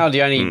mean, right now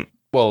the only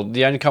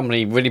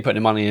company really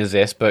putting money in is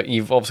this, but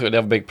you've obviously got the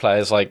other big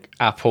players like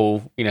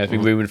Apple. It's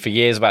been rumoured for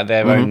years about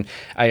their own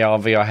AR,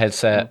 VR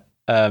headset.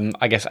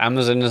 I guess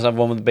Amazon is another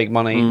one with the big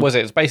money.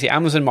 It's basically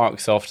Amazon,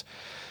 Microsoft,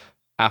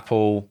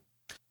 Apple,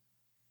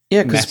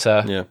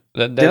 Meta. Yeah.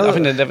 I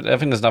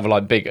think there's another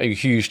like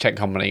huge tech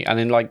company, and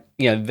then they're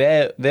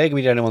going to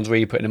be the only ones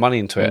really putting the money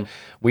into it.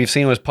 We've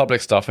seen all this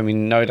public stuff. I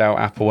mean, no doubt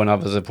Apple and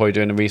others are probably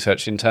doing the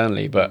research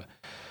internally, but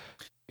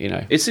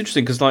it's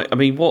interesting because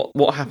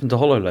what happened to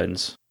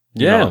HoloLens?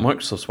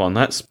 Microsoft's one.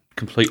 That's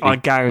completely... I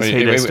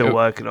guarantee they're still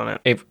working on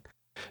it.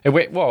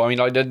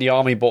 The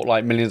army bought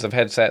like millions of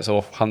headsets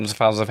or hundreds of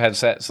thousands of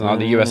headsets, and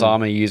the US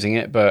Army using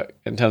it, but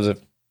in terms of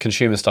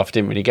consumer stuff, it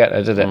didn't really get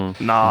there, did it?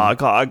 Nah,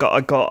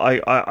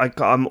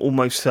 I'm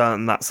almost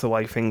certain that's the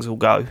way things will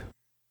go.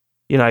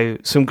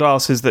 Some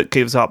glasses that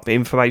gives up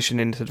information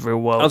into the real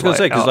world. I was going to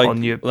say, because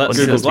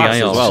Google's Glass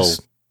as well.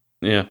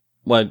 Yeah.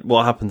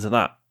 What happened to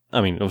that? I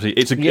mean, obviously,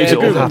 it's a it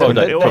will happen.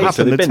 product. It will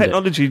happen. The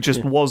technology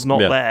just was not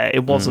there.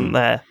 It wasn't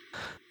there.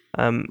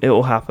 It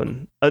will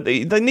happen.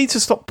 They need to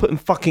stop putting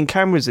fucking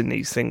cameras in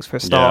these things for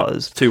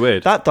starters. It's too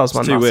weird. That does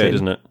my nuts in. It's too weird,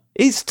 isn't it?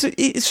 It's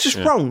just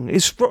wrong.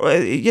 It's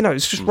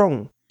just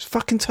wrong. Just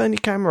fucking turn your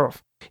camera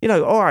off.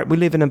 All right, we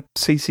live in a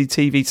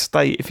CCTV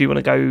state if you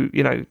want to go,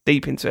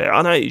 deep into it.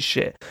 I know it's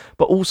shit.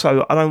 But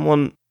also, I don't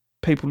want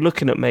people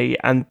looking at me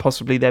and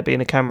possibly there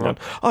being a camera on.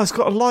 Oh, it's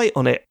got a light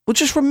on it. Well,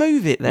 just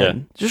remove it then.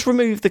 Yeah. Just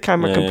remove the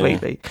camera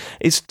completely.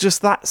 It's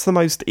just, that's the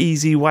most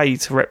easy way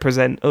to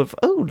represent of,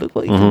 oh, look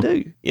what you can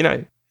do,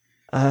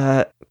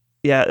 I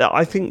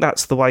think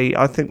that's the way.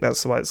 I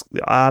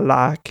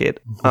like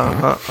it.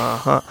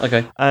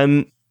 Okay.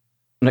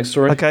 Next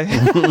story. Okay.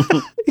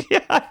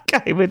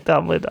 Okay, we're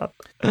done.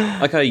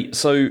 Okay,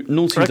 so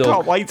Naughty Dog... I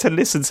can't wait to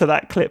listen to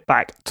that clip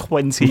back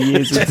 20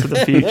 years into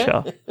the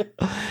future.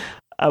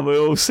 And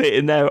we're all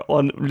sitting there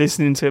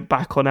listening to it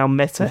back on our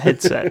Meta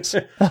headsets.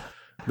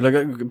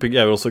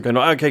 We're also going,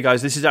 okay,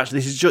 guys,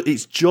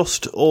 it's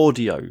just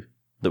audio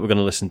that we're going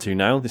to listen to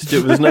now.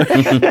 There's no...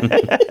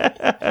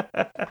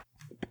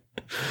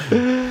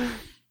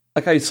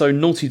 Okay, so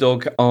Naughty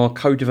Dog are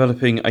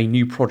co-developing a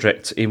new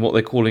project in what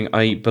they're calling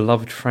a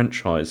beloved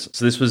franchise.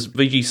 So this was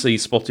VGC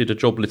spotted a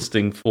job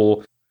listing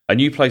for a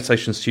new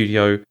PlayStation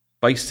studio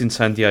based in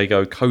San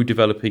Diego,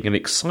 co-developing an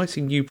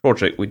exciting new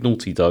project with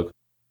Naughty Dog.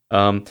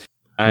 And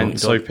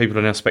so people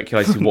are now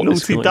speculating what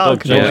this Naughty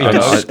Dog. Naughty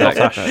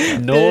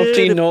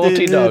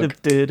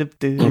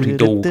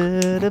Dog.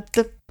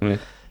 Yeah.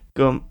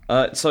 Go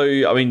on. So,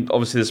 I mean,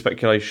 obviously the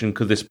speculation,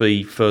 could this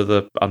be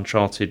further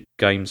Uncharted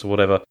games or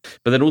whatever?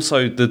 But then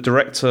also the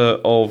director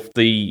of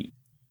the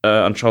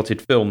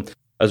Uncharted film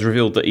has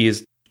revealed that he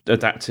is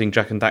adapting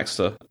Jak and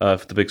Daxter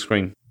for the big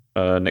screen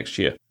next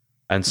year.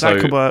 And so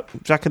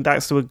Jak and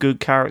Daxter were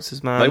good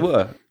characters, man. They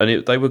were,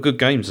 and they were good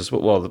games as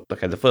well. Well,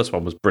 okay, the first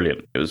one was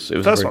brilliant. It was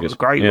the first one was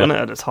great, wasn't it,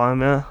 at the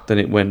time? Yeah. Then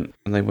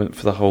they went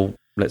for the whole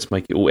let's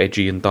make it all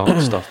edgy and dark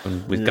stuff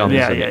and with guns,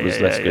 and it was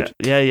less good.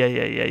 Yeah.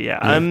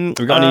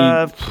 We've got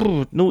any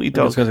Naughty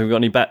Dog. We've got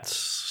any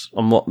bets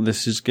on what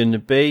this is going to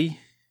be?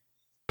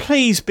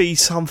 Please be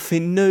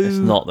something new. It's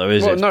not, though,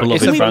 is it? No,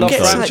 Beloved it's a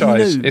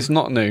franchise. It's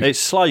not new. It's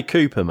Sly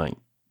Cooper, mate.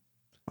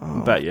 I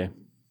bet you.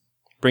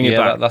 Bring it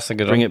back. That's a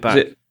good Bring one. it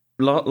back.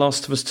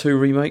 Last of Us 2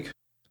 remake.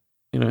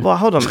 You know. Well,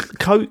 hold on.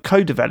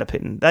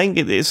 Co-developing. They ain't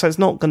get, so it's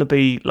not going to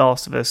be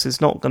Last of Us.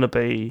 It's not going to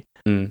be.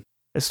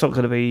 It's not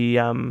going to be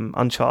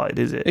Uncharted,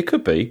 is it? It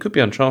could be. It could be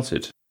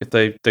Uncharted if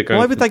they're going.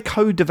 Why would they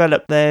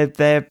co-develop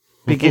their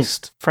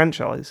biggest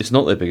franchise? It's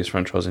not their biggest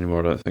franchise anymore,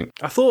 I don't think.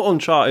 I thought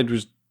Uncharted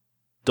was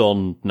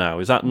done now.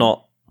 Is that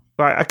not?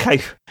 Right.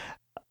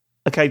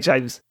 Okay,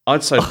 James.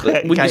 I'd say.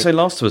 Okay. Would you say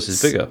Last of Us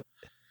is bigger?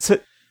 So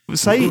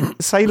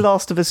say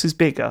Last of Us is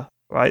bigger,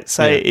 right?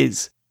 Say it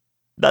is.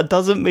 That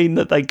doesn't mean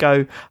that they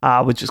go,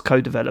 we'll just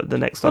co-develop the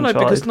next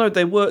Uncharted. No,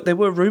 because there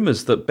were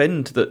rumours that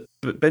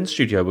Bend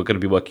Studio were going to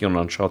be working on an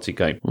Uncharted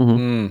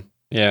game.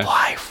 Yeah.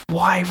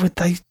 Why would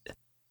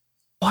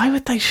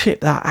they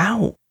ship that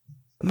out?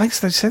 It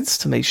makes no sense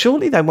to me.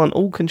 Surely they want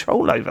all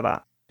control over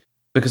that.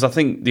 Because I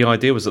think the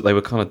idea was that they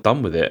were kind of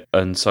done with it,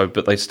 and so,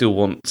 but they still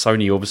want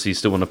Sony. Obviously,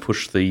 still want to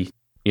push the,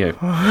 yeah,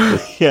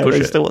 push they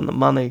it. still want the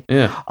money.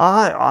 Yeah,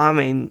 I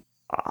mean,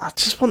 I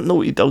just want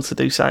Naughty Dog to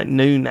do something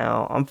new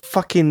now.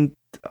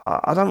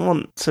 I don't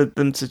want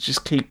them to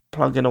just keep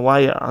plugging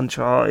away at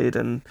Uncharted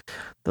and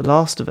The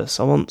Last of Us.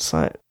 I want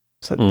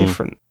something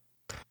different.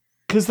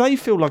 Because they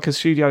feel like a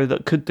studio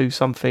that could do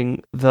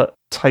something that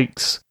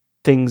takes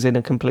things in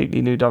a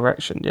completely new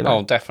direction, you know?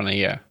 Oh,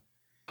 definitely, yeah.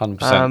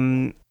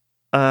 100%.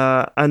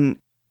 And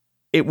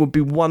it would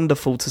be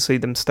wonderful to see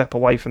them step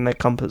away from their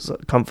comfort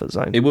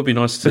zone. it would be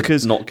nice to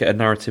Because not get a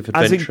narrative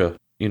adventure.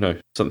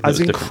 Something as that's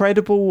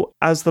incredible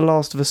as The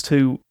Last of Us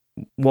 2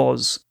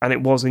 was, and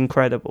it was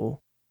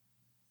incredible,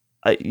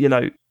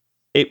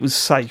 it was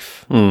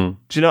safe. Do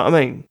you know what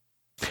I mean?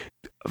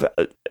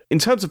 In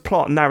terms of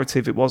plot and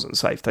narrative, it wasn't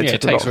safe. They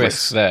it took a lot takes of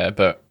risks there,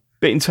 but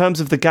in terms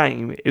of the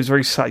game, it was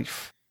very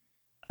safe.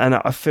 And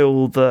I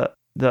feel that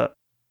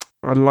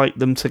I'd like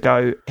them to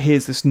go,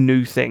 here's this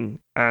new thing,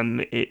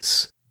 and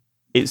it's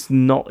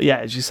not,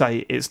 as you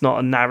say, it's not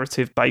a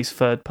narrative-based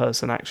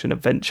third-person action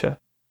adventure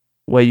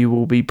where you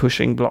will be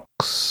pushing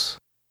blocks.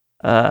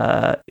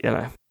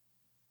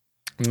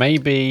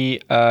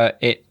 Maybe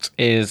it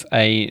is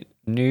a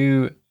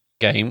new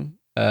game,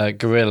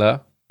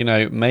 Guerrilla.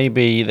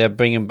 Maybe they're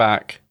bringing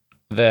back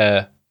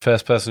their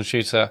first-person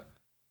shooter,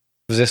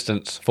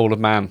 Resistance, Fall of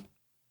Man.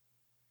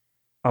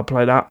 I'll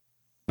play that.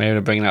 Maybe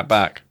they're bringing that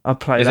back. I'll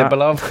play is that. Is it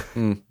beloved?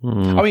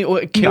 I mean,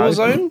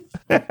 Killzone?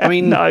 I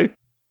mean, no.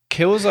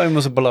 Killzone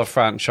was a beloved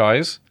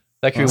franchise.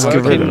 They could be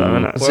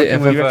Guerrilla,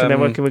 they're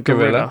working with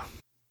Guerrilla.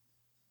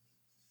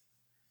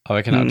 I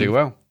reckon that'll do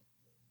well.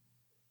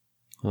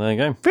 Well, there you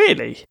go.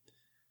 Really?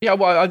 Yeah,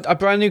 well, a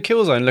brand new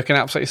Killzone looking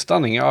absolutely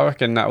stunning. I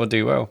reckon that would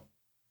do well.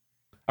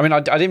 I mean, I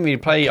didn't really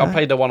play. Okay. I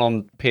played the one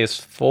on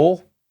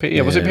PS4.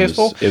 Was it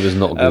PS4? It was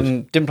not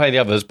good. Didn't play the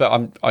others, but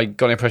I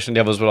got the impression the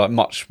others were like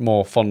much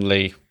more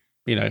fondly,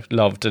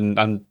 loved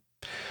and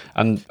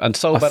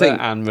sold better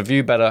and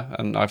reviewed better.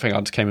 And I think I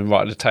just came in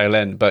right at the tail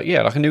end. But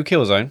yeah, like a new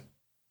Killzone.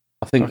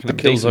 I think the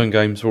Killzone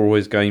games were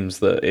always games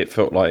that it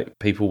felt like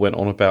people went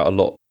on about a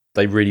lot.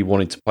 They really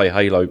wanted to play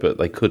Halo, but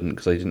they couldn't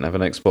because they didn't have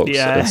an Xbox.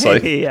 Yeah. And so,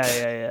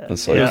 yeah. And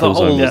so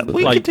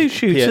we could do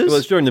shooters. It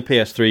was during the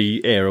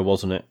PS3 era,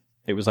 wasn't it?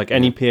 It was like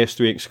any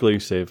PS3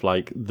 exclusive,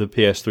 like the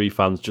PS3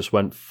 fans just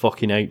went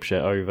fucking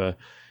apeshit over,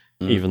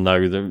 even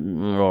though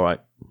they're all right.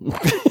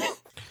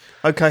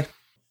 Okay.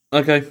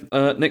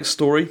 Next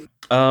story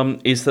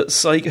is that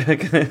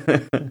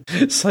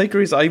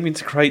Sega is aiming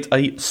to create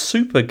a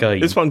super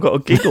game. This one got a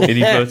giggle. In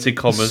inverted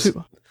commas.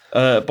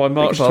 By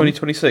March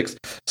 2026.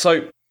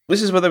 So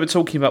this is where they were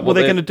talking about. Well,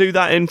 they're going to do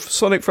that in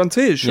Sonic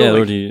Frontiers,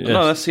 surely.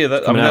 No, that's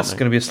that's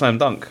going to be a slam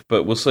dunk,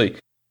 but we'll see.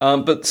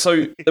 But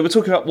so they were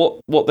talking about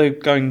what they're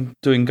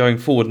doing going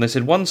forward, and they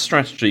said one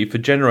strategy for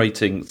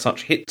generating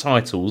such hit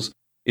titles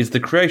is the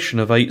creation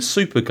of a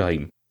super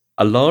game,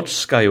 a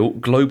large-scale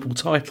global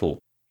title.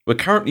 We're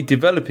currently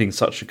developing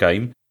such a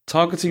game,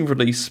 targeting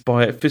release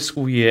by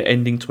fiscal year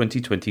ending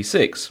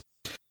 2026.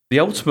 The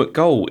ultimate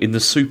goal in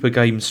the super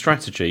game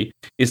strategy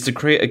is to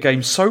create a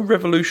game so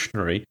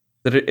revolutionary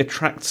that it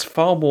attracts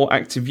far more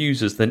active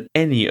users than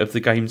any of the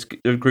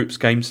group's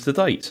games to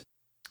date.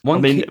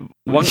 Let me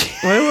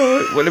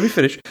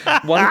finish.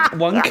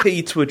 One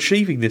key to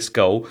achieving this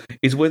goal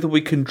is whether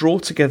we can draw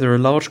together a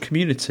large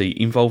community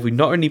involving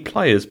not only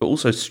players but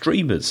also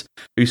streamers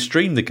who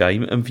stream the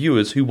game and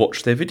viewers who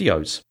watch their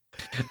videos.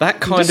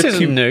 This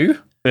isn't new.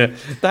 Yeah,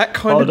 that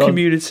kind of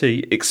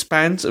community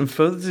expands and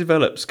further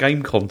develops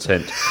game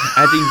content,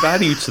 adding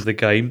value to the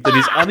game that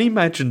is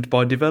unimagined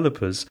by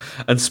developers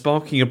and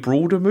sparking a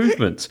broader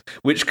movement,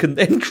 which can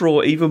then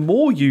draw even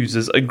more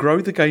users and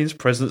grow the game's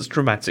presence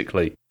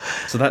dramatically.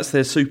 So that's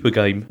their super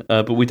game,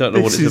 but we don't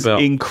know what it's about.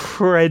 This is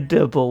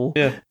incredible.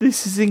 Yeah.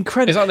 This is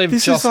incredible. It's like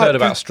they've just heard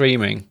about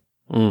streaming.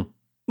 Well,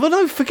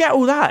 no, forget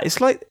all that. It's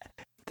like,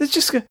 they're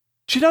just do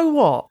you know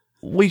what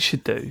we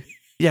should do?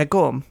 Yeah,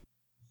 go on.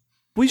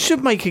 We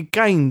should make a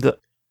game that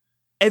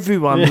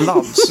everyone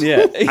loves.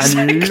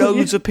 And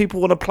loads of people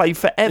want to play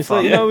forever. It's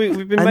like,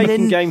 we've been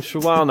making games for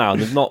a while now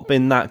and they've not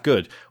been that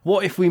good.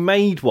 What if we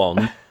made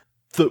one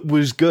that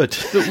was good?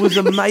 That was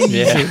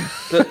amazing.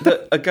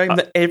 A game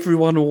that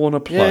everyone will want to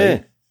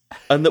play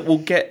and that will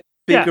get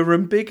bigger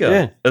and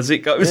bigger as it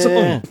goes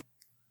on.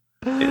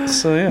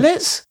 It's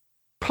Let's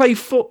play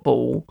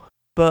football,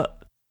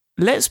 but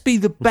let's be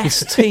the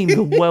best team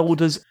the world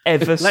has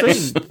ever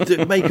seen.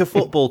 Make a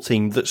football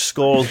team that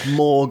scores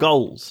more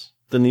goals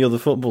than the other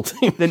football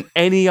team. Than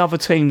any other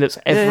team that's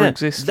ever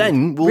existed.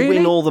 Then we'll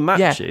win all the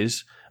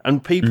matches,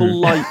 and people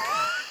like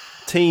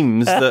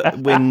teams that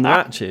win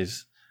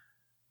matches.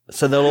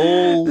 So they'll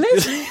all...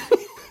 Let's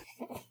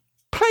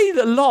play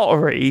the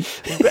lottery,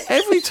 but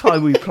every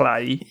time we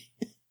play...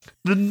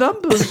 The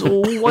number's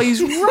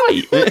always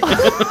right.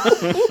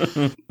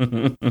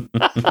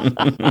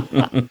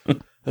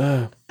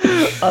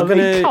 I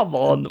mean, come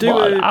on.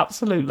 What an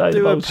absolute load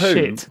of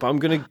shit. But I'm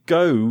going to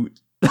go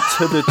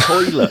to the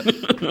toilet.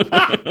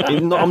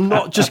 I'm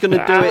not just going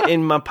to do it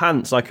in my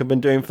pants like I've been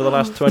doing for the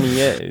last 20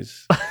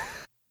 years.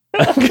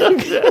 I'm going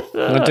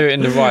to do it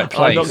in the right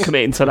place. I'm not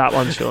committing to that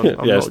one, Sean.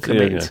 I'm not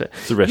committing to it.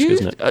 It's a risk,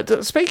 isn't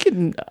it?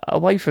 Speaking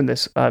away from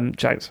this,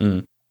 James...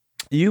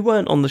 You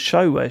weren't on the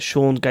show where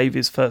Sean gave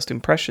his first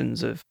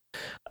impressions of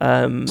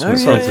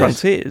Sonic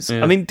Frontiers.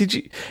 Yeah. I mean, did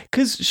you?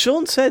 Because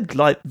Sean said,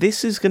 like,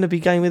 this is going to be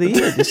Game of the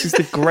Year. This is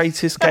the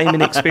greatest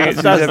gaming experience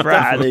he's ever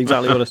had.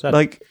 Exactly what I said.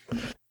 Like,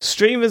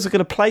 streamers are going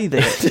to play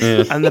this,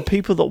 and the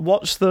people that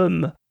watch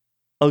them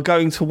are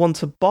going to want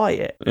to buy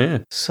it. Yeah.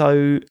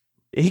 So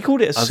he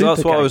called it a super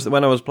game. What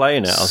when I was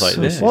playing it, I was like,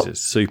 this is a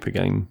super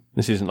game.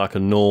 This isn't like a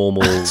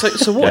normal game.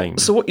 So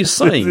what you're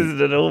saying this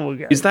isn't a normal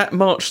game. Is that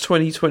March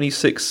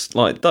 2026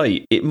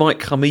 date? It might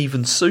come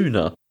even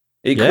sooner.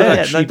 It could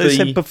actually they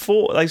said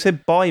before. They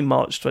said by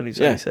March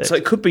 2026. Yeah. So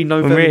it could be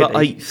November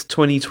 8th,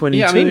 2022.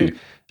 Yeah, I mean,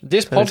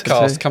 this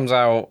podcast comes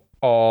out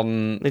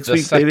on the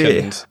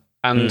 2nd.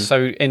 And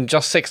so in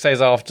just 6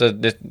 days after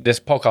this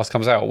podcast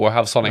comes out, we'll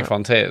have Sonic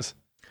Frontiers.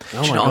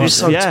 I'm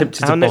so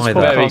tempted to buy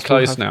that. Very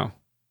close now.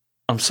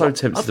 I'm so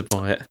tempted to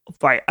buy it.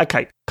 Right,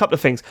 okay, couple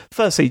of things.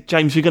 Firstly,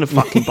 James, you're going to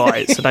fucking buy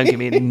it, so don't give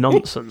me any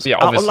nonsense. Yeah,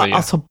 obviously.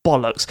 Utter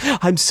bollocks.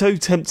 I'm so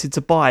tempted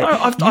to buy it.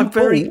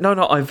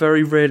 I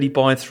very rarely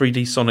buy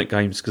 3D Sonic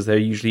games because they're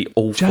usually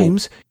awful.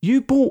 James,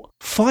 you bought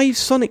 5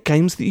 Sonic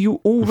games that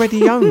you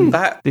already owned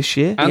this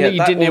year. And that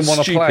you didn't even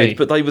want to play.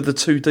 But they were the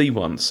 2D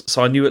ones,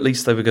 so I knew at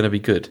least they were going to be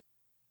good.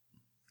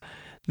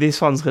 This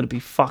one's going to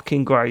be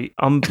fucking great.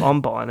 I'm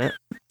buying it.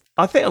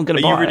 I think I'm going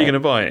to buy it. Are you really going to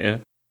buy it, yeah?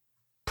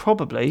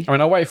 Probably. I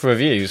mean, I'll wait for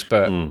reviews,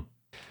 but...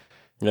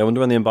 Yeah, I wonder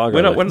when the embargo...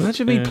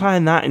 Imagine me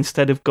playing that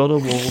instead of God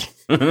of War.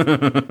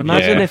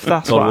 Imagine if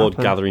that's God what of War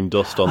happened. gathering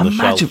dust on the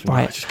shelf.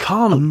 Right. I just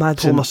can't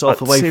pull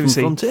myself away from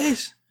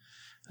Frontiers.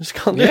 I just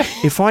can't do it.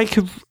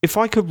 If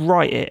I could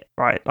write it,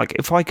 right, like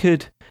if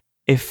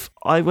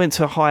I went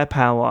to a higher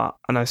power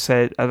and they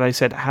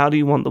said, how do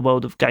you want the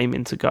world of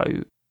gaming to go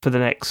for the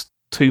next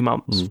 2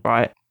 months,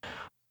 right?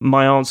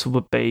 My answer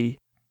would be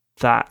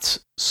that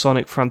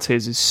Sonic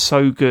Frontiers is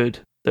so good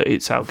that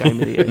it's our Game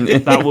of the Year.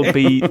 That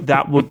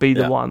would be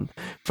the one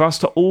for us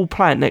to all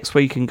play it next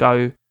week and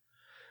go,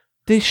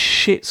 this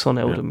shit's on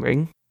Elden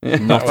Ring.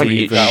 That would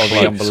be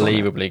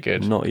unbelievably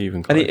good. Not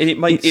even close. And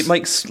it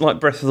makes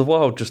like Breath of the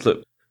Wild just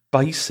look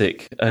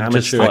basic and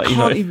just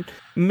amateur.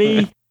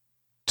 Me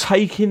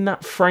taking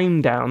that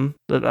frame down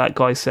that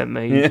guy sent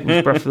me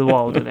with Breath of the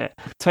Wild in it,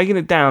 taking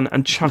it down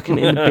and chucking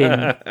it in the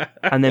bin,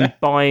 and then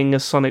buying a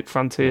Sonic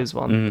Frontiers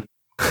one.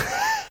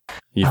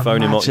 You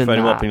phone him up and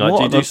you're like,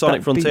 do you do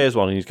Sonic Frontiers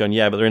one? And he's going,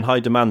 yeah, but they're in high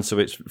demand, so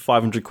it's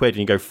 500 quid. And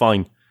you go,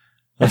 fine.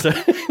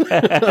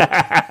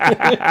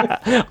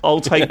 I'll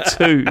take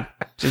 2,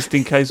 just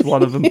in case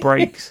one of them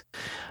breaks.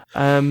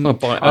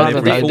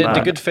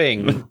 The good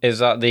thing is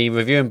that the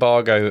review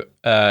embargo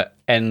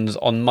ends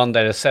on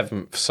Monday the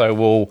 7th, so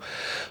we'll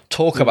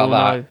talk about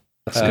that.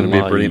 That's going to be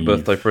a brilliant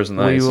birthday present.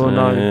 We will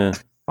know. Yeah.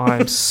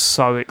 I am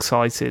so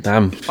excited.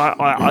 Damn.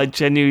 I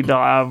genuinely,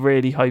 I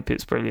really hope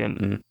it's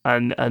brilliant.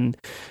 And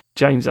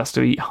James has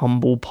to eat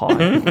humble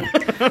pie.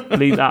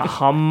 Eat that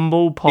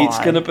humble pie. It's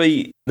going to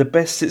be, the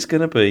best it's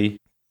going to be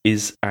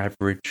is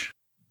average.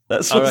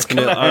 That's what's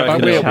going to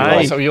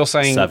happen. So you're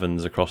saying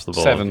 7s across the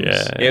board. 7s.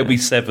 Yeah. It'll be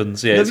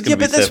 7s. Yeah,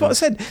 but that's what I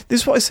said. This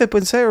is what I said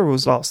when Sarah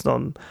was last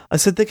on. I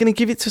said they're going to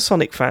give it to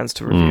Sonic fans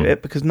to review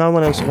it because no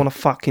one else will want to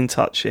fucking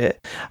touch it.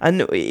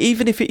 And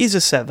even if it is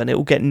a 7, it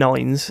will get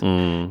 9s.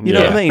 You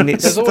know what I mean?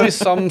 There's always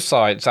some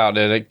sites out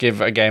there that give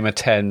a game a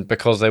 10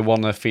 because they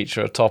want to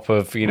feature atop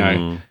of,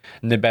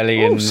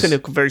 Nibelians.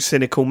 Very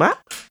cynical, Matt.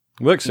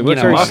 Works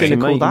very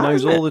cynical. He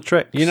knows all the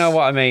tricks. You know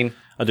what I mean?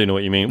 I do know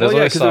what you mean. There's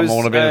always some I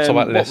want to be on the top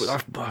of that list.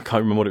 I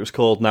can't remember what it was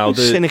called now.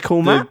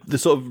 Cynical, Matt. The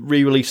sort of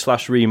re-release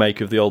 /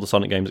 remake of the older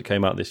Sonic games that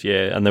came out this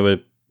year, and there were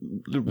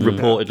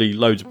reportedly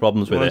loads of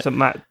problems with it.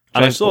 And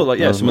I saw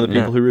some of the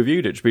people who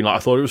reviewed it just being like, I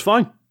thought it was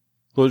fine. Thought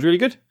it was really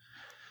good.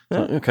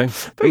 Okay.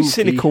 Very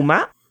cynical,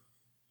 Matt.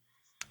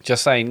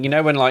 Just saying,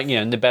 when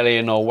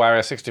Nibelian or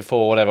Wario 64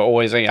 or whatever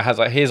always has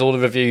here's all the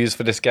reviews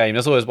for this game.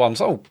 There's always one.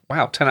 So,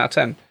 wow, 10 out of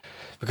 10.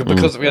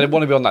 Because they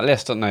want to be on that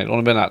list, don't they? They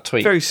want to be on that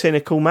tweet. Very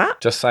cynical, Matt.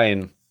 Just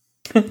saying,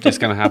 it's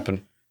going to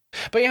happen.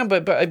 But yeah,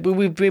 but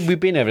we've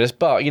been over this.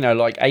 But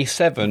like a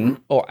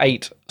 7 or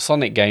 8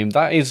 Sonic game,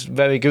 that is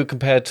very good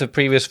compared to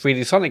previous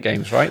 3D Sonic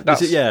games, right?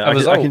 That's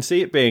I can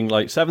see it being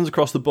like 7s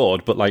across the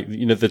board, but like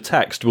the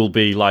text will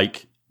be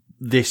like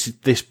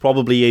this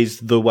probably is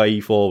the way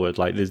forward.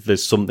 Like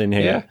there's something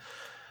here. Yeah.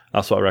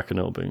 That's what I reckon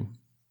it'll be.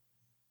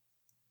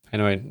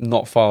 Anyway,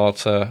 not long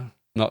to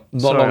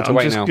I'm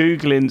wait just now.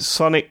 Googling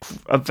Sonic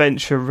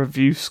Adventure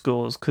review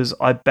scores because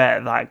I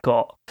bet that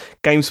got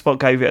GameSpot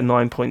gave it a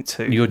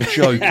 9.2. You're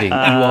joking. You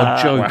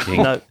are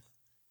joking.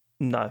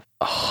 No.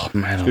 Oh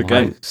man, Good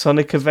game.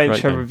 Sonic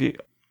Adventure game. review.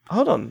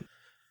 Hold on.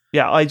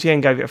 Yeah,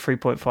 IGN gave it a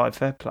 3.5.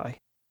 Fair play.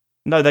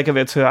 No, they gave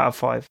it a 2 out of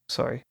 5.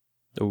 Sorry.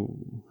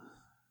 Ooh.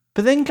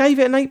 But then gave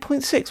it an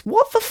 8.6.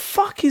 What the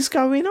fuck is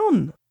going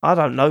on? I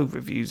don't know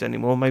reviews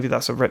anymore. Maybe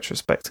that's a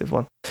retrospective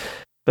one.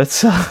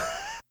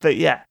 But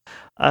yeah,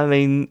 I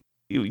mean,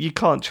 you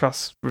can't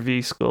trust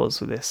review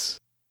scores with this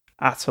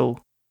at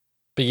all.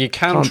 But you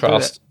can Can't do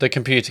trust the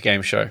computer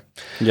game show.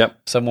 Yep.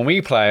 So when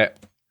we play it,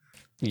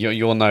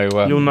 you'll know.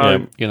 You'll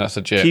know. That's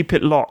legit. Keep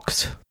it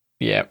locked.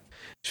 Yeah.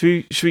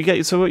 Should we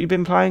get to what you've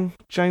been playing,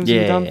 James? Are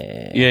you done?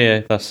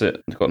 Yeah, that's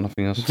it. I've got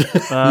nothing else.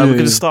 We're going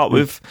to start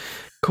with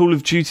Call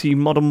of Duty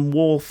Modern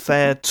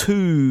Warfare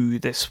 2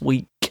 this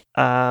week.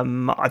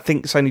 I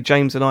think it's only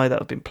James and I that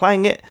have been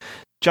playing it.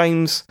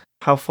 James,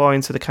 how far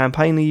into the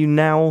campaign are you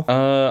now?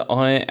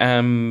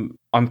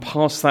 I'm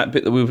past that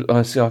bit that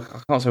I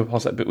can't say we're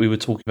past that bit we were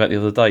talking about the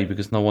other day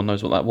because no one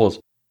knows what that was.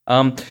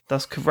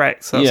 That's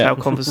correct. That's how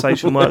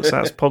conversation works.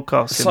 That's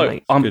podcasting, so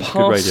mate.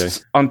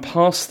 I'm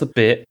past the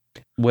bit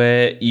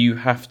where you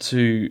have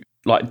to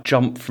like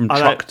jump from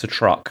truck to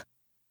truck.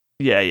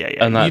 Yeah.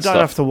 And you don't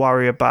have to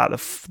worry about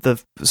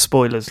the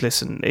spoilers.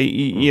 Listen,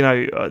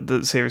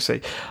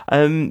 seriously.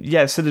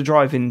 So the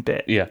driving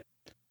bit. Yeah.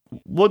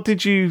 What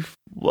did you...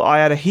 I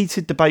had a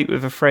heated debate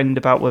with a friend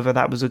about whether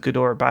that was a good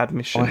or a bad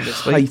mission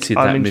this week. Hated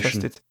that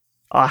mission.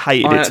 I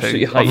hated it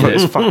too. I thought it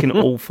was fucking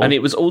awful. And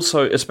it was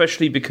also,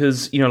 especially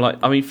because,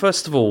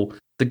 first of all,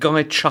 the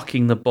guy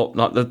chucking the bomb,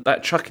 that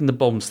chucking the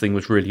bombs thing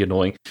was really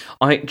annoying.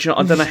 I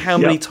don't know how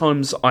many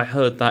times I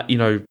heard that,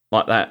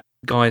 like that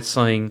guy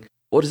saying,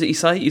 what does he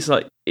say? He's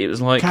like, it was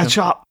like... Catch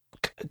up.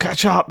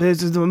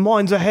 The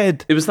mine's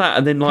ahead. It was that,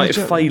 and then like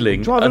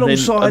failing, drive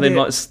alongside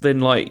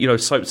then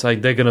Soap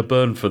saying they're going to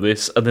burn for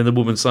this, and then the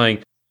woman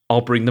saying, "I'll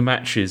bring the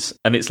matches,"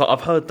 and it's like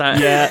I've heard that,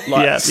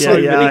 so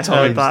many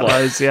times,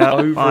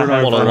 over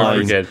and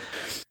over again.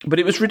 But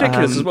it was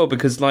ridiculous as well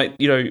because,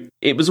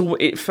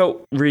 it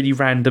felt really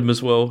random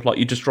as well. Like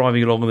you're just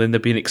driving along, and then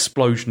there'd be an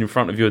explosion in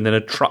front of you, and then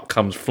a truck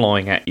comes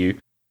flying at you.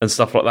 And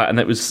stuff like that, and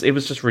it was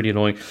just really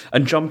annoying.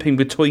 And jumping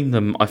between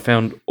them, I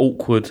found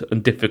awkward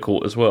and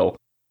difficult as well.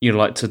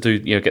 To do,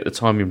 get the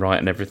timing right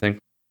and everything.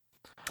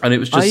 And it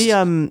was just,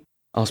 I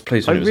was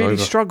pleased when it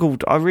was over.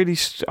 I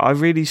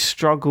really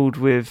struggled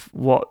with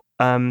what.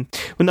 What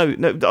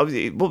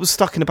was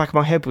stuck in the back of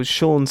my head was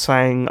Sean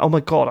saying, "Oh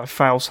my god, I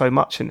fail so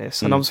much in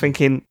this," and I was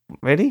thinking,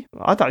 really?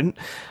 I don't.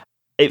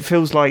 It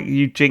feels like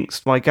you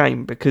jinxed my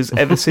game because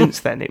ever since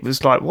then it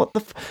was like, what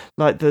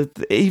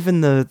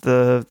even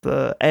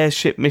the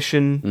airship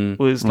mission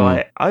was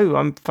like, oh,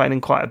 I'm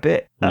failing quite a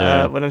bit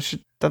when I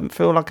don't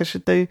feel like I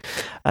should do.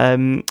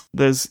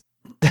 There's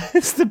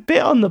the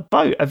bit on the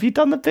boat. Have you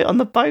done the bit on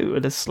the boat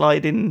with the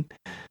sliding,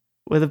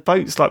 where the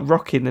boat's like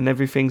rocking and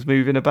everything's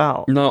moving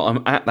about? No,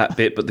 I'm at that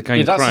bit, but the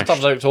game crashed. That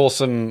stuff looked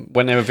awesome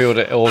when they revealed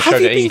it or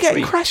showed it at E3. Have you been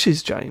getting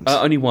crashes, James?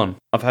 Only one.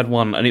 I've had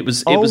one, and it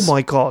was. Oh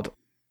my god.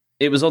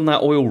 It was on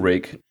that oil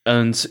rig,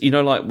 and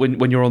like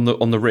when you're on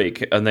the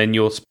rig, and then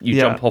you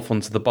jump off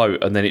onto the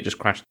boat, and then it just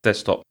crashed the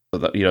desktop.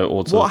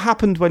 What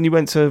happened when you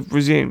went to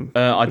resume?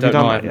 I don't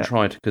know. I haven't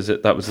tried because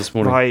that was this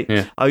morning. Right.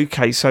 Yeah.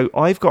 Okay. So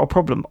I've got a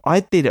problem. I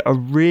did a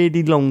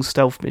really long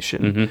stealth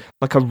mission,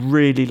 like a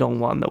really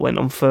long one that went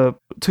on for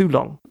too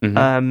long.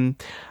 And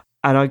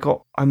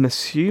I'm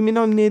assuming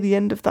I'm near the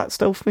end of that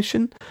stealth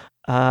mission.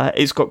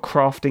 It's got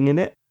crafting in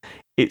it.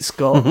 It's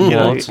got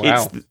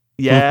wow.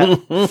 Yeah.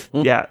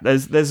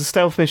 There's a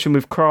stealth mission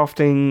with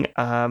crafting,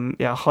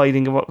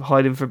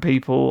 hiding from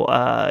people,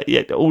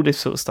 all this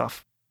sort of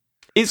stuff.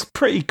 It's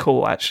pretty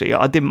cool, actually.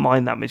 I didn't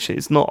mind that mission.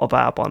 It's not a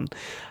bad one.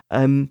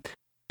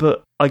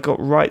 But I got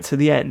right to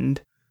the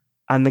end,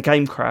 and the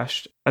game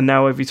crashed. And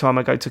now every time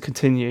I go to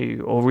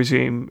continue or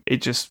resume,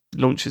 it just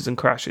launches and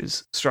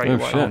crashes straight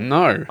away. Shit.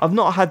 No, I've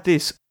not had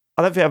this.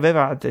 I don't think I've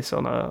ever had this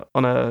on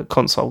a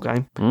console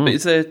game. But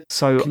is there?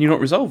 So can you not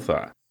resolve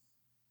that?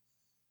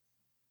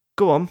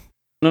 Go on.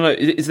 No.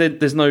 Is there?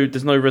 There's no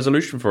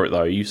resolution for it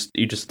though. You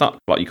just stuck.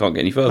 Like you can't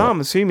get any further. No,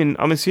 I'm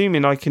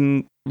assuming I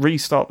can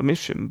restart the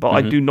mission, but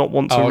I do not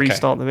want to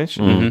restart the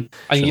mission.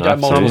 And you don't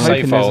have multiple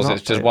save files.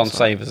 It's just one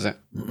save, is it?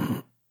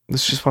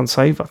 It's just one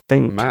save, I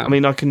think. Man. I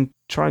mean, I can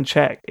try and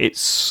check. It's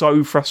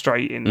so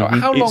frustrating.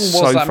 How long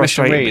was that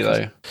mission really,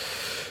 though?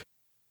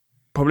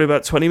 Probably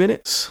about 20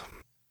 minutes.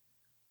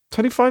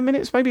 25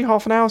 minutes, maybe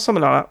half an hour,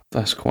 something like that.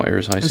 That's quite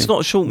irritating. It's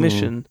not a short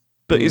mission,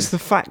 but it's the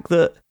fact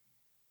that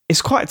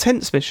it's quite a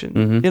tense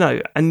mission,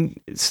 and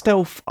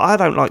stealth, I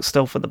don't like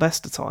stealth at the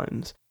best of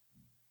times,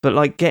 But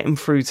like getting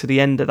through to the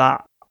end of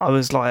that, I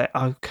was like,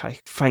 okay,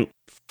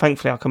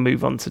 thankfully I can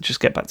move on to just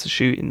get back to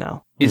shooting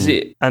now. Is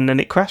it? And then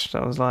it crashed.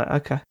 I was like,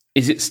 okay.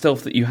 Is it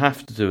stealth that you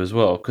have to do as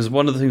well? Because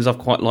one of the things I've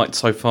quite liked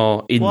so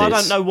far in Well, this...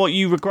 I don't know what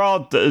you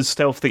regard as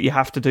stealth that you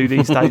have to do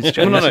these days,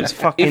 John. No, It's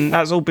fucking,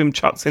 that's all been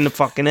chucked in the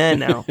fucking air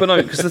now. But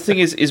no, because the thing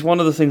is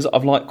one of the things that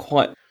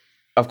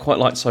I've quite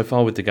liked so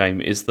far with the game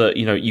is that,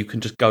 you know, you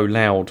can just go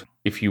loud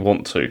if you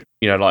want to.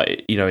 You know,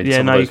 like, you know, in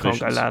some of those you can't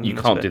missions, go loud. you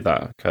can't do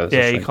that. Okay, that's a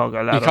Yeah, shame. you can't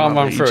go loud. You can't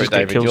run through it, just get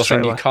David. killed You're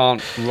saying straight you away.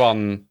 can't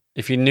run.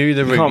 If you knew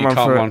the route, you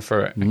can't run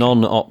through it.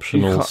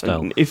 Non-optional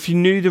stealth. If you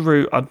knew the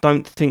route, I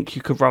don't think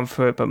you could run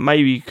through it, but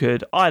maybe you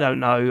could. I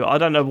don't know. I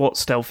don't know what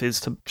stealth is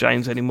to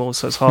James anymore,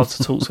 so it's hard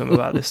to talk to him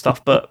about this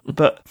stuff. But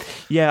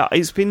yeah,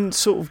 it's been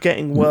sort of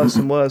getting worse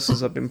and worse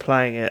as I've been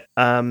playing it.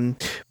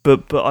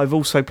 But I've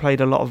also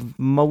played a lot of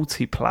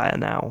multiplayer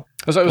now.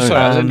 Sorry,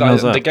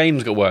 the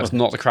game's got worse,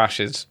 not the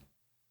crashes.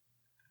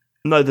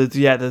 No,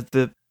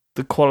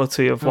 the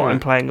quality of what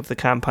I'm playing of the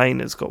campaign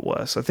has got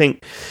worse. I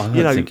think I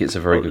think it's a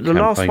very good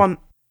campaign. Last one.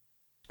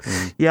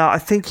 Yeah, I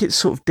think it's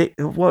sort of it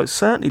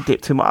certainly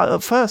dipped in.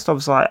 At first, I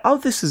was like, "Oh,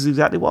 this is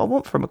exactly what I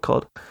want from a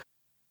COD,"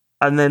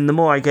 and then the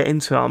more I get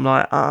into it, I'm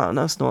like,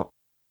 no, it's not.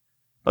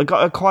 I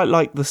quite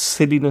like the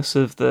silliness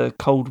of the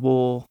Cold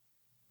War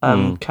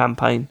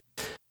campaign,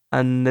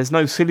 and there's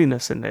no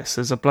silliness in this.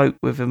 There's a bloke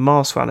with a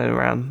mask running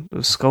around,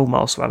 a skull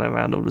mask running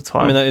around all the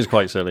time. I mean, that is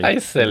quite silly.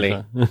 It's silly.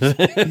 Yeah,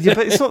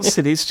 but it's not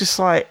silly. It's just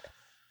like.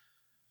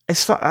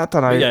 It's like, I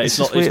don't know. Yeah, it's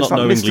not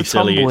knowingly Mr.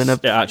 silly. Tumble in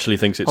It actually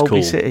thinks it's Holby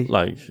cool. City.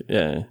 Like,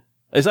 yeah.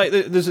 It's like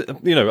there's,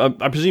 you know,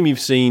 I presume you've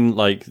seen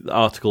like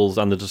articles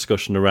and the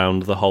discussion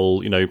around the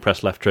whole, you know,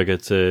 press left trigger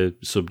to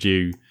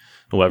subdue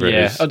or whatever it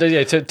is. To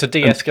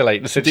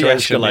de-escalate the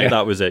situation. De-escalate,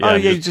 that was it. Yeah, Oh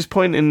yeah, you're just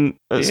pointing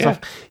at stuff.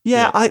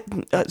 Yeah, Yeah.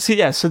 I see.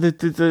 Yeah, so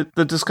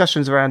the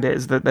discussions around it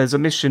is that there's a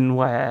mission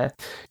where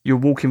you're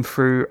walking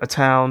through a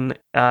town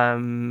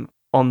on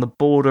the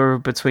border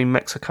between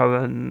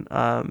Mexico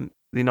and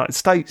the United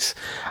States,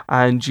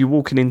 and you're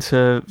walking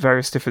into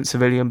various different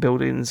civilian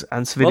buildings,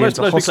 and civilians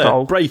are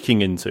hostile.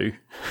 Breaking into.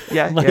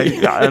 The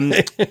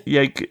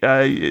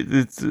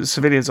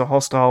civilians are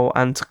hostile,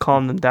 and to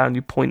calm them down,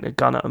 you point a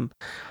gun at them.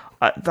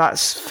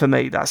 That's for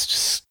me. That's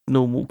just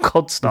normal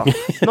COD stuff.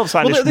 Not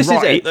saying Well, it's this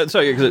right. is it.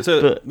 Sorry,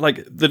 because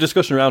like the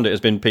discussion around it has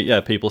been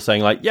people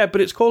saying like, yeah,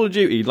 but it's Call of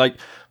Duty. Like,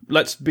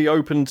 let's be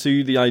open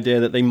to the idea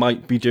that they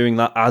might be doing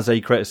that as a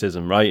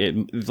criticism, right?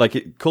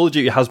 Call of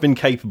Duty has been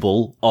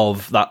capable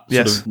of that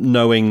sort of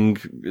knowing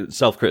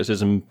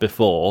self-criticism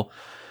before.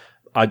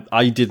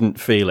 I didn't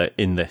feel it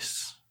in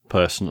this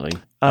personally.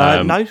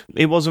 No,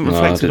 it wasn't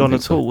reflected on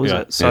at all, was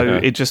it? So Yeah.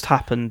 it just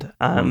happened.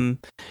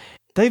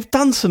 They've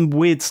done some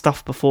weird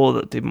stuff before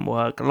that didn't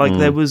work. Like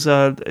there was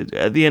at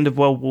the end of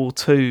World War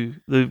II,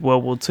 the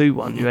World War II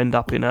one, you end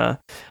up in a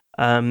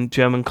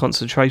German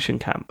concentration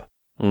camp,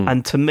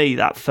 and to me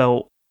that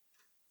felt,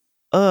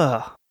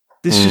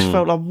 this just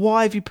felt like,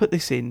 why have you put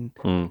this in?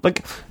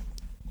 Like,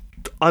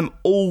 I'm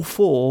all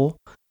for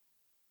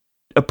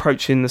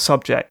approaching the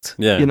subject.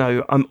 Yeah. You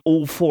know, I'm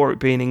all for it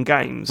being in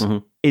games.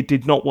 It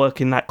did not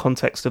work in that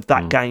context of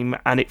that game,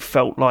 and it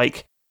felt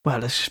like, well,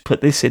 let's just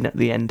put this in at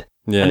the end.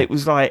 Yeah. And it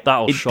was like,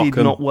 That'll it shock did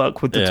 'em. not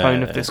work with the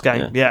tone of this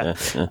game. Yeah.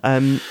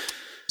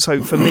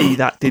 So for me,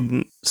 that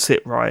didn't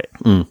sit right.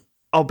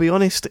 I'll be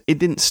honest, it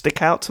didn't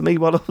stick out to me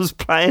while I was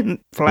playing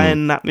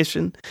that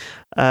mission.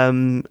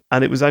 And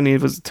it was only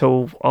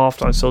until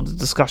after I saw the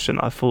discussion,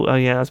 I thought, oh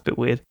yeah, that's a bit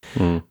weird.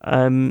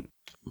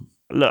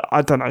 Look,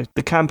 I don't know.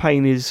 The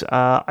campaign is,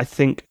 I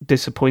think,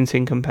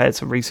 disappointing compared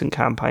to recent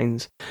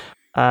campaigns.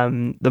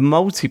 The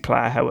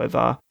multiplayer,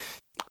 however,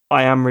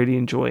 I am really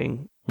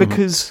enjoying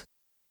because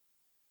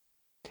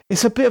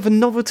it's a bit of a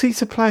novelty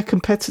to play a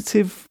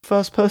competitive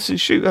first-person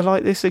shooter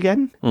like this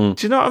again. Do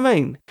you know what I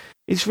mean?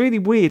 It's really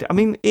weird. I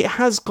mean, it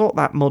has got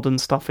that modern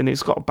stuff in it.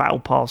 It's got a battle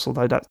pass,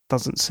 although that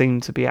doesn't seem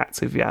to be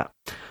active yet.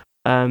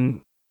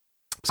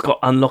 It's got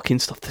unlocking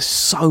stuff. There's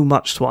so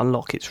much to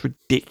unlock. It's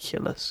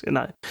ridiculous, you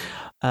know.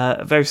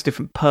 Various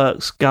different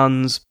perks,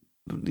 guns,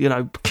 you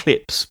know,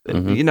 clips.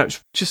 You know,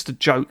 it's just a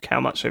joke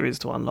how much there is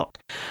to unlock.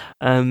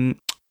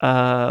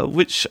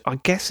 Which I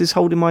guess is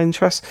holding my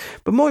interest.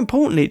 But more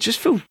importantly, it just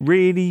feels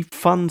really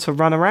fun to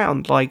run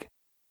around. Like,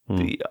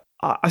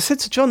 I said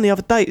to John the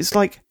other day, it's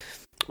like,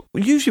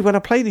 usually when I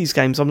play these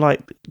games, I'm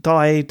like,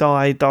 die,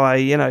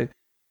 you know.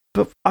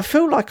 But I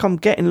feel like I'm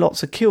getting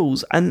lots of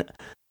kills. And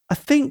I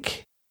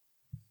think,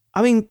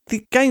 I mean,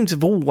 the games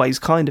have always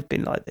kind of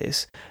been like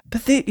this.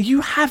 But you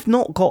have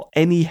not got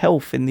any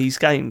health in these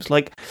games.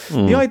 Like,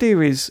 the idea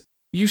is,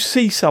 you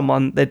see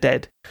someone, they're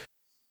dead.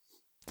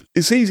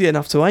 It's easy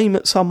enough to aim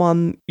at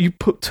someone, you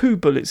put 2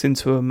 bullets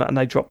into them and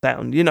they drop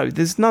down. You know,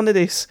 there's none of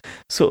this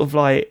sort of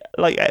like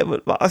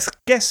I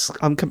guess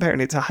I'm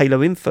comparing it to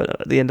Halo Infinite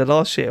at the end of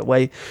last year,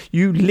 where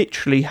you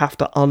literally have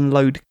to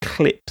unload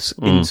clips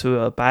into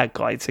a bad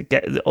guy to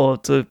get, or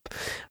to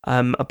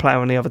a player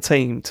on the other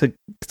team to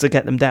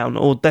get them down,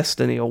 or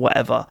Destiny or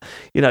whatever.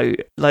 You know,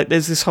 like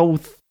there's this whole,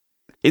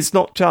 it's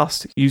not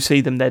just you see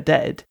them, they're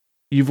dead.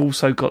 you've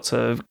also got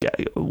to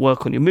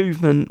work on your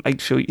movement,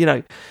 make sure,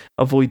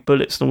 avoid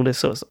bullets and all this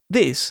sort of stuff.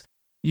 This,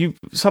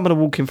 someone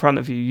will walk in front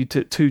of you, you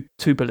took two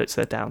bullets,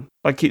 they're down.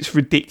 Like, it's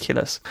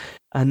ridiculous.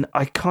 And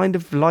I kind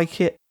of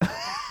like it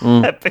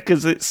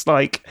because it's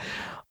like,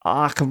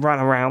 I can run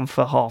around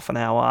for half an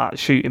hour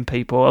shooting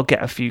people. I'll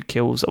get a few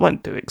kills. I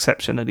won't do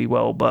exceptionally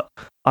well, but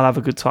I'll have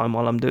a good time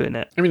while I'm doing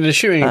it. I mean, the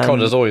shooting in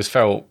COD has always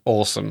felt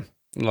awesome.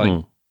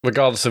 Like,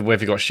 regardless of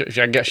whether you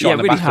get shot in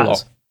the back a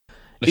lot.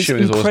 It's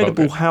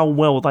incredible how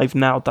well they've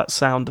nailed that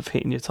sound of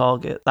hitting your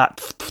target.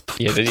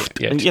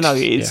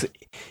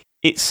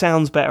 It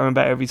sounds better and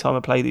better every time I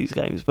play these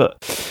games. But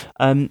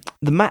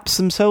the maps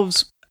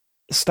themselves,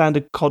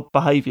 standard COD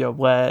behaviour,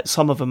 where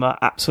some of them are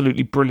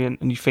absolutely brilliant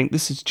and you think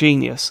this is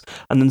genius,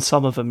 and then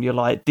some of them you're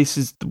like, this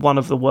is one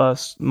of the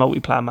worst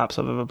multiplayer maps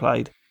I've ever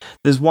played.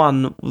 There's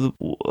one,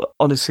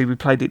 honestly, we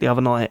played it the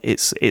other night.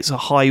 It's a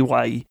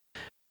highway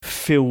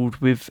filled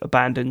with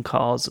abandoned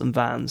cars and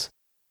vans.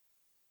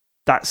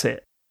 That's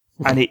it.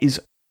 And it is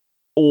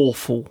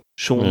awful,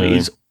 Sean. It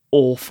is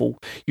awful.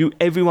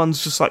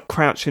 Everyone's just like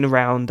crouching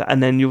around,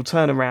 and then you'll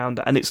turn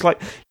around and it's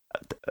like,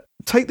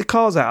 take the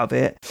cars out of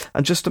it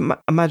and just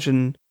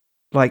imagine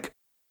like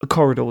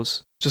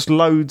corridors, just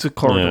loads of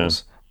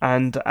corridors,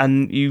 and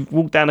you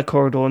walk down a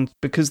corridor, and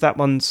because that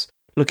one's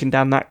looking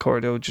down that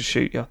corridor, it'll just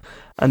shoot you,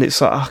 and it's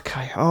like,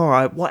 okay, all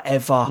right,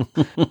 whatever.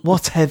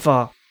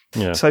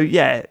 Yeah. So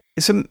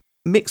it's a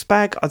mixed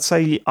bag. I'd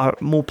say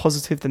more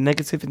positive than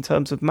negative in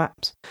terms of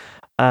maps,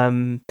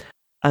 and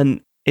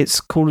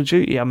it's Call of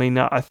Duty. I mean,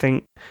 I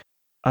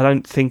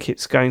don't think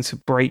it's going to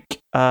break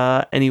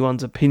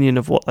anyone's opinion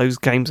of what those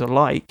games are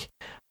like.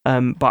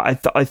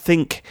 But I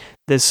think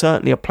there's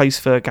certainly a place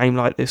for a game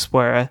like this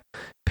where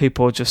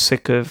people are just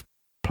sick of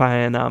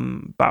playing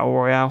Battle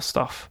Royale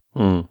stuff.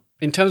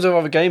 In terms of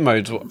other game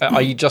modes,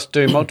 are you just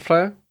doing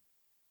multiplayer?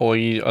 Or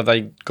are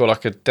they got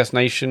like a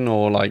destination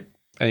or like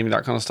any of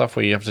that kind of stuff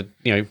where you have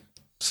to,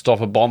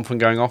 stop a bomb from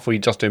going off, or you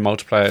just do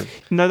multiplayer?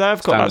 No,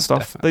 they've got that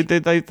stuff.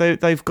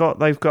 They've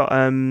got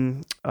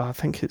I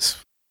think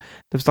there's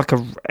like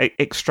a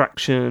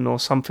extraction or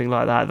something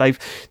like that.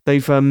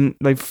 They've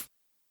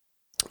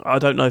I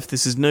don't know if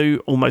this is new,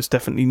 almost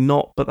definitely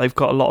not, but they've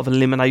got a lot of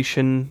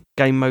elimination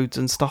game modes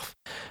and stuff.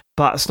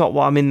 But it's not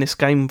what I'm in this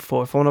game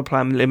for. If I want to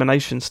play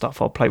elimination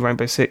stuff, I'll play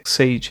Rainbow Six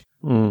Siege,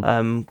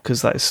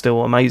 because that is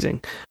still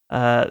amazing.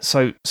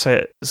 So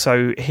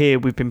here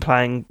we've been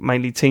playing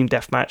mainly team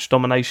deathmatch,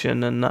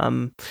 domination,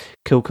 and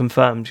kill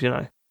confirmed.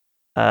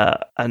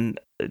 And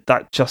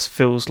that just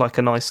feels like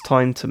a nice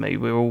time to me.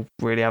 We're all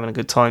really having a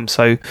good time.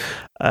 So,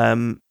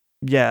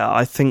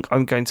 I think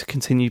I'm going to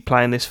continue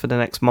playing this for the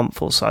next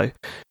month or so,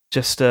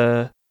 just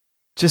to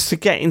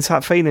get into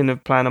that feeling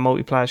of playing a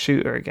multiplayer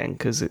shooter again,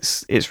 because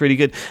it's really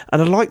good.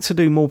 And I'd like to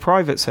do more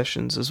private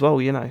sessions as well,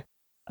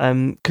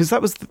 because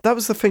that was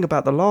the thing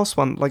about the last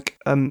one. Like,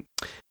 Ian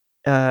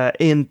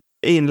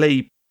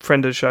Lee,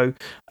 friend of the show,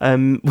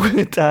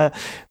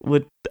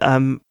 would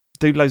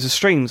do loads of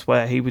streams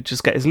where he would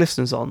just get his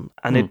listeners on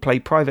and he'd play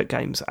private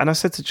games. And I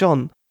said to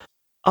John,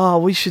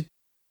 we should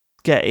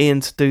get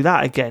Ian to do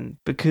that again,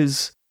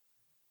 because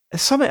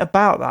there's something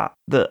about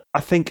that I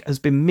think has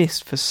been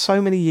missed for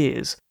so many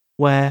years,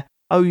 where,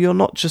 you're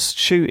not just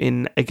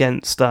shooting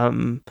against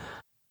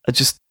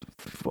just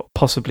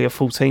possibly a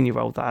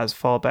 14-year-old that has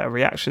far better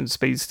reaction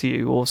speeds to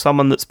you, or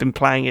someone that's been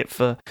playing it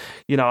for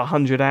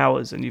 100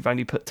 hours and you've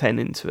only put 10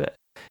 into it.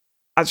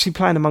 Actually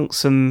playing amongst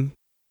some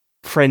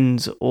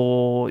friends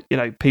or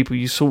people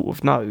you sort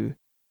of know,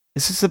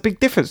 this is a big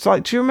difference.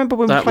 Like, do you remember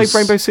when we played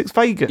Rainbow Six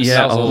Vegas?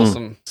 Yeah, that was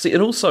awesome. See,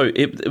 and also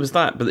it was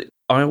that, but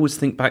I always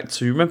think back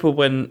to, remember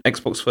when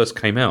Xbox first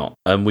came out,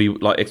 and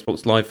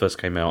Xbox Live first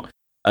came out,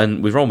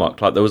 and with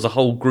Rollmark, like there was a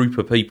whole group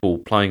of people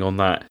playing on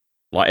that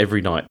like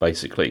every night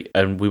basically,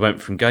 and we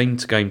went from game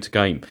to game to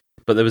game,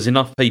 but there was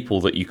enough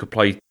people that you could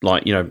play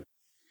like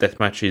death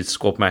matches,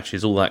 squad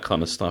matches, all that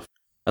kind of stuff.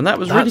 And that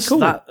was really cool.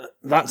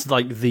 That's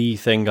like the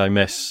thing I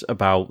miss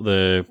about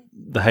the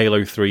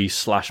Halo 3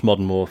 /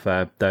 Modern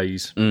Warfare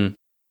days.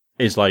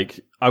 Is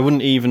like, I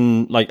wouldn't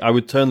even, like, I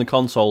would turn the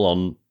console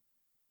on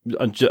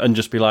and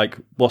just be like,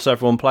 what's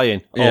everyone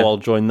playing? Yeah. I'll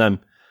join them.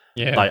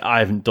 Yeah. Like, I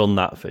haven't done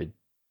that for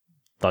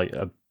like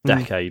a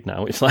decade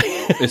now. It's like,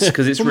 it's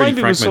because it's really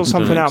maybe we sort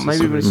something out.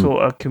 Maybe we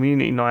sort a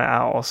community night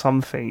out or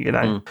something,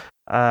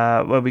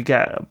 where we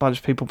get a bunch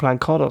of people playing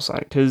COD or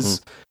something,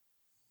 because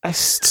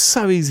it's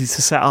so easy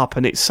to set up,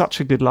 and it's such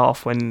a good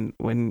laugh when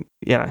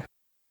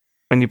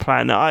you're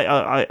playing.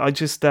 I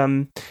just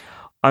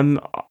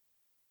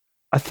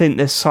I think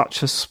there's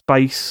such a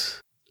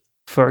space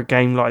for a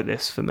game like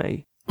this for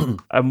me,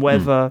 and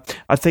whether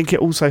I think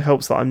it also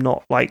helps that I'm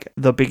not like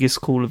the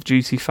biggest Call of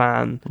Duty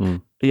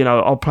fan.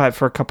 I'll play it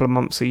for a couple of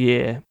months a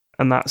year,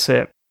 and that's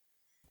it.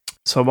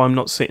 So I'm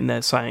not sitting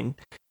there saying,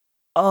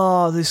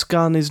 this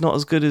gun is not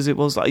as good as it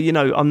was. Like,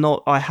 I'm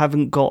not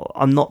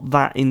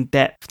that in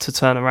depth to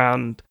turn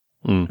around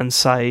and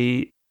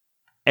say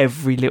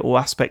every little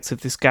aspect of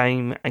this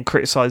game and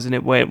criticizing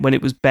it when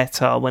it was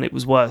better, when it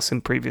was worse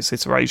in previous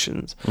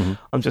iterations.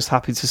 I'm just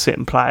happy to sit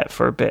and play it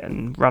for a bit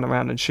and run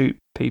around and shoot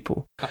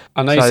people.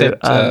 I know you So,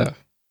 said.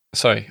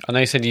 Sorry, I know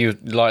you said you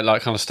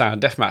like kind of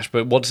standard deathmatch,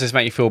 but what does this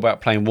make you feel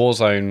about playing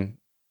Warzone?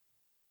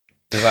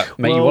 Does that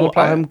make you want to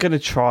play I'm it? going to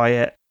try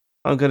it.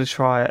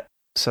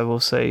 So we'll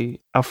see.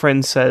 Our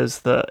friend says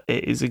that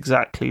it is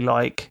exactly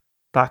like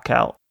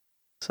Blackout.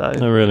 So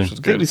Oh, really? I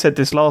think we said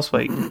this last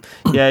week.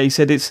 Yeah, he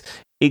said it's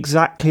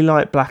exactly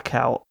like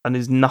Blackout and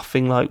is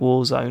nothing like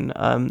Warzone.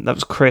 That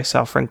was Chris,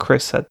 our friend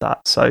Chris said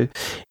that. So if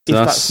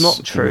that's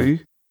not true,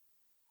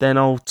 then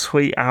I'll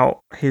tweet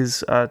out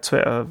his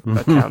Twitter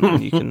account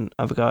and you can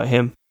have a go at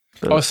him.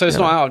 But, So it's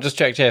not out. I've just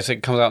checked. Yes,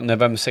 it comes out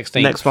November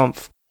 16th. next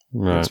month.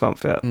 Right. Next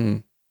month, yeah.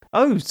 Mm.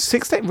 Oh,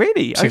 16th?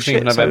 Really? 16th Oh,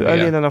 shit. November, so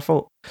earlier yeah. than I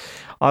thought.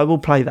 I will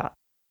play that.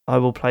 I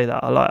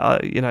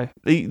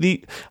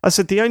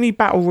said the only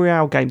battle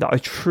royale game that I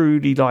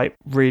truly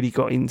really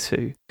got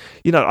into.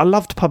 I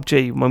loved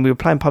PUBG when we were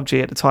playing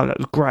PUBG at the time. That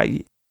was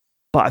great,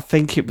 but I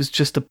think it was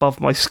just above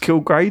my skill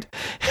grade.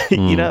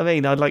 You know what I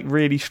mean? I'd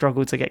really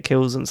struggled to get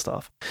kills and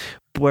stuff.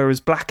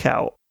 Whereas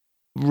Blackout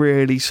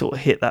really sort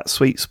of hit that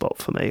sweet spot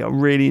for me. I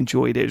really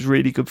enjoyed it. It was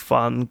really good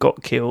fun.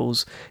 Got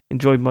kills.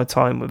 Enjoyed my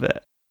time with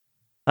it.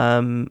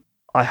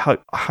 I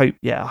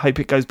hope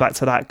it goes back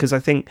to that, because I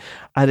think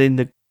adding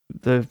the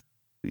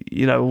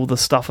all the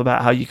stuff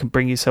about how you can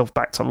bring yourself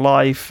back to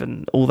life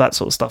and all that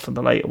sort of stuff in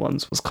the later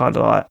ones was kind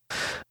of like,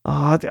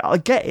 I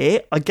get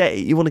it.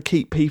 You want to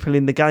keep people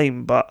in the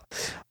game, but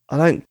I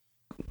don't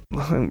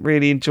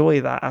really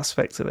enjoy that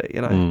aspect of it.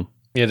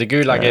 Yeah, the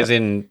Gulag is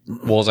in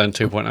Warzone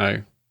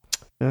 2.0.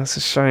 That's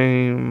a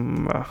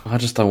shame. I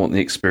just don't want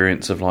the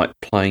experience of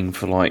playing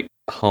for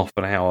half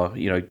an hour,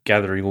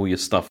 gathering all your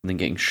stuff and then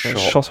getting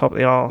Shot up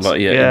the arse.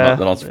 in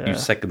the last few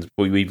seconds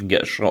before you even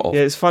get a shot off.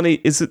 Yeah, it's funny.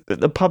 Is that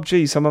the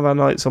PUBG? Some of our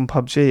nights on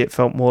PUBG, it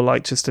felt more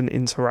like just an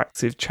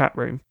interactive chat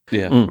room,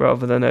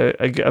 rather than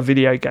a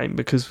video game,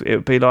 because it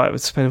would be like we're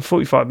spending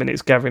 45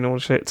 minutes gathering all the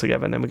shit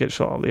together and then we get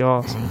shot up the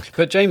arse.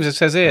 But James, it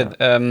says here,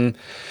 the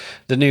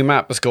new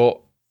map has got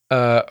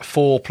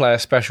 4-player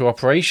special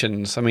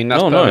operations. I mean,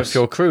 that's perfect nice for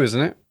your crew,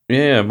 isn't it?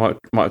 Yeah, might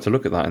have to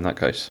look at that in that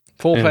case.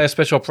 4-player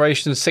special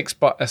operations,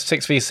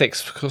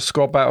 6v6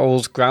 squad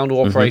battles, ground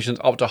war operations,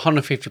 up to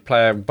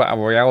 150-player battle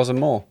royales and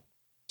more.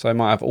 So they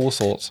might have all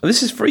sorts. And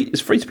this is free.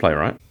 It's free to play,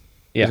 right?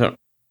 Yeah.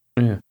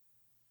 Yeah.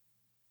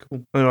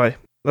 Cool. Anyway,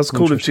 that's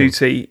Call of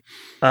Duty.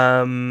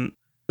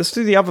 Let's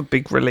do the other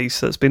big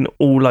release that's been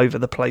all over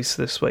the place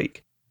this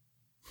week.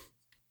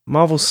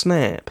 Marvel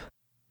Snap.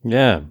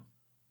 Yeah.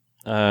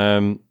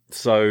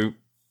 So,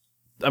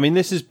 I mean,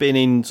 this has been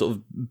in sort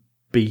of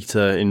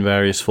beta in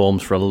various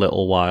forms for a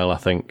little while, I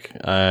think,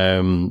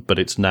 but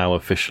it's now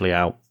officially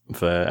out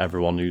for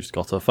everyone who's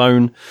got a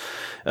phone.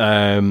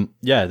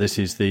 This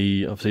is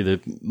obviously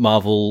the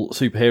Marvel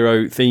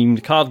superhero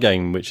themed card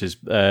game, which has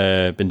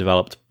been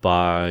developed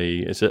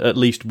by at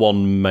least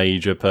one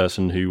major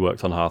person who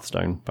worked on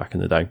Hearthstone back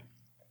in the day,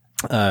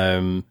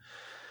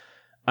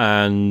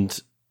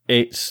 and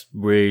it's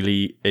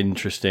really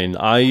interesting.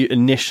 I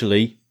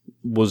initially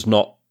was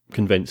not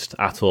convinced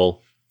at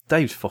all.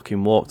 Dave's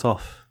fucking walked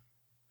off.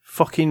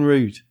 Fucking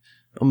rude.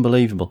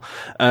 Unbelievable.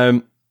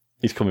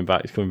 He's coming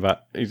back.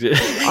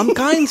 I'm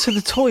going to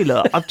the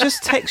toilet. I've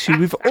just texted you.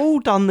 We've all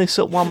done this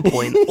at one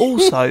point.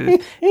 Also,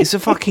 it's a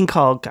fucking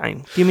card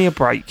game. Give me a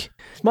break.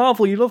 It's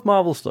Marvel. You love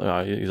Marvel stuff.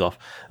 No, he's off.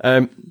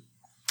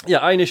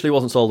 I initially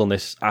wasn't sold on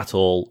this at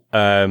all,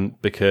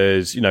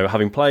 because,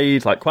 having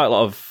played quite a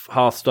lot of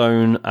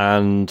Hearthstone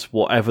and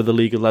whatever the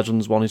League of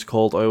Legends one is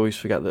called, I always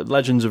forget that.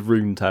 Legends of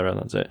Runeterra,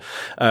 that's it.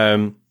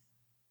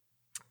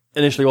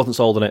 Initially wasn't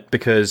sold on it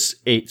because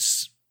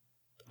it's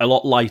a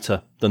lot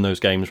lighter than those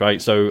games, right?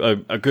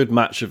 So a good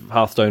match of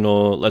Hearthstone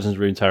or Legends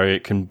of Runeterra,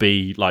 it can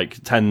be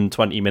 10,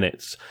 20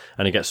 minutes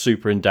and it gets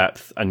super in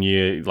depth, and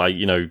you've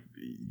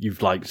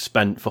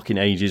spent fucking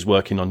ages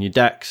working on your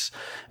decks,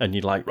 and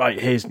you're like, right,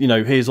 here's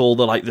all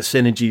the the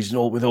synergies and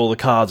all with all the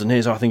cards, and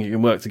here's how I think it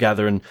can work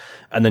together, and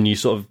then you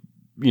sort of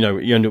you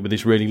end up with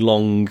this really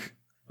long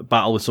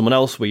battle with someone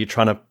else where you're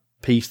trying to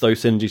piece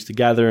those synergies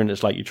together, and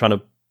it's you're trying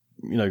to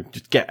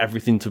just get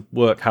everything to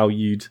work how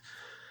you'd,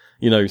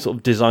 sort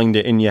of designed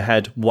it in your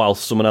head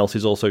whilst someone else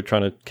is also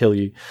trying to kill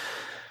you.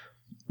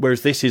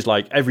 Whereas this is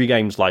every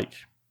game's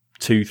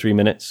 2-3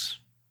 minutes.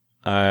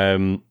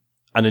 And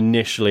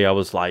initially I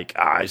was like,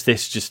 is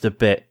this just a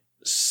bit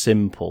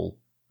simple?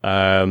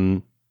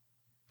 No,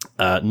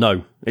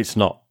 it's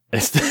not.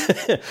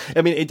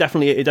 I mean, it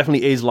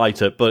definitely is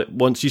lighter, but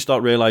once you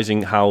start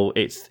realizing how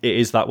it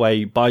is that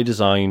way by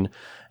design,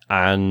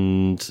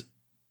 and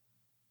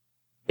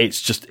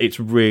it's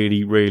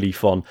really, really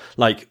fun.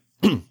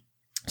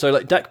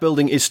 So deck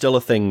building is still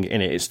a thing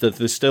in it.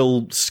 There's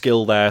still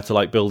skill there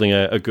to building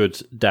a good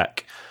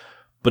deck,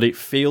 but it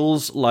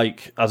feels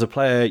like as a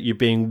player you're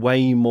being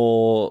way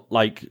more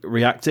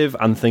reactive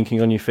and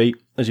thinking on your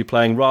feet as you're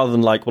playing, rather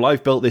than well,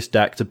 I've built this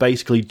deck to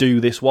basically do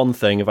this one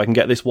thing. If I can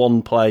get this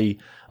one play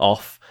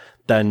off,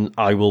 then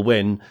I will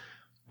win.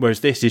 Whereas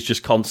this is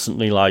just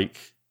constantly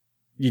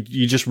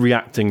you're just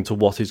reacting to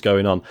what is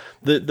going on.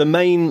 The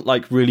main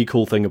really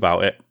cool thing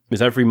about it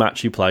is every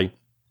match you play.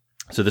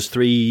 So there's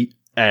 3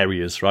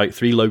 areas, right?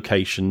 3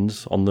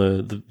 locations on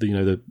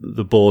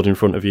the board in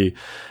front of you,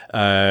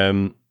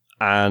 and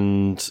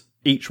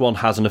each one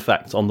has an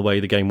effect on the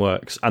way the game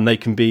works, and they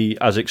can be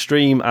as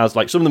extreme as,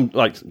 like, some of them,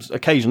 like,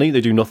 occasionally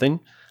they do nothing,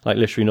 like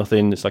literally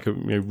nothing. It's like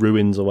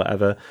ruins or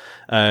whatever.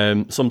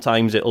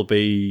 Sometimes it'll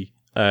be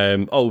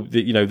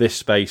this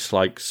space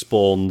like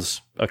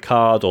spawns a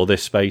card, or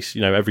this space,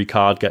 every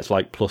card gets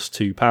like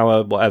 +2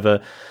 power,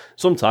 whatever.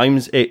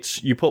 Sometimes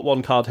it's you put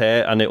 1 card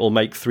here and it will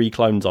make 3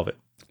 clones of it.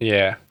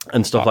 Yeah.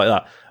 And stuff like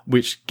that,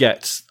 which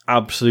gets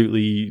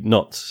absolutely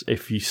nuts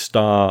if you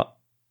start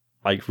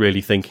like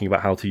really thinking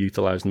about how to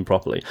utilize them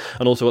properly.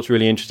 And also what's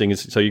really interesting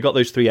is, so you've got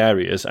those 3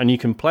 areas and you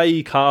can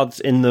play cards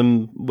in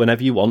them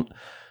whenever you want,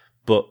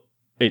 but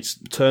it's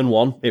turn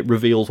 1, it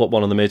reveals what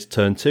one of them is.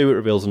 Turn 2, it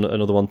reveals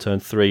another one. Turn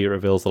 3, it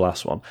reveals the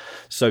last one.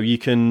 So you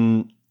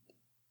can,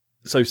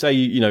 say,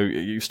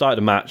 you started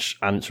a match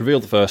and it's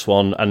revealed the first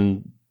one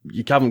and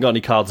you haven't got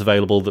any cards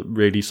available that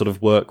really sort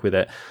of work with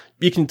it.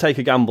 You can take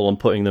a gamble on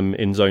putting them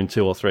in zone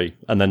 2 or 3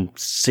 and then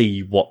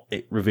see what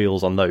it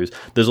reveals on those.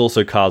 There's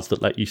also cards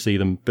that let you see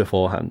them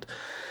beforehand.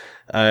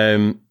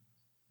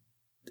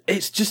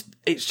 It's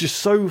just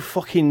so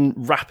fucking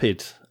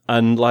rapid,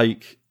 and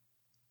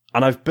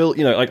I've built,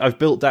 I've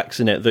built decks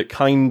in it that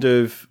kind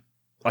of,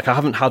 like, I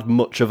haven't had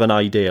much of an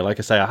idea. Like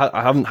I say,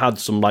 I haven't had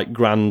some like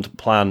grand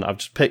plan. I've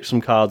just picked some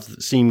cards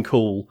that seem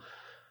cool.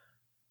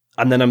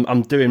 And then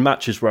I'm doing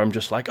matches where I'm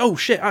just like, oh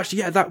shit, actually,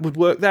 yeah, that would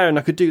work there, and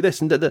I could do this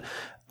and that.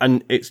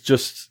 And it's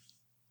just,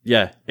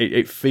 yeah,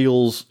 it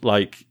feels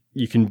like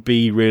you can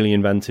be really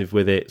inventive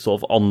with it,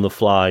 sort of on the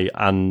fly,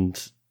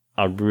 and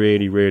I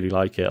really, really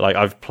like it. Like,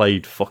 I've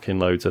played fucking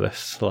loads of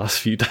this the last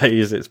few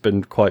days. It's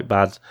been quite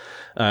bad.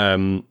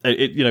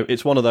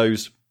 It's one of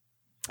those.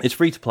 It's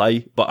free to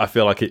play, but I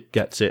feel like it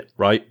gets it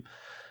right.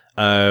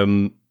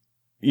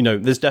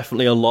 There's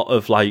definitely a lot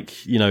of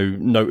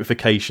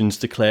notifications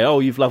to clear. Oh,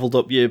 you've leveled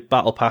up your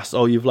battle pass.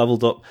 Oh, you've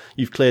leveled up.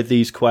 You've cleared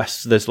these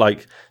quests. There's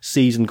like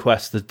season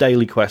quests, there's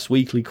daily quests,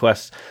 weekly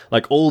quests,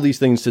 like all these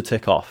things to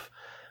tick off.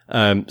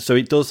 So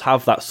it does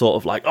have that sort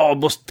of like, oh, I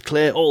must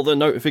clear all the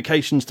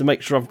notifications to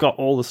make sure I've got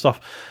all the stuff.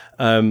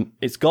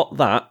 It's got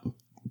that,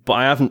 but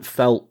I haven't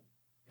felt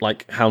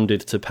like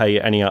hounded to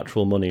pay any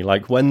actual money.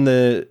 Like when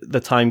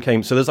the time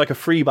came, so there's like a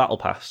free battle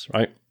pass,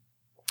 right?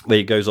 Where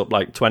it goes up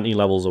like 20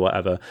 levels or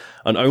whatever.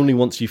 And only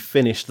once you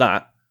finish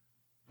that,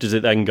 does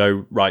it then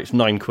go, right, it's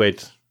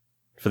 £9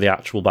 for the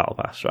actual battle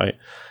pass, right?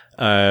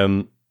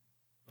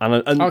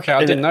 Okay, I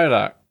didn't know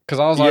that. Because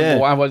I was like,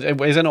 well,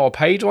 is there not a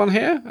paid one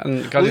here?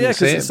 And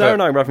because Sarah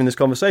and I were having this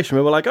conversation.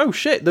 We were like, oh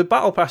shit, the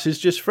battle pass is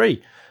just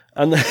free.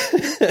 And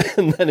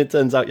then it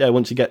turns out,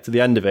 once you get to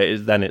the end of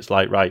it, then it's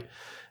like, right,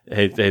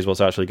 here's what's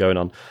actually going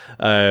on.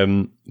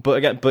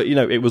 But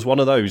it was one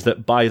of those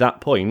that by that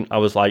point, I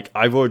was like,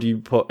 I've already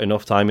put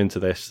enough time into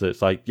this that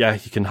it's like, yeah,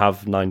 you can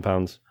have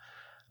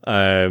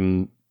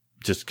 £9.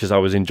 Just because I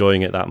was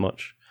enjoying it that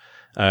much.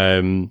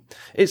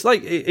 It's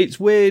like, it's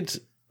weird.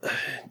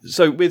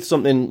 So with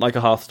something like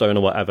a Hearthstone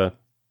or whatever,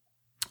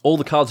 all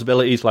the cards'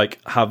 abilities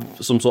like have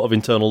some sort of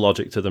internal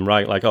logic to them,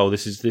 right? Like, oh,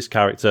 this is this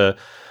character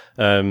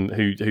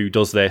who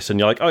does this, and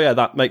you're like, oh yeah,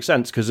 that makes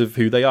sense because of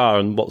who they are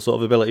and what sort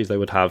of abilities they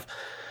would have.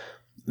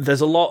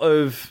 There's a lot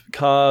of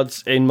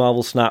cards in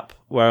Marvel Snap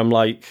where I'm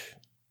like,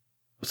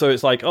 so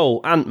it's like, oh,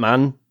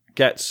 Ant-Man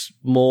gets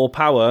more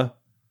power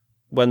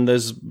when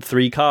there's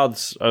 3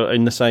 cards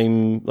in the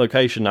same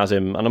location as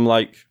him, and I'm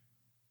like,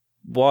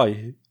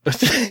 why?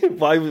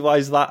 why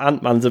is that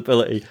Ant-Man's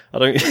ability? I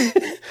don't.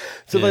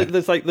 So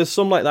there's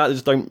some like that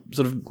just don't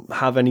sort of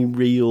have any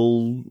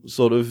real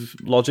sort of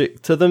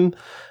logic to them.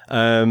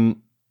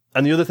 And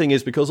the other thing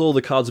is, because all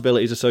the cards'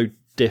 abilities are so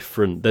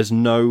different, there's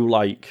no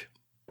like.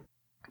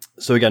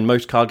 So again,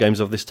 most card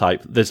games of this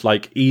type, there's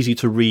like easy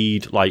to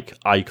read like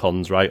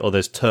icons, right? Or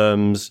there's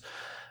terms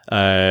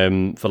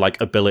for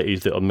like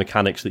abilities that are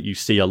mechanics that you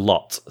see a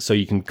lot, so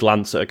you can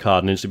glance at a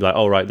card and instantly be like,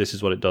 oh right, this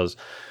is what it does.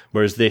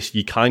 Whereas this,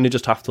 you kind of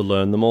just have to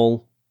learn them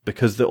all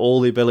because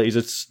all the abilities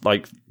are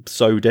like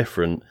so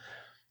different.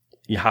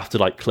 You have to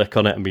like click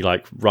on it and be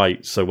like,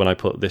 right, so when I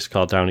put this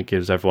card down, it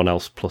gives everyone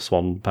else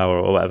 +1 power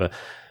or whatever.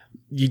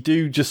 You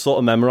do just sort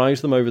of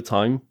memorize them over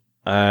time.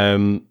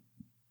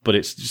 But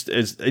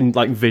it's in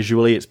like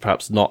visually, it's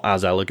perhaps not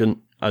as elegant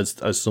as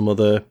some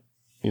other,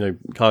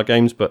 card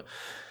games, but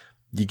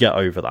you get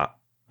over that.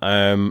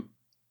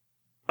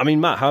 I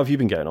mean, Matt, how have you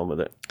been getting on with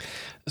it?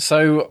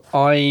 So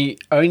I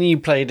only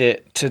played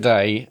it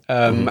today,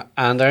 and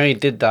I only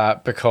did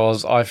that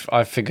because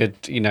I figured,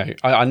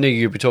 I knew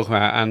you'd be talking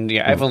about it, and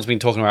everyone's been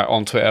talking about it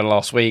on Twitter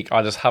last week.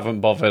 I just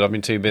haven't bothered. I've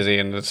been too busy,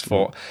 and just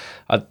thought,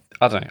 I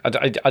don't know.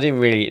 I didn't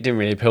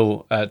really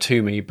appeal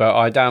to me, but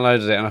I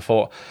downloaded it and I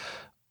thought,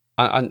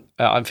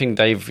 I think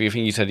Dave,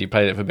 you said you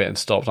played it for a bit and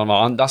stopped. I'm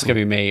like, that's going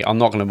to be me. I'm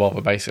not going to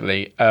bother,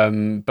 basically.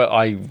 But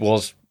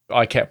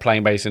I kept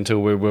playing basically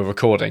until we were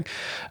recording.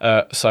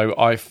 So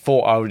I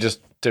thought I would just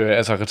do it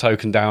as like a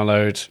token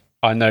download.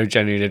 I know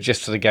generally the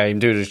gist of the game,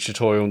 do the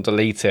tutorial and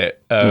delete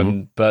it.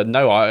 But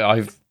no,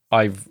 I've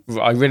I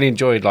really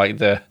enjoyed like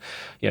the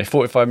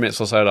 45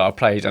 minutes or so that I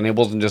played, and it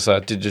wasn't just a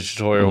digital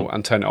tutorial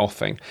and turn it off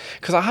thing,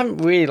 because I haven't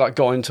really like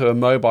got into a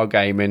mobile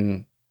game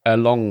in a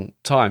long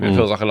time. It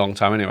feels like a long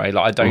time anyway.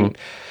 Like I don't.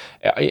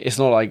 It's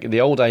not like the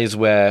old days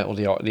where, or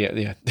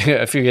the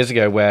a few years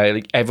ago, where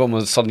like, everyone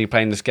was suddenly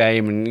playing this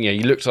game, and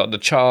you looked at the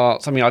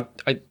charts. I mean,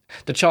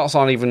 the charts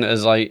aren't even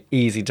as like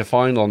easy to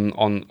find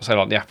on say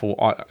like the Apple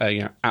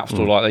App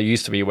Store like they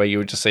used to be, where you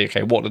would just say,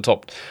 okay, what are the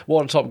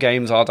top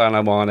games are? I don't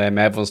know one of them.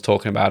 Everyone's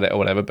talking about it or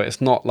whatever, but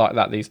it's not like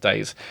that these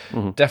days.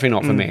 Definitely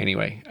not for me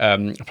anyway.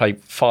 I play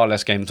far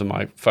less games on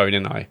my phone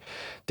than I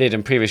did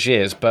in previous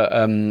years, but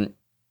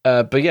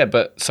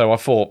so I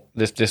thought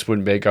this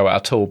wouldn't be a go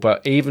at all.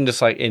 But even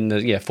just like in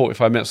the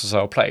 45 minutes or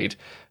so I played,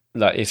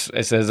 like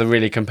there's a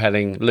really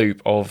compelling loop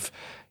of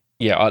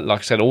like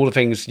I said, all the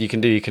things you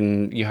can do.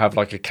 You have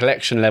like a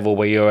collection level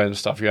where you earn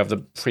stuff. You have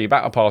the free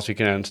battle pass, you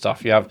can earn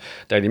stuff. You have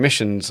daily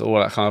missions, all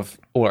that kind of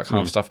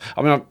stuff.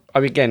 I mean,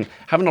 again,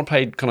 having not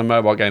played kind of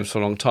mobile games for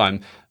a long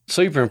time,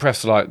 super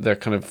impressed with like the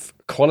kind of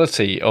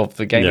quality of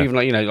the game. Even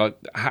like like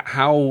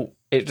how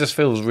it just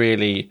feels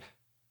really,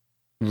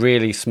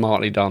 really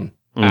smartly done.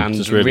 And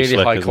really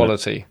slick, high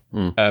quality.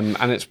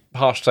 And it's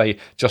harsh to say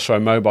just for a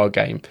mobile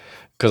game,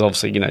 because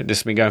obviously, this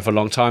has been going for a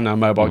long time now,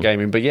 mobile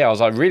gaming. But I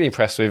was like really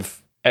impressed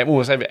with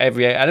almost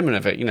every element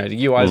of it.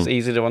 The UI is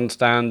easy to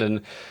understand,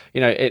 and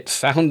it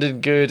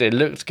sounded good, it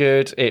looked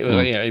good, it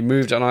was it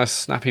moved at a nice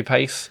snappy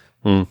pace.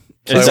 So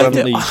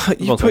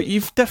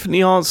you've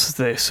definitely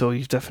answered this, or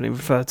you've definitely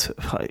referred to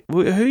like,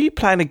 who are you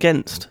playing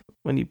against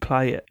when you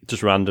play it?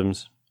 Just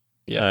randoms.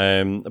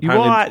 Yeah, you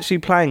are actually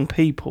playing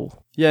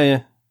people.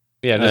 Yeah.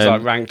 Yeah, there's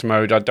like ranked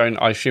mode.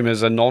 I assume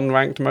there's a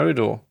non-ranked mode,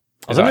 or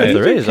I don't know if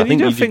there is. Can you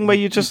do a thing where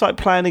you're just like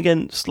playing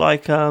against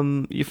like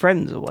your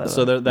friends or whatever?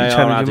 So they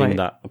are adding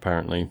that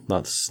apparently.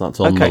 That's on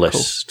the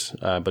list,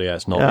 cool. But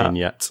it's not in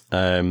yet.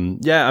 I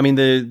mean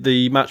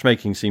the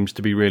matchmaking seems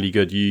to be really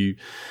good. You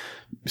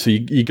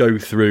go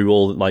through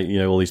all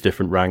all these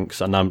different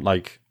ranks, and I'm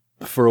like,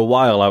 for a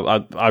while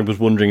I was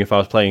wondering if I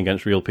was playing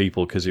against real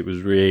people because it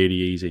was really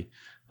easy.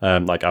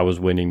 Like I was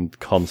winning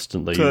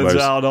constantly. Turns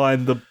out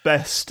I'm the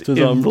best. Turns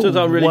out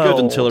I'm really good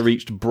until I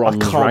reached bronze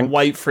rank. I can't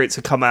wait for it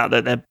to come out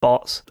that they're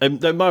bots.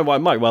 They might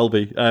well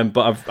be,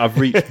 but I've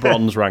reached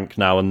bronze rank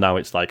now, and now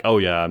it's like,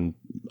 I'm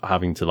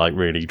having to like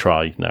really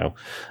try now,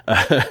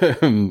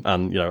 and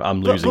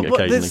I'm losing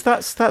occasionally.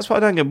 That's what I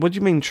don't get. What do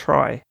you mean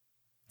try?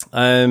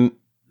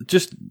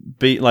 Just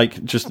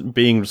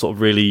being sort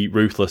of really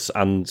ruthless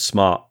and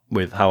smart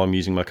with how I'm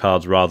using my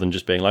cards, rather than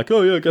just being like,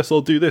 I guess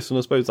I'll do this and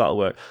I suppose that'll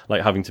work.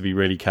 Like having to be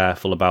really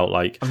careful about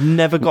like. I've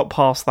never got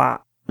past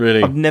that.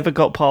 Really, I've never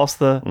got past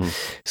the.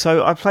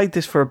 So I played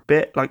this for a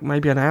bit, like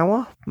maybe an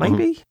hour,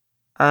 maybe.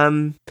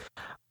 And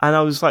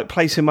I was like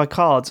placing my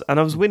cards, and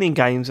I was winning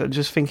games, and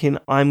just thinking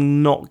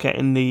I'm not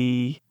getting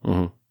the.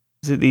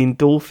 Is it the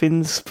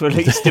endorphins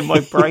released in my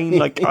brain?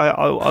 Like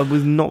I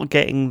was not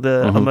getting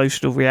the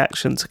emotional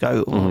reaction to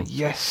go,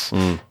 yes,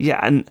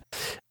 yeah. And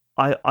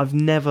I've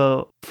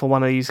never for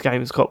one of these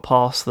games got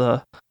past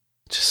the.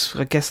 Just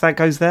I guess that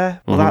goes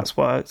there. Well, that's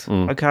worked.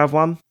 Okay, I've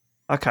won.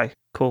 Okay,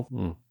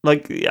 cool.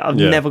 Like I've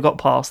never got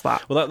past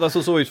that. Well, that's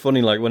what's always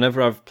funny. Like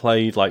whenever I've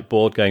played like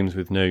board games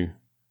with Nu,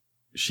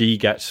 she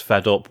gets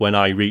fed up when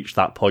I reach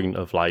that point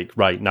of like,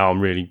 right now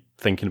I'm really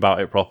thinking about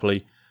it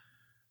properly.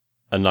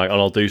 And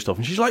I'll do stuff,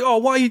 and she's like,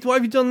 why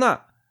have you done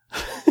that?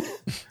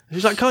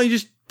 She's like, can't you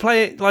just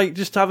play it, like,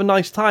 just have a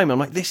nice time? I'm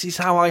like, this is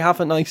how I have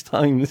a nice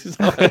time. This is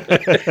how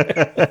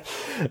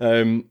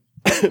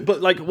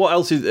but, like, what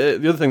else is...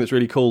 the other thing that's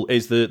really cool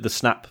is the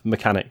snap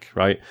mechanic,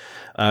 right?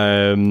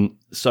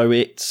 So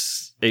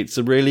it's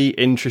a really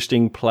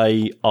interesting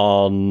play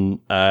on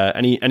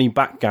any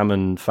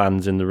backgammon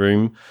fans in the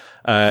room.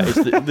 It's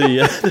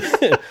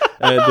the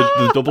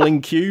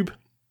doubling cube.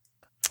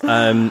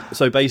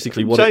 So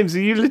basically, James, are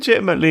you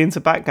legitimately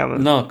into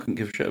backgammon? No, I couldn't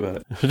give a shit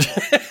about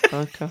it.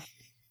 Okay.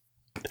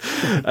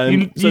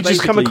 You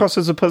just come across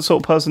as a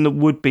sort of person that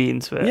would be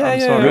into it. I'm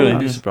sorry. Really, I'd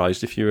be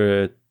surprised if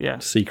you're a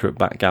secret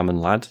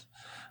backgammon lad.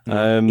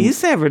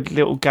 Is there a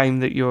little game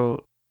that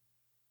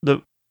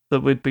that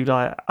would be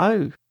like,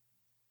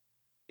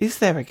 is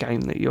there a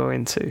game that you're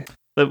into?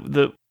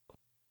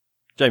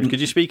 James, could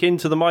you speak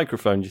into the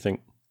microphone? Do you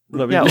think?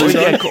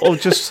 Or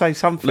just say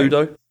something.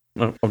 Ludo.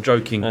 No, I'm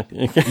joking.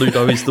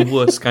 Ludo is the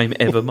worst game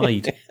ever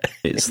made.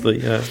 It's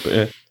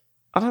the.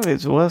 I don't think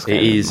it's the worst game.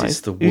 It is.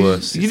 It's the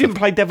worst. You didn't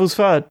play Devil's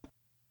Third.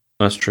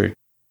 That's true.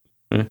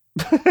 Yeah.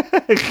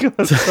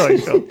 Sorry,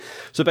 Sean.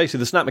 So basically,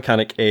 the snap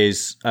mechanic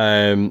is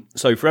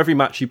so for every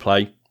match you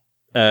play,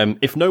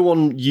 if no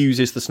one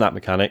uses the snap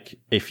mechanic,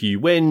 if you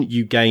win,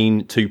 you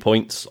gain 2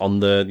 points on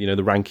the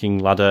the ranking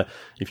ladder.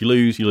 If you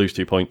lose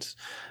 2 points.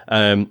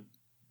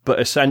 But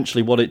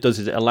essentially what it does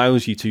is it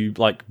allows you to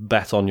like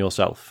bet on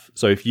yourself.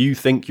 So if you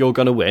think you're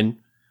going to win,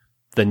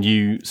 then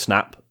you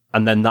snap,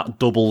 and then that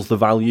doubles the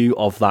value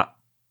of that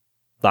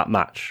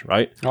match,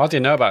 right? I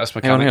didn't know about this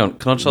mechanic. Hang on.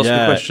 Can I just ask you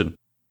a question?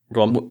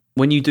 Go on.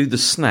 When you do the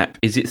snap,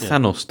 is it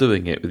Thanos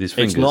doing it with his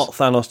fingers? It's not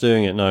Thanos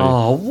doing it, no.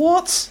 Oh,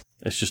 what?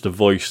 It's just a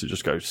voice that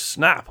just goes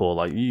snap, or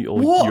like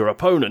your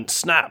opponent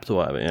snapped, or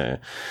whatever. Yeah,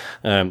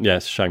 yeah,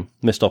 it's a shame,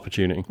 missed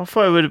opportunity. I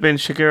thought it would have been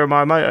Shigeru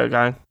Miyamoto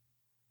going.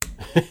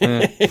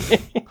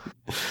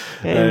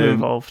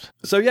 Involved.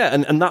 So yeah,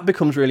 and that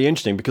becomes really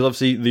interesting because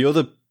obviously the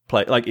other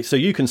play, like, so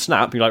you can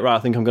snap, you're like, right, I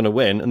think I'm going to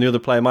win, and the other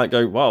player might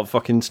go, well,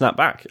 fucking snap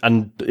back,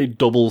 and it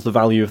doubles the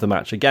value of the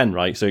match again,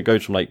 right? So it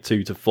goes from like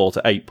 2 to 4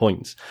 to 8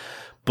 points.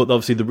 But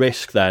obviously the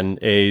risk then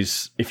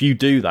is if you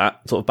do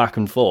that sort of back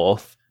and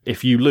forth,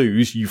 if you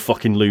lose, you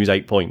fucking lose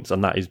 8 points,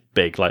 and that is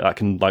big. Like that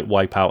can like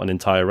wipe out an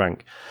entire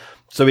rank.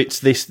 So it's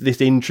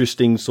this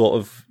interesting sort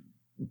of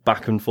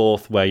back and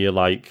forth where you're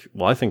like,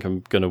 well, I think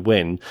I'm going to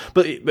win.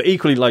 But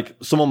equally, like,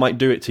 someone might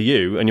do it to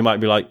you and you might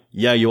be like,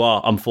 yeah, you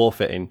are, I'm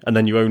forfeiting. And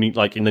then you only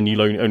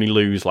only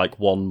lose like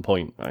 1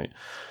 point, right?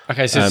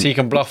 Okay, so you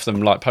can bluff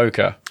them like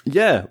poker.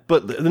 Yeah,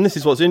 but then this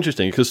is what's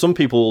interesting because some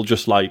people will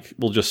just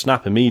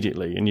snap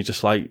immediately and you're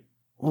just like,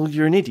 well,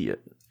 you're an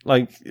idiot.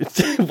 Like,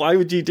 why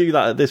would you do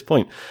that at this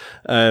point?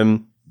 So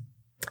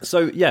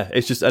yeah,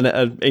 it's just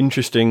an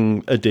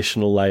interesting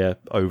additional layer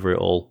over it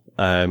all,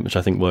 which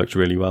I think works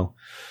really well.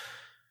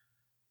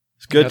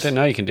 It's good. I didn't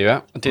know you can do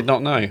that. I did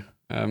not know.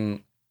 Yeah,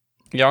 I'm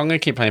going to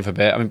keep playing for a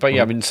bit. I mean, but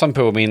yeah, I mean, some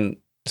people,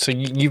 so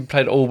you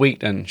played all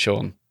week then,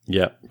 Sean?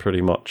 Yeah,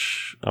 pretty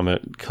much. I'm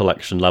at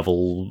collection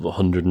level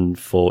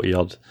 140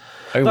 odd.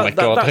 Oh my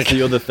God. That's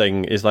the other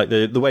thing, is like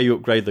the way you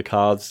upgrade the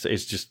cards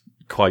is just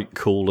quite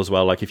cool as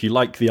well. Like if you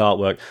like the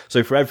artwork,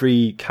 so for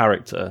every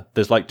character,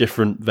 there's like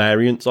different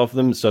variants of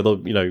them. So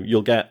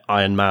you'll get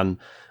Iron Man,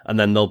 and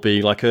then there'll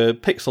be like a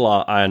pixel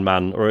art Iron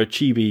Man, or a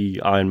chibi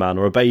Iron Man,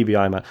 or a baby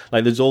Iron Man.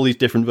 Like there's all these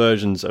different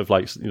versions of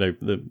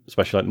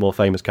especially like more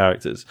famous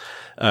characters.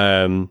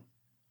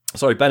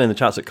 Sorry, Ben in the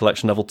chat's at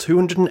collection level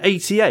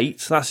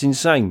 288. That's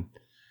insane.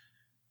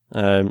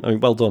 I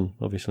mean, well done,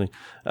 obviously.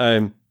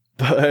 Yeah,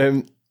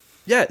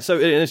 so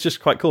it's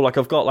just quite cool. Like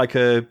I've got like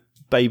a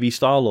baby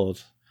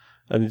Star-Lord,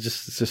 and it's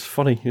just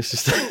funny. It's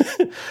just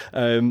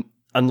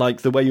and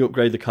like the way you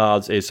upgrade the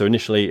cards is, so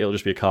initially it'll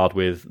just be a card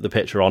with the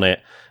picture on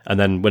it, and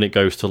then when it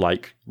goes to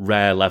like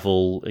rare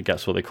level, it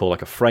gets what they call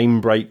like a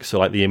frame break. So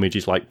like the image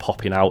is like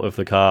popping out of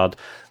the card.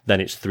 Then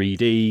it's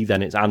 3D,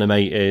 then it's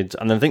animated,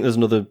 and then I think there's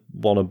another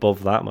one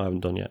above that I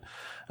haven't done yet.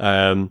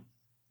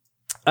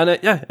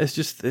 It's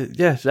just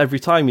every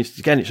time it's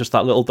just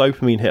that little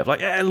dopamine hit of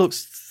like, yeah, it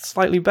looks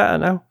slightly better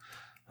now.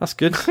 That's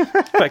good.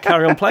 Better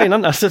carry on playing,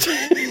 aren't I?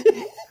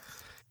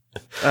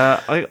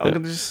 I'm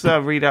going to just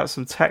read out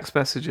some text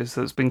messages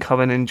that's been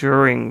coming in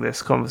during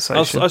this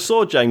conversation. I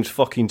saw James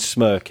fucking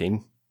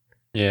smirking.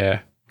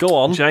 Yeah. Go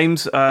on.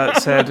 James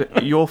said,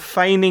 "You're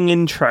feigning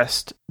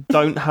interest.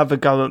 Don't have a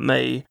go at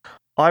me."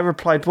 I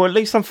replied, well, at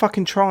least I'm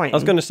fucking trying. I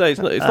was going to say, it's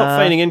not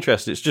feigning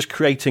interest, it's just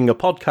creating a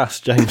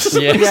podcast, James.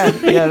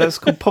 yeah, that's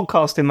called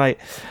podcasting, mate.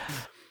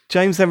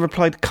 James then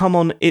replied, come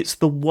on, it's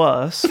the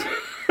worst.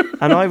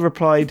 And I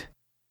replied,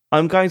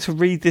 I'm going to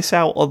read this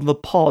out on the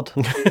pod.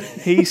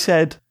 He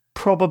said,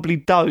 probably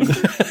don't.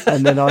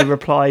 And then I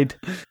replied,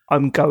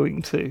 I'm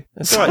going to.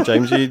 It's all right,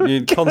 James.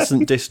 Your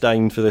constant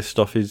disdain for this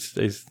stuff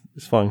is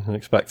fine. I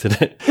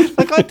expected it.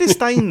 Like, I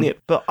disdain it,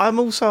 but I'm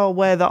also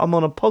aware that I'm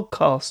on a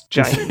podcast,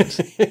 James.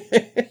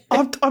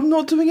 I'm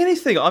not doing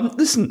anything.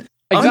 Listen.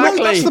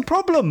 Exactly. That's the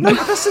problem. No,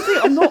 that's the thing.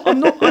 I'm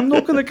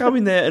not going to go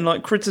in there and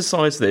like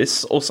criticize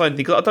this or say anything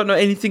because I don't know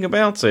anything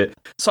about it.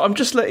 So I'm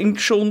just letting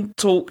Sean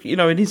talk,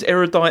 in his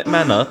erudite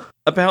manner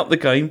about the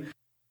game.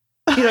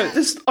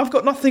 I've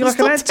got nothing I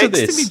can add to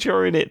this. Stop texting me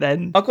during it,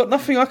 then. I've got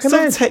nothing I can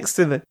Stop add.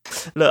 texting me.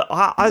 Look,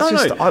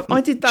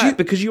 I did that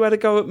because you had a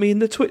go at me in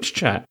the Twitch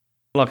chat,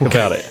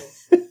 about it.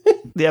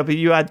 Yeah, but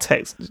you had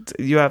text.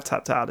 You have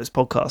tapped out of this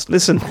podcast.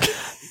 Listen,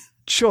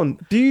 Sean,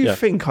 do you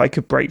think I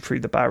could break through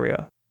the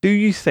barrier? Do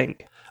you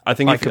think? I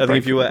think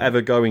if you were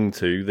ever going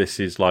to, this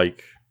is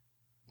like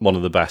one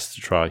of the best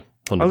to try.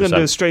 100%. I'm going to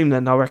do a stream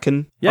then, I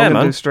reckon. Yeah, I'm going to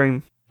man. do a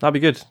stream. That'd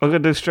be good. I'm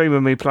going to do a stream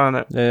of me playing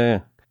it.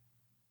 Yeah.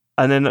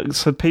 And then,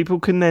 so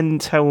people can then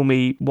tell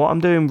me what I'm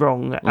doing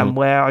wrong and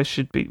where I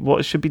should be, what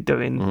I should be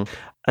doing.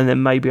 And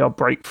then maybe I'll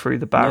break through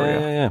the barrier.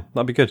 Yeah.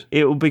 That'd be good.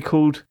 It will be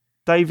called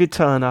David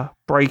Turner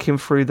Breaking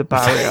Through the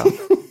Barrier.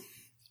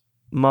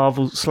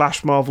 Marvel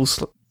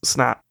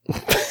Snap.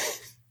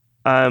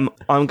 I'm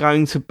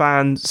going to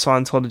ban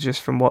Scientologists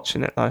from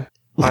watching it though.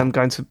 I'm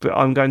going to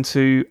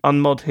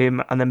unmod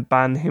him and then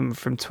ban him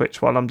from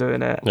Twitch while I'm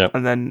doing it,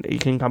 and then he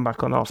can come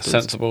back on afterwards.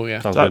 Sensible,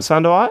 yeah. Does that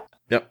sound alright?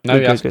 Yep. No,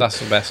 Good. that's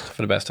the best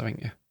for the best, I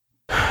think. Yeah.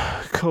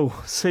 Cool.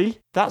 See,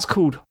 that's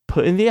called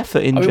putting the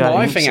effort in. I mean,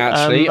 James.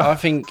 well, I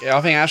think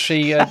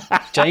actually,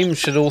 James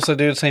should also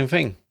do the same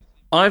thing.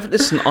 I've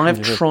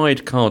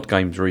tried card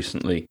games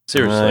recently.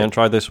 Seriously,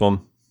 Try this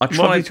one. What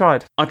have you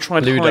tried? I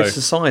tried Ludo. High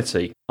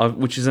Society,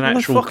 which is an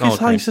actual What the fuck card is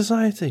High game.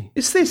 Society?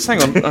 It's this.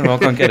 Hang on, I'll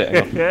go and get it.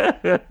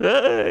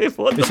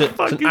 What It's the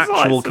fuck an is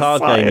actual High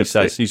card game, he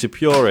Society? says. He's a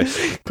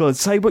purist. God,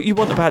 say what you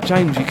want about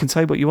James. You can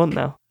say what you want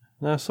now.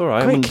 No, it's all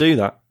right. I wouldn't do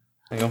that.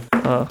 Hang on.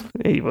 Oh,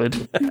 he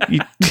would.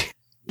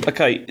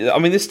 Okay, I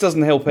mean, this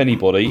doesn't help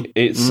anybody.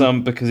 It's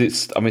because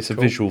it's a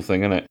visual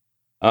thing, isn't it?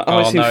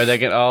 No, they're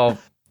getting.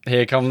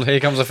 Here comes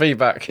the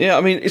feedback. Yeah,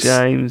 I mean, it's,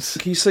 James.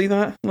 can you see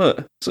that?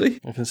 Look, see?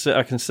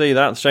 I can see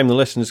that. Shame the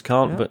listeners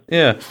can't, but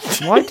Yeah.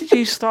 Why did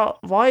you start?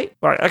 Why?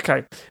 Right,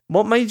 okay.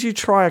 What made you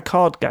try a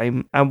card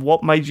game, and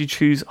what made you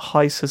choose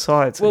High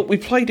Society? Well, we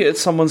played it at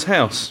someone's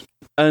house,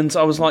 and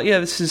I was like, "Yeah,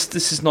 this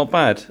is not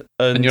bad."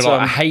 And you're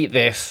like, I hate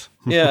this.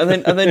 yeah, and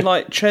then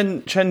like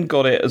Chen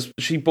got it as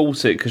she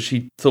bought it because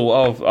she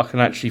thought, "Oh, I can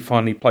actually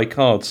finally play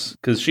cards,"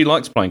 because she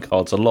likes playing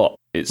cards a lot.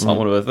 It's like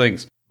one of her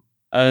things.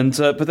 And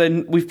but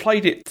then we've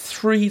played it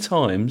 3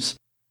 times,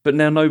 but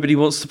now nobody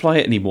wants to play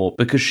it anymore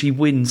because she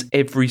wins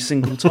every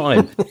single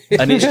time,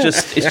 and it's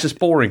just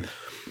boring,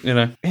 you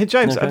know. Hey,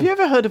 James, Okay. have you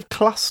ever heard of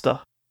Cluster?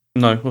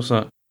 No, what's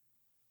that?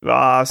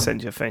 I'll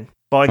send you a thing.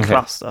 By Okay.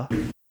 Cluster.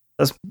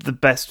 That's the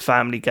best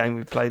family game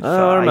we've played for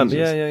I remember.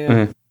 ages.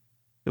 Yeah.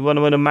 The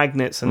one with the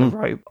magnets and the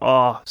rope.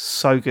 Oh,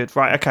 so good.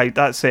 Right, okay,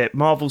 that's it.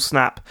 Marvel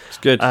Snap. It's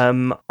good.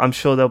 I'm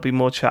sure there'll be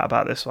more chat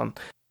about this one.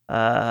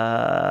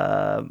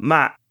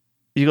 Matt,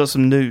 you got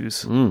some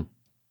news.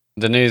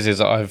 The news is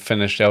that I've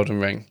finished Elden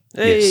Ring.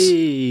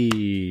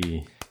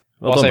 Hey.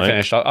 Well I done, say mate.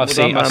 finished. I've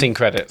done, man. seen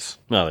credits.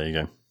 Oh, there you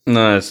go.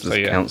 No,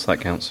 yeah.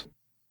 that counts.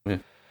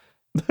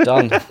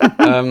 Done.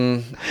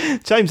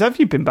 James, have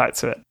you been back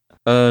to it?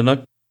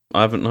 No,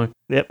 I haven't. No.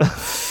 Yep.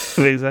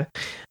 Loser.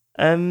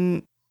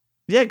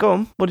 Yeah, go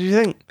on. What do you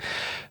think?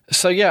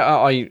 So yeah,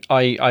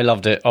 I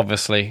loved it.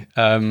 Obviously,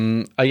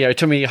 it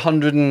took me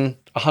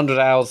 100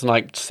 hours and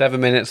like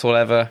 7 minutes or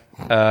whatever.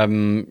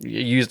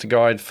 Used the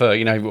guide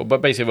for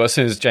but basically, as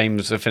soon as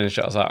James had finished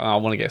it, I was like, I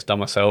want to get this done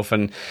myself,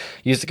 and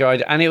used the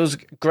guide, and it was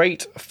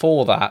great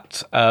for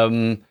that.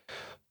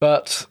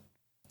 But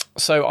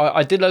so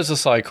I did loads of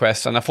side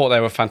quests, and I thought they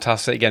were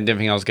fantastic. Again, didn't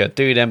think I was going to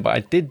do them, but I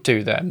did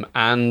do them,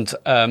 and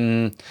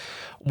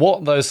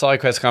what those side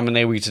quests kind of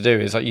enable you to do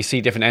is like you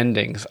see different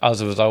endings as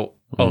a result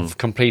of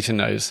completing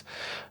those.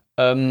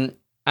 And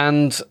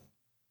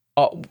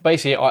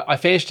basically, I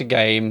finished the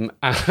game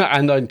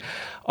and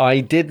I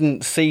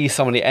didn't see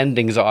some of the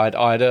endings that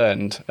I'd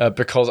earned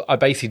because I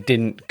basically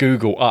didn't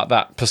Google at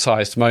that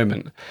precise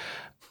moment.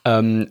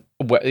 Final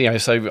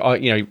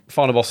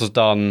boss was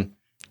done.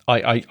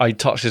 I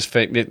touched this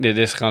thing,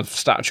 this kind of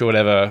statue or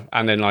whatever,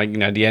 and then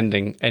the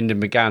ending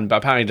began. But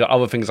apparently, there are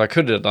other things I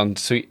could have done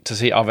to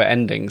see other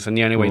endings, and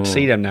the only way to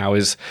see them now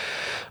is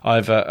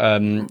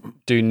either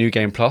do New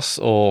Game Plus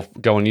or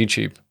go on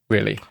YouTube.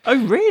 Really?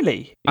 Oh,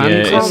 really?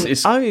 Yeah,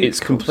 And it's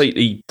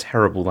completely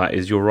terrible. That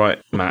is. You're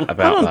right, Matt,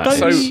 about that.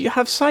 Don't you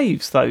have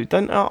saves though?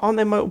 Aren't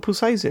there multiple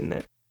saves in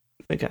it?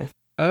 Okay.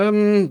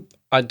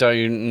 I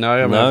don't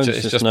know. No,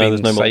 it's just no, been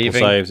there's no multiple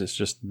saving. saves. It's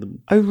just.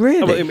 Oh,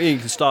 really? I mean, you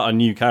can start a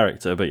new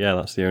character, but yeah,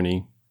 that's the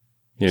only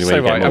way So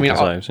you get right, multiple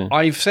saves. Yeah.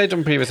 I've said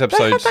on previous They had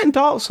episodes. that in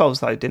Dark Souls,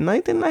 though, didn't they?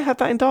 Didn't they have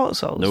that in Dark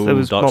Souls? No, There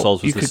was Dark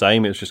Souls was you the could-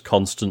 same. It was just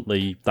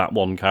constantly that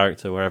one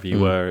character wherever you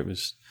were. It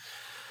was.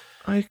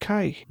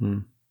 Okay. All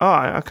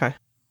right. Okay.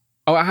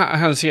 Oh,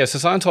 so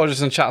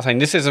Scientologists in the chat saying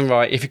this isn't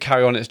right. If you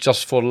carry on, it's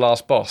just for the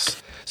last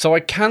boss. So I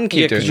can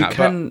keep doing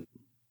that.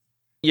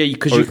 Yeah,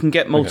 because you can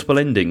get multiple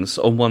endings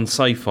on one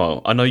save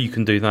file. I know you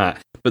can do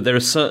that, but there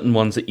are certain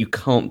ones that you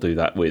can't do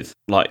that with,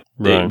 like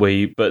Right.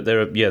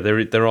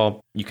 there are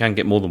you can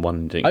get more than one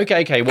ending.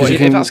 Okay. Well,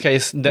 if that's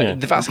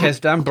the case,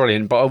 then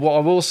brilliant. But what I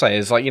will say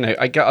is, I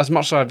get as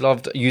much as I've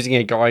loved using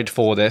a guide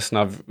for this, and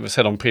I've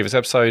said on previous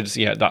episodes,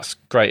 yeah, that's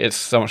great. It's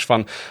so much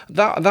fun.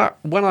 That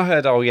when I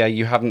heard,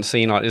 you haven't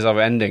seen these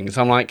other endings,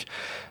 I'm like.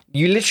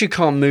 You literally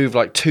can't move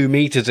 2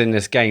 meters in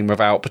this game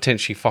without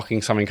potentially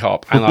fucking something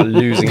up and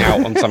losing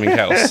out on something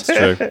else. It's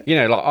true.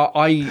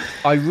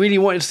 I really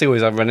wanted to see all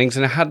these other endings,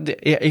 and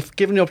if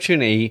given the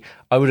opportunity,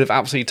 I would have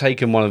absolutely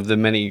taken one of the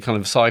many kind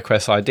of side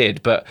quests I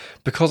did. But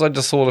because I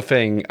just saw the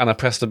thing and I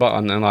pressed the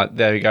button and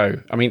there you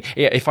go. I mean,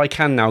 if I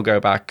can now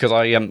go back because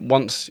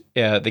once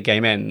the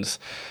game ends.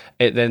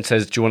 It then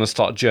says, do you want to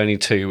start Journey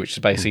 2, which is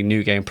basically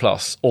New Game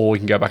Plus, or we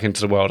can go back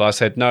into the world. I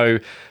said, no,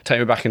 take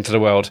me back into the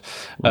world.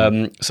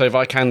 So if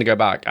I can go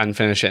back and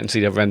finish it and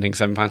see the other endings,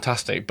 then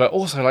fantastic. But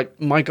also,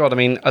 my God, I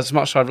mean, as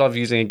much as I love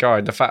using a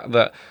guide, the fact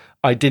that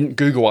I didn't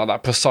Google at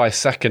that precise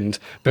second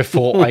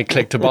before I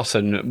clicked a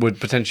button would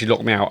potentially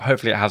lock me out.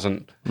 Hopefully it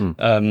hasn't.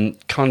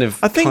 Kind of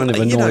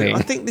annoying.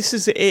 I think this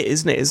is it,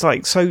 isn't it? It's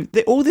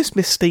all this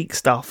Mystique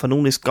stuff and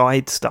all this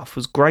guide stuff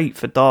was great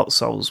for Dark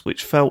Souls,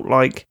 which felt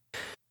like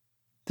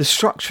the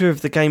structure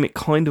of the game, it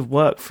kind of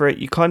worked for it.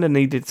 You kind of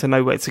needed to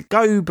know where to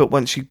go, but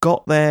once you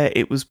got there,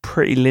 it was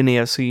pretty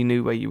linear, so you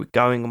knew where you were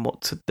going and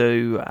what to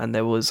do, and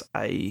there was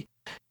a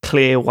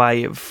clear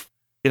way of,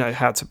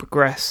 how to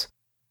progress.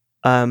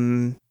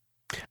 I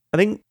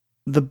think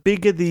the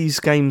bigger these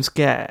games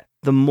get,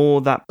 the more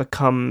that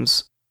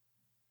becomes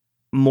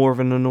more of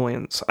an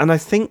annoyance. And I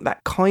think that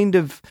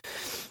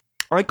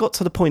I got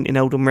to the point in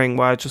Elden Ring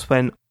where I just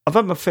went, I've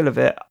had my fill of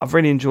it. I've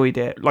really enjoyed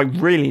it.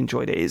 Really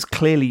enjoyed it. It's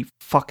clearly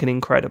fucking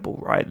incredible,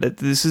 right?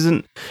 This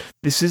isn't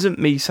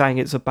me saying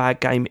it's a bad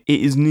game.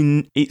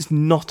 It's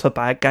not a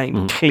bad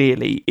game.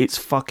 Clearly, it's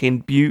fucking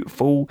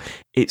beautiful.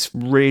 It's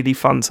really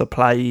fun to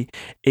play.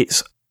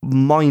 It's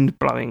mind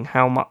blowing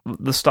how much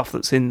the stuff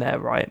that's in there,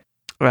 right?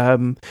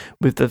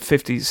 with the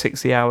 50,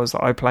 60 hours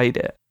that I played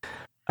it.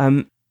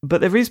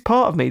 But there is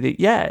part of me that,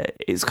 yeah,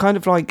 it's kind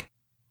of like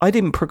I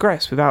didn't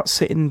progress without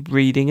sitting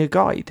reading a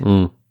guide.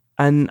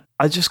 And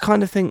I just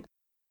kind of think,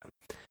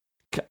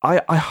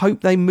 I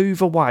hope they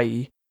move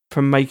away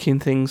from making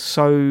things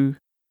so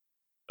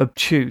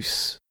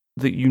obtuse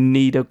that you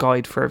need a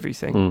guide for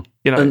everything.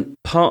 You know, and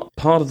part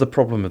of the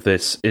problem of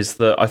this is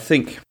that I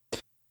think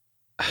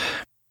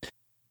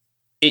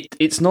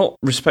it's not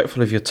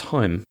respectful of your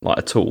time, like,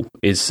 at all.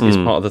 Is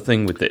part of the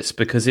thing with this,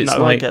 because it's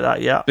I get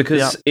that, yeah.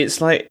 Because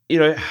it's like, you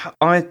know,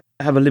 I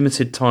have a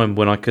limited time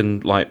when I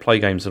can, like, play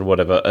games or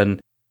whatever, and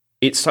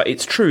it's like,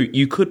 it's true.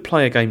 You could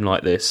play a game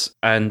like this,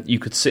 and you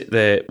could sit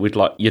there with,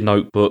 like, your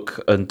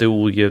notebook and do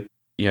all your,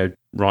 you know,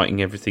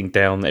 writing everything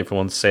down that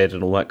everyone said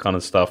and all that kind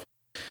of stuff.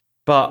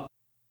 But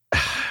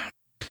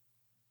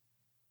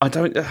I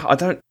don't. There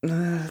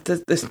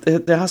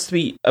has to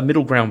be a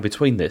middle ground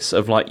between this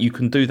of, like, you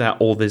can do that,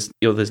 or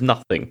there's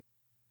nothing.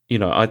 You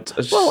know, I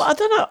don't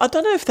know. I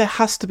don't know if there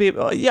has to be.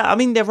 Yeah, I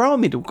mean, there are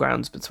middle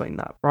grounds between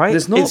that, right?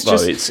 There's not,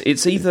 though.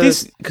 It's either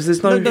because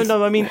there's no.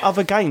 No. I mean,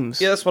 other games.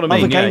 Yeah, that's what I mean.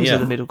 Other games are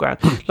the middle ground.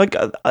 Like,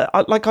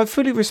 I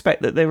fully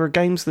respect that there are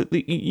games that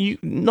you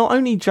not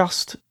only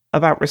just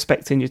about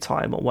respecting your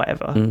time or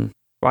whatever,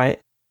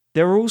 right?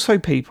 There are also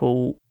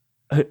people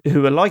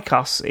who are like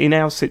us in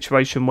our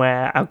situation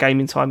where our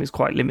gaming time is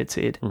quite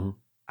limited.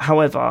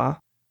 However,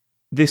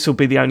 this will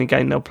be the only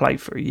game they'll play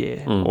for a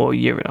year or a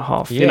year and a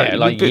half. Yeah, you know,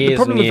 like the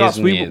problem with us,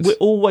 years. we're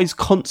always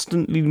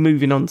constantly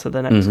moving on to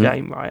the next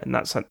game, right? And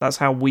that's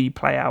how we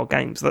play our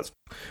games. That's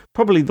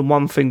probably the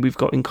one thing we've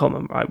got in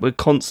common, right? We're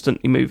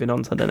constantly moving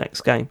on to the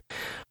next game.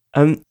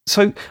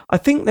 So I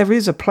think there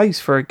is a place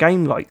for a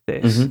game like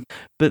this,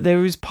 but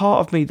there is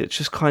part of me that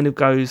just kind of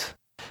goes,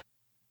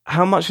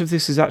 how much of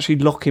this is actually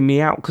locking me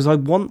out? Because I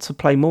want to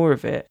play more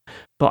of it,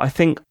 but I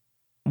think,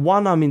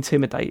 one, I'm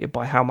intimidated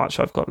by how much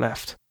I've got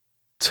left.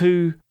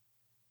 Two,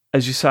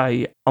 as you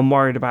say, I'm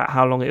worried about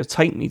how long it'll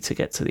take me to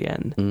get to the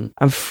end.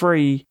 And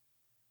three,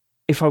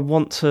 if I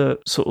want to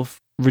sort of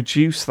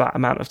reduce that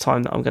amount of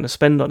time that I'm going to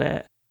spend on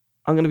it,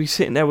 I'm going to be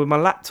sitting there with my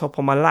laptop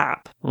on my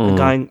lap and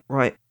going,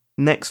 right,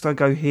 next I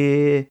go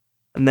here,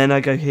 and then I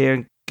go here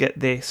and get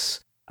this,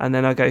 and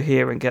then I go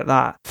here and get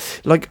that.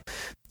 Like,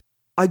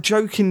 I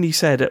jokingly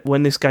said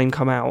when this game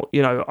come out,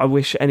 you know, I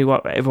wish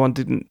everyone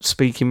didn't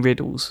speak in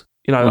riddles.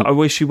 You know, I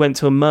wish you went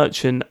to a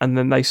merchant and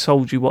then they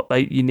sold you what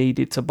you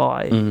needed to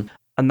buy,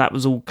 and that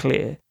was all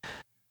clear.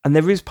 And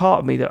there is part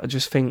of me that I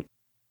just think,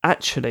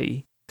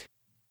 actually,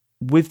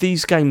 with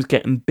these games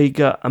getting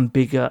bigger and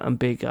bigger and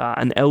bigger,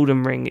 and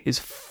Elden Ring is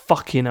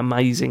fucking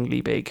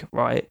amazingly big,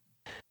 right?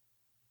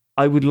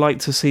 I would like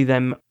to see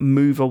them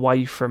move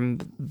away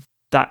from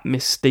that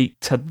mystique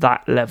to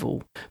that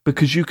level,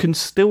 because you can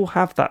still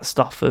have that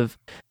stuff of,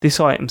 this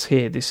item's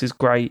here, this is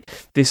great,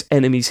 this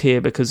enemy's here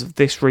because of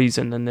this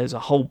reason, and there's a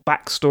whole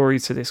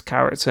backstory to this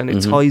character and it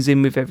ties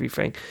in with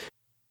everything.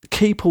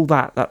 Keep all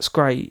that, that's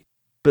great,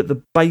 but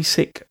the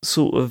basic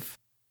sort of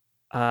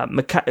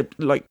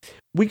like,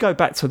 we go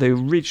back to the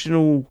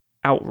original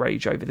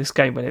outrage over this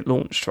game when it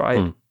launched,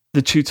 right?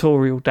 The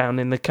tutorial down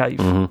in the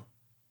cave.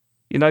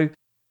 You know,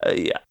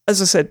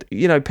 as I said,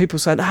 you know, people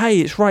saying, hey,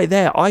 it's right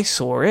there, I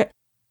saw it.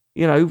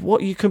 You know,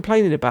 what are you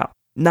complaining about?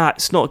 Nah,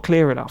 it's not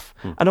clear enough.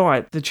 And all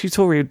right, the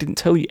tutorial didn't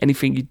tell you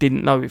anything you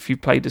didn't know if you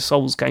played a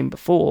Souls game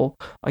before.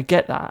 I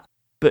get that.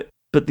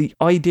 But the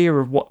idea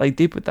of what they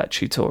did with that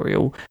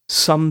tutorial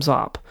sums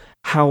up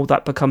how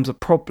that becomes a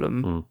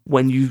problem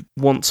when you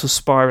want to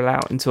spiral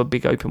out into a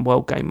big open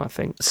world game, I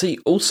think. See,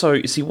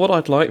 what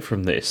I'd like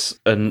from this,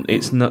 and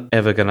it's not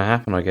ever going to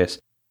happen, I guess,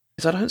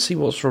 is I don't see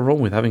what's wrong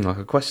with having, like,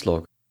 a quest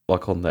log,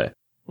 like, on there.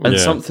 And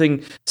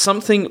something,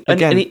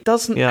 and it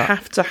doesn't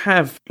have to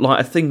have, like,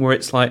 a thing where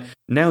it's like,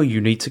 now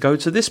you need to go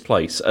to this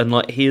place, and,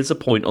 like, here's a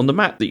point on the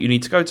map that you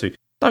need to go to.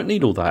 Don't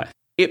need all that.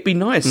 It'd be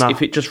nice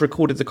if it just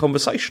recorded the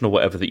conversation or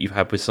whatever that you've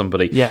had with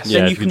somebody. Yes.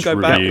 Then you can go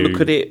back,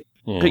 look at it,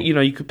 but, you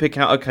know, you could pick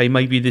out, okay,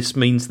 maybe this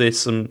means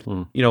this, and,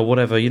 you know,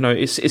 whatever. You know,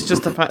 it's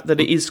just the fact that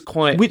it is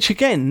quite... Which,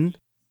 again,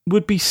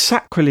 would be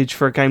sacrilege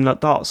for a game like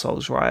Dark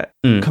Souls, right?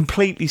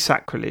 Completely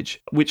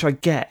sacrilege, which I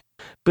get.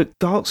 But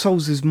Dark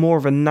Souls is more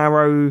of a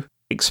narrow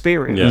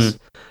experience.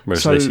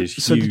 So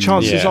the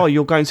chances are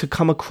you're going to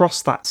come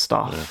across that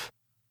stuff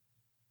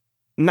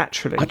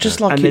naturally. I just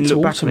like it to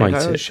automate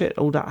it. Oh shit,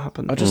 all that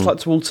happened. I just like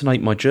to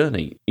alternate my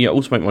journey.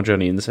 Automate my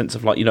journey in the sense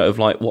of, like, you know, of,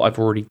 like, what I've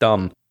already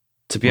done,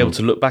 to be able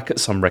to look back at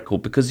some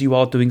record, because you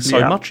are doing so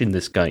much in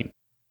this game.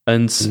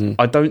 And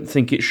I don't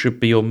think it should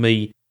be on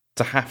me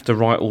to have to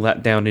write all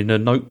that down in a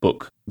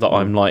notebook that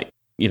I'm like,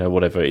 you know,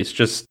 whatever. It's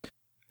just,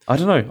 I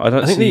don't know.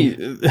 I think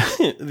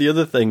the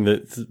other thing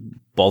that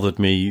bothered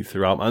me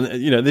throughout,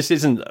 and, you know, this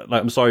isn't,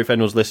 like, I'm sorry if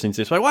anyone's listening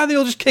to this, like, why are they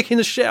all just kicking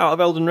the shit out of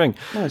Elden Ring?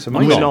 No, it's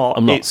amazing. We're not.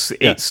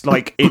 It's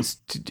like,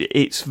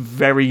 it's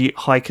very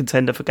high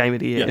contender for Game of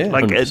the Year. Yeah,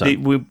 like,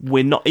 100%.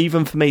 we're not,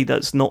 even for me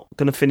that's not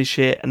going to finish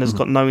it and has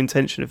got no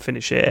intention of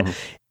finish it.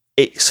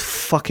 It's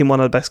fucking one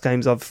of the best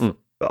games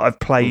I've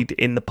played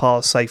in the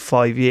past, say,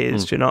 5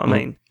 years. Do you know what I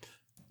mean?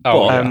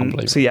 Oh, But,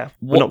 unbelievable. So yeah,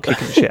 we're not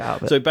kicking the shit out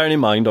of it. So bearing in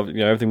mind,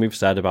 everything we've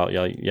said about,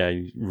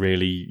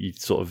 really, you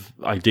sort of,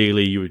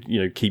 ideally, you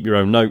would, keep your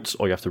own notes,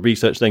 or you have to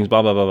research things,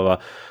 blah, blah, blah, blah,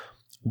 blah.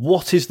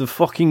 What is the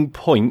fucking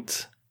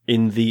point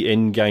in the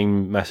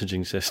in-game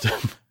messaging system?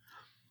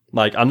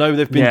 Like, I know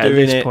they've been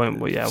doing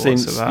it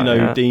since,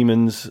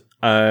 Demons,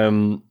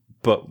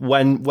 but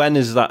when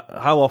is that,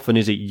 how often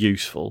is it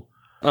useful?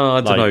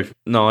 I don't know.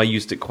 No, I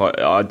used it quite.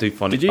 I do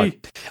find Did it. you?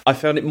 I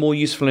found it more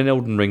useful in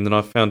Elden Ring than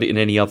I found it in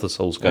any other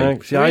Souls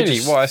game. See, I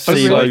just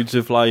see loads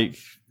of butthole,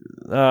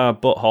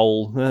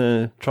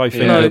 try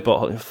finger,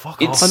 butthole.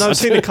 Fuck off. I know I've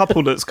seen a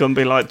couple that's going to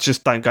be like,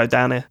 just don't go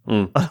down here.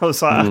 And I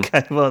was like,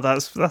 okay, well,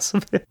 that's a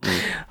bit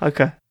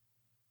okay.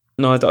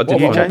 No, I did.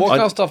 What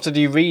kind of stuff did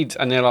you read?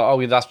 And you're like,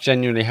 oh, that's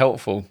genuinely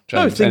helpful.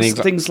 James. No,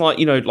 things like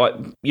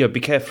be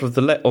careful of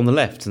on the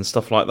left and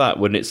stuff like that.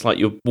 When it's like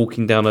you're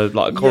walking down a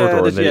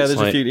corridor, and then there's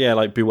a few,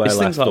 like beware left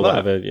things like or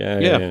that. whatever.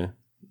 Yeah.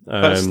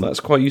 That's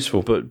quite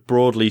useful. But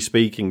broadly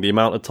speaking, the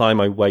amount of time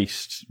I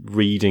waste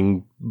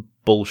reading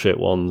bullshit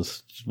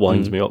ones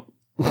winds me up.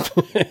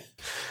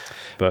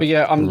 But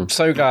yeah, I'm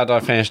so glad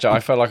I finished it. I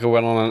felt like I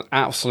went on an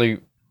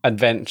absolute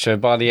adventure.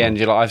 By the end,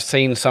 you're like, I've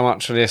seen so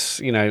much of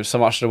this, so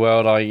much of the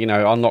world. I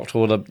unlocked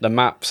all the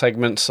map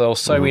segments, so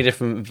many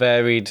different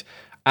varied,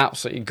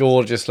 absolutely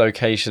gorgeous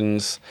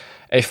locations.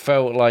 It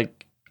felt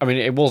like,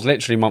 it was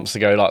literally months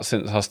ago,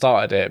 since I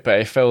started it, but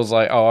it feels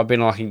like, I've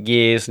been on a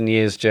years and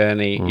years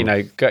journey, even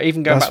going back to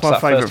that That's my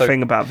favourite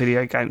thing about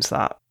video games,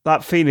 that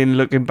feeling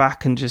looking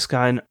back and just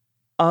going,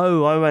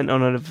 oh, I went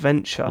on an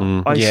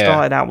adventure. I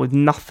started out with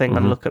nothing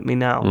and look at me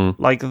now.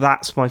 Like,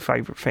 that's my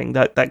favourite thing.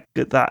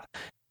 That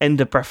end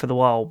of Breath of the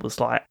Wild was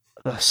like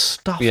the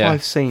stuff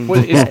I've seen.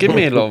 Well, it's given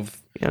me a lot of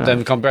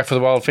them kind of Breath of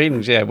the Wild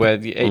feelings, where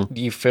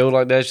you feel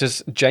like there's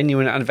just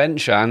genuine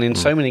adventure. And in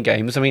so many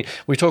games, we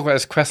talk about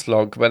this quest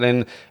log, but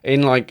then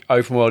in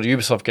open world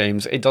Ubisoft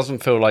games, it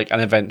doesn't feel like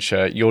an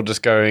adventure. You're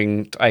just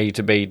going A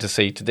to B to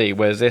C to D.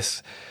 Whereas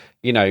this,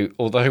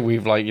 although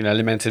we've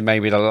lamented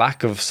maybe the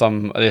lack of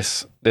some of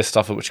this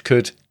stuff which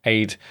could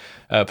aid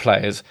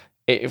players,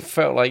 it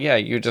felt like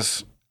you're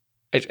just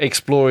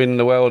exploring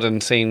the world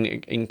and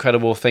seeing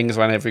incredible things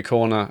around every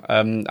corner,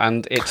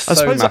 and it's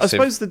massive. I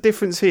suppose the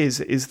difference is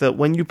that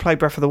when you play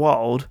Breath of the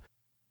Wild,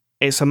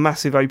 it's a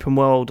massive open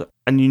world,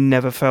 and you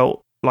never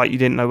felt like you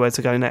didn't know where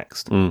to go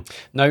next. No,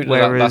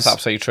 that's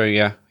absolutely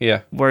true.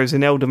 Yeah. Whereas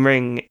in Elden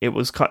Ring, it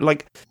was kind of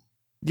like,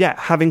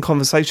 having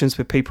conversations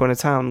with people in a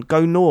town.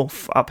 Go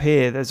north up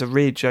here. There's a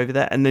ridge over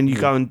there, and then you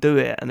go and do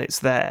it, and it's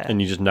there,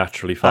 and you just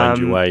naturally find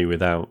your way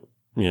without.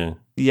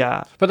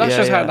 Yeah, but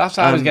that's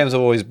how these games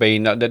have always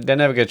been. They're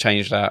never going to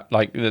change that.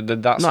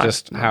 That's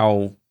just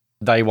how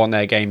they want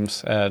their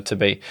games to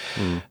be.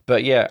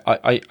 But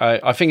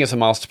I think it's a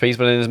masterpiece.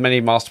 But there's many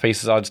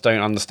masterpieces I just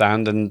don't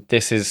understand, and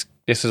this is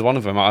one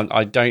of them.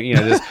 I don't.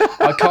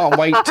 I can't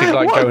wait to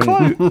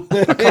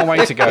I can't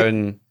wait to go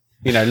and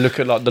look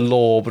at the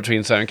lore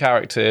between certain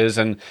characters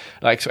and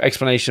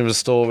explanation of the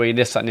story,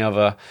 this, that, and the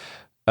other.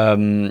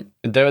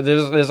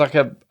 There's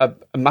a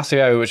massive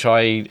area which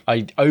I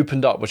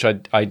opened up, which I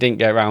didn't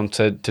get around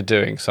to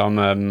doing. So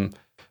I'm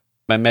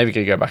maybe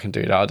gonna go back and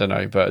do that. I don't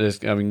know, but there's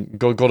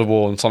God of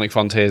War and Sonic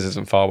Frontiers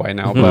isn't far away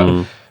now.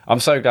 But I'm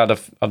so glad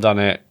I've done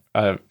it.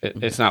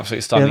 It's an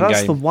absolutely stunning game.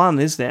 That's the one,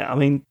 isn't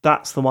it?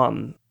 That's the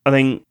one. I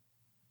think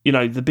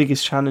the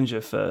biggest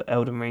challenger for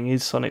Elden Ring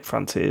is Sonic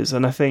Frontiers,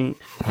 and I think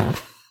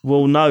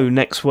we'll know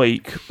next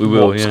week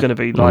what's going to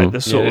be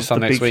the sort of the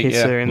big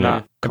hitter in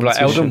that.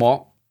 Elden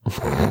what?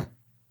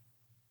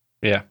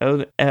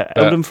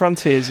 Elden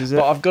Frontiers, is it?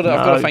 But I've got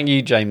to thank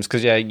you, James,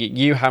 because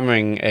you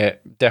hammering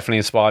it definitely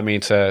inspired me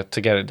to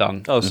get it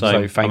done. Oh, same.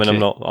 So thank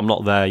you. I'm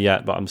not there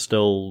yet, but I'm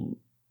still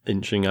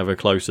inching ever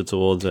closer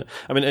towards it.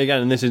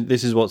 Again, and this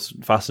is what's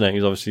fascinating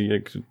is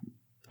obviously,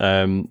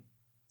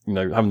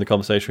 having the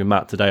conversation with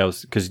Matt today.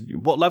 Because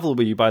what level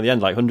were you by the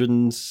end?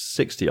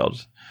 160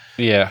 odd.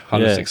 Yeah,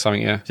 106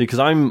 something. Yeah. See, because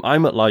I'm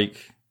at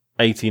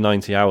 80,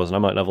 90 hours, and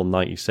I'm at level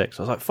 96.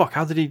 I was like, fuck,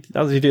 how did he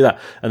do that?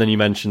 And then you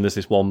mentioned there's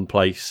this one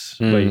place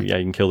where you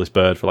can kill this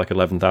bird for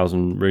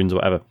 11,000 runes or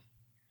whatever.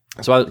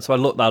 So I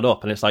looked that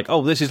up, and it's like,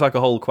 oh, this is a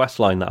whole quest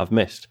line that I've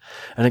missed.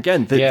 And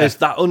again, there's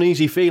that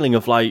uneasy feeling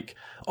of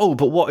oh,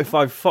 but what if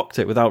I've fucked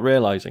it without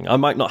realising? I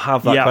might not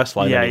have that quest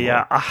line anymore.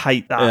 Yeah, I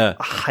hate that. Yeah.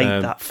 I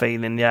hate that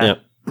feeling, Yeah,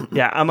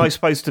 am I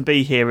supposed to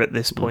be here at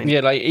this point?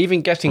 Yeah,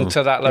 even getting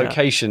to that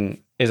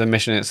location is a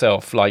mission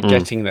itself.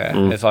 Getting there,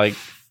 it's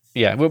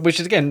which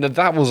is, again,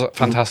 that was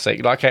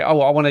fantastic. I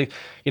want to,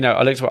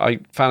 I looked at I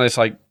found this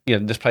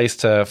this place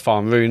to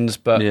farm runes,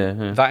 but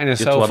that in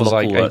itself was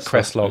a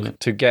quest log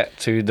to get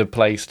to the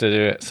place to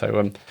do it.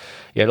 So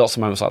lots of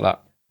moments like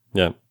that.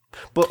 Yeah.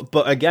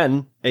 But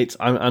again,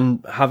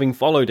 I'm having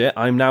followed it,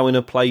 I'm now in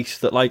a place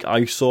that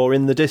I saw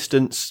in the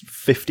distance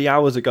 50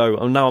 hours ago,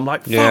 and now I'm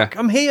like, fuck,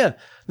 I'm here.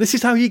 This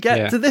is how you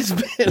get to this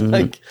bit.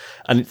 And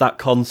it's that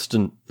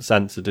constant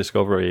sense of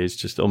discovery is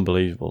just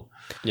unbelievable.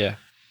 Yeah.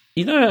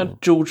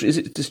 George,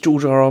 it's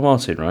George R.R.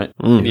 Martin, right?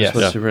 Yes.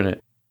 Supposed to have written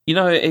it.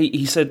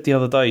 He said the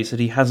other day,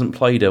 he hasn't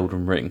played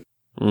Elden Ring.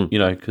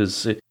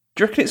 Because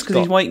you reckon it's because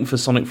he's waiting for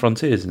Sonic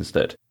Frontiers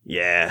instead?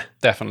 Yeah.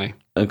 Definitely.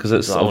 Because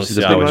it's I want to obviously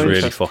see the how big it's one.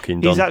 really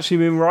fucking done. He's actually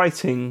been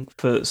writing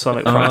for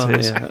Sonic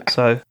Frontiers. Yeah.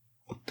 So, Yeah,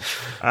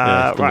 it's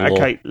done right, a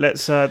lot. okay.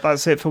 Let's.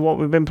 That's it for what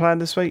we've been playing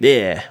this week.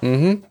 Yeah.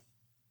 Mm-hmm.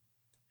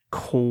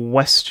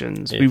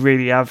 Questions. Yeah. We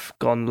really have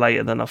gone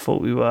later than I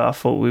thought we were. I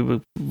thought we were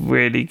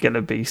really going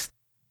to be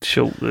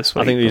short this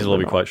week. I think these but will all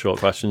we're be not. quite short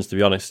questions, to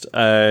be honest.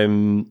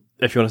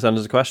 If you want to send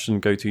us a question,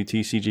 go to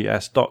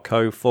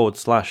tcgs.co/dear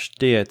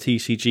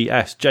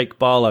TCGS. Jake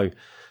Barlow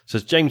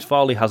says James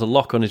Farley has a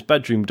lock on his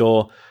bedroom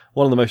door.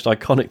 One of the most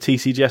iconic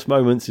TCGS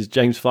moments is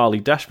James Farley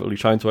desperately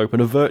trying to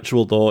open a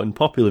virtual door in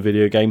popular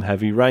video game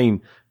Heavy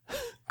Rain.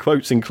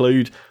 Quotes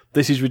include,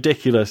 "This is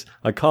ridiculous.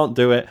 I can't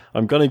do it.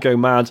 I'm going to go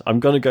mad.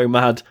 I'm going to go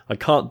mad. I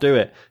can't do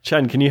it.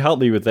 Chen, can you help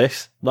me with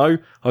this? No?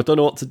 I don't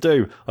know what to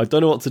do. I don't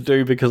know what to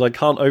do because I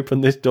can't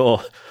open this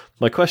door.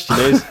 My question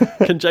is,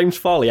 can James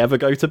Farley ever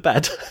go to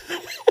bed?"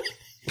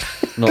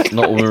 Not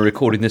when we're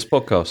recording this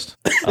podcast.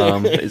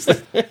 It's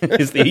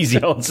the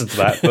easy answer to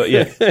that. But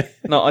yeah,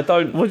 no, I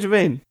don't. What do you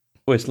mean?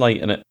 Well, it's late,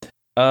 isn't it?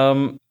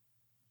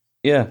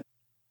 Yeah.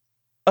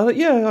 I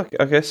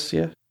guess.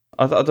 Yeah.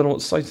 I don't know what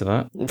to say to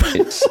that.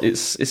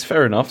 It's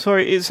fair enough.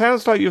 Sorry, it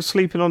sounds like you're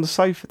sleeping on the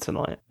sofa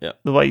tonight. Yeah.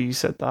 The way you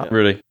said that.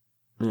 Really.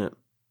 Yeah.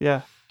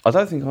 Yeah. I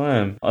don't think I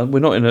am. We're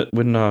not in a.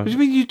 We're no. What do you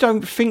mean you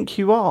don't think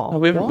you are? No,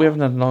 we haven't. What? We haven't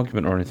had an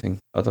argument or anything.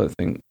 I don't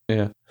think.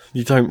 Yeah.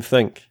 You don't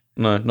think?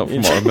 No, not from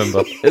what I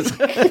remember.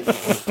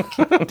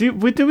 do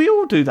we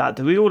all do that?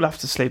 Do we all have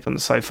to sleep on the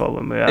sofa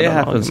when we're It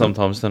happens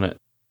sometimes, doesn't it?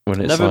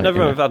 When it's Never like, when you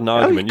know, I've had an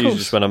argument, of usually course.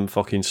 just when I'm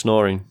fucking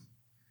snoring.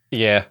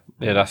 Yeah,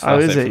 that's Oh,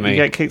 is it it? for You me.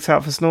 get kicked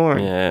out for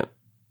snoring? Yeah.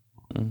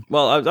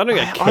 Well, I don't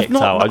get I've kicked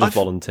not- out. I just I've-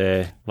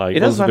 volunteer. Like,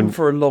 It once hasn't I've happened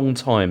for a long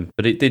time,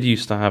 but it did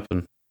used to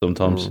happen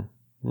sometimes.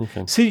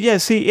 Okay. See,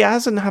 it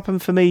hasn't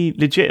happened for me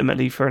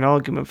legitimately for an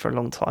argument for a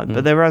long time. Hmm.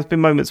 But there has been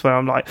moments where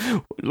I'm like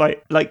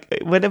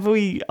whenever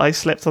I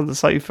slept on the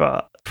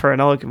sofa for an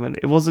argument,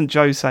 it wasn't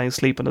Joe saying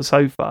sleep on the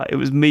sofa. It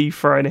was me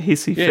throwing a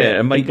hissy fit Yeah,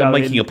 and going,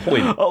 making a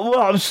point. Oh, well,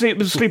 I'm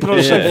sleeping on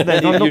the sofa.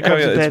 Then I'm You're not going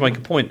going to to bed. make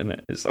a point in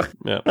it. It's like,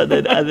 Yeah. And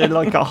then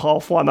like at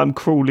 1:30, I'm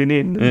crawling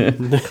in,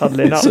 and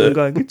cuddling up, and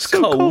going, "It's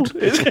so cold."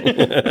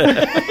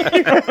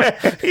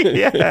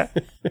 Yeah.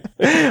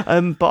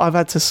 But I've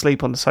had to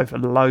sleep on the sofa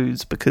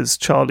loads because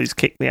Charlie's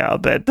kicked me out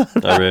of bed.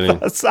 Oh, really?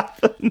 That's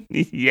happened.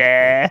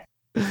 Yeah.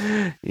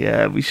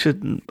 Yeah, we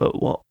shouldn't,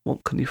 but what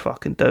can you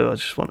fucking do? I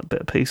just want a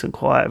bit of peace and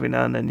quiet every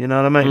now and then, you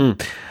know what I mean?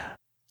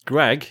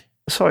 Greg?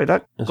 Sorry,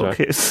 that That's got all right.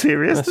 a bit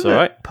serious, That's didn't all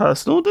it? right.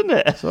 Personal, didn't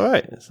it? It's all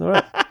right. It's all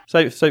right.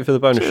 Save for the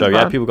bonus Cheers, show.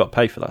 Yeah, man. people got to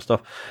pay for that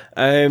stuff.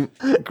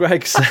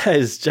 Greg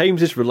says,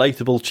 James's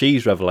relatable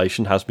cheese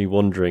revelation has me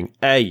wondering,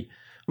 A,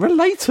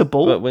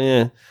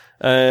 Relatable.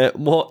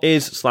 what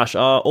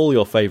is/are all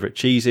your favourite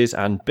cheeses?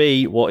 And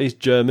B, what is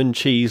German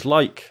cheese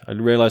like? I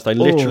realised I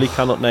literally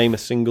cannot name a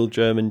single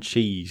German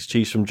cheese.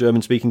 Cheese from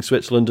German-speaking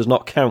Switzerland does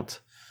not count.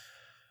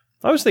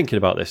 I was thinking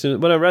about this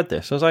when I read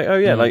this. I was like, oh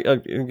yeah,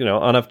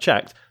 and I've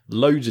checked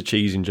loads of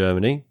cheese in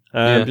Germany.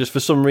 Just for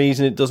some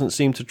reason, it doesn't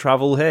seem to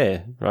travel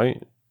here,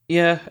 right?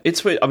 yeah,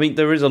 it's weird. I mean,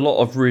 there is a lot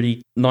of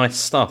really nice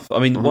stuff. I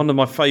mean, one of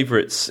my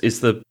favourites is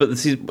one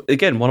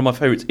of my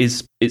favourites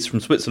is it's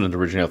from Switzerland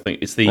originally. I think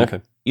it's the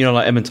Okay.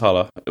 like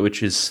Emmentaler,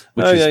 which is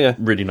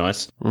really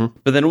nice. Mhm.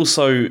 But then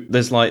also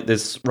there's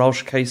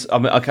Rauschkäse. I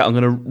mean, okay, I'm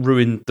going to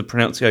ruin the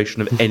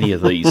pronunciation of any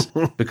of these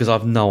because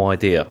I've no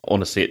idea,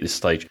 honestly, at this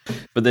stage.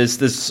 But there's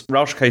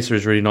Rauschkäse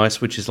is really nice,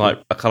 which is like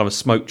a kind of a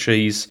smoked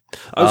cheese.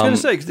 I was going to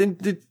say,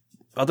 because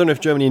I don't know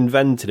if Germany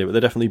invented it, but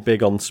they're definitely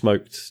big on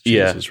smoked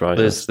cheeses, right?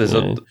 There's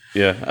and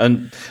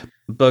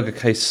Burger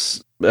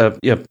Case. Burger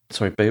Burger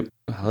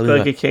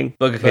King.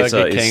 Burger King. I is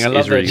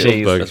love really their good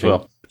cheese. as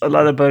well. I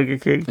love the Burger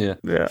King. Yeah.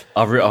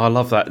 I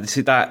love that.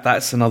 See,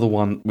 that's another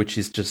one which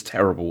is just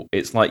terrible.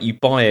 It's like you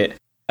buy it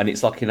and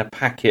it's like in a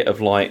packet of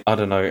like, I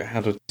don't know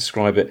how to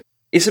describe it.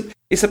 It's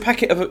a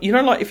packet of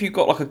like if you've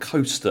got like a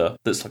coaster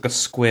that's like a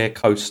square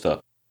coaster,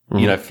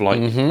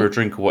 for a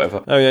drink or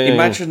whatever. Oh, yeah,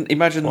 Imagine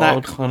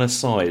Wild. that kind of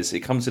size. It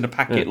comes in a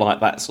packet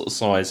like that sort of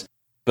size,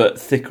 but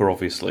thicker,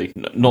 obviously,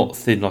 not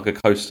thin like a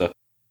coaster.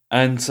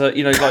 And Where are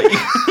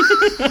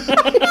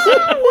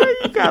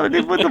you going?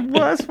 It was the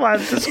worst way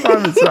of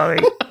describing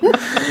something.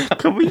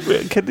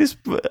 Can this?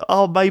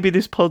 Oh, maybe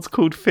this pod's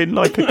called Thin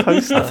Like a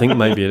Coaster. I think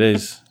maybe it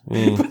is.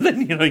 Yeah. But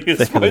then you're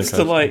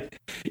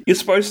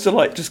supposed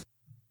to just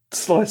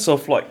slice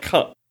off, like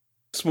cut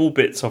small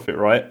bits off it,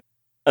 right?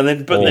 And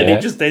then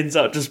it just ends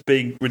up just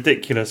being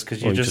ridiculous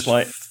because Or you just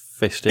like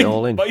fist it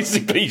all in.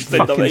 basically just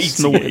end up Fucking eating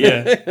snort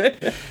it.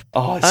 Yeah.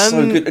 Oh, it's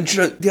so good. And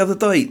the other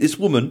day, this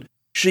woman,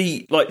 this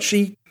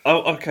woman?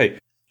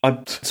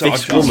 It's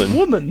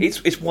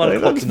 1 Like,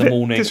 o'clock that's in a the bit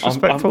morning.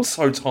 disrespectful. I'm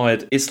so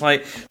tired. It's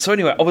like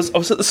anyway. I was at the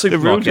The real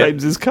supermarket.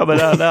 James is coming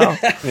out now.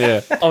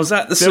 Yeah. I was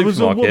at the There was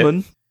a supermarket.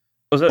 woman.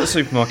 I was at the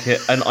supermarket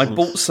and I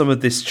bought some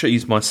of this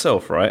cheese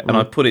myself, right? And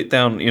I put it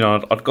down,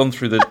 I'd gone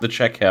through the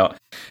checkout.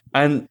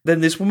 And then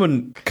this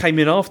woman came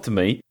in after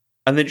me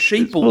and then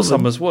she bought woman.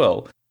 some as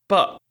well.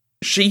 But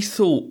she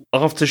thought,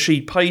 after she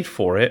paid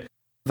for it,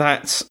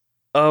 that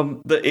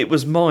that it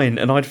was mine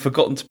and I'd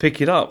forgotten to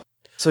pick it up.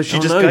 So she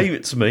just no. gave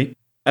it to me.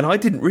 And I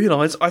didn't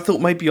realise. I thought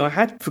maybe I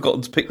had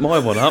forgotten to pick my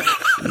one up.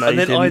 No, and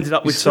you then I didn't. ended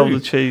up You with stole two.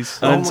 the cheese.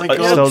 And my I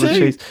God, stole the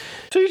two. cheese.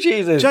 2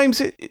 cheeses. James,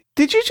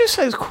 did you just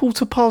say it's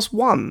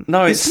 1:15?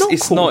 No, it's not.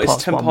 It's 10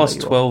 1 past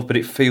where you are. 12, but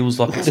it feels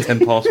like it's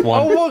 10 past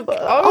 1. Oh,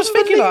 what? I was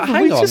thinking, like,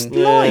 hang We on. just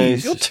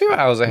lied. You're 2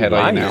 hours ahead,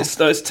 are you now?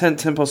 It's 10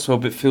 past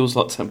 12, but it feels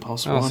like 10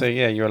 past 1. Oh, so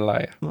yeah, you're a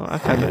liar. Oh,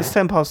 okay, but it's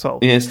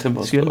 10:12. Yeah, it's 10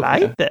 past So you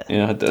 12. lied there.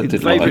 Yeah, I did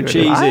Did lie. Favourite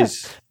Favourite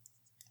cheeses.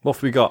 What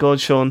have we got?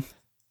 God, Sean.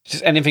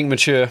 Just anything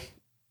mature.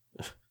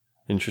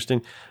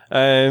 Interesting.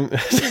 Weird.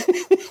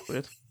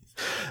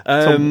 Um,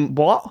 So,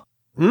 what?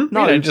 hmm?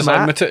 No, You know, just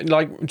Matt,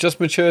 just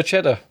mature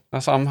cheddar.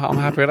 I'm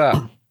happy with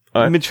that.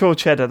 mature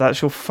cheddar.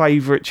 That's your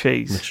favourite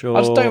cheese. Mature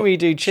I just don't really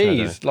do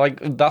cheese. Like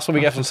that's what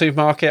we get from the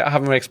supermarket. I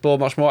haven't really explored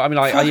much more. I mean,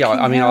 I like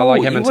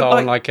Emmental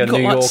and like a New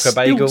Yorker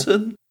bagel.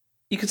 Stilton.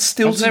 You could I've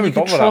Stilton. never You could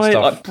bothered with try that it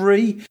stuff. like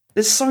brie.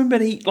 There's so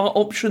many like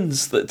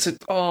options that.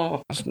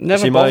 I've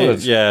never See,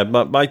 bothered.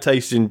 my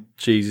taste in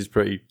cheese is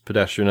pretty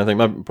pedestrian. I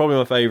think probably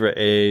my favourite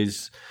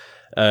is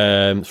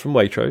it's from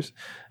Waitrose.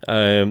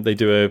 They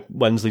do a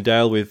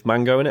Wensleydale with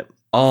mango in it.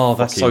 Oh,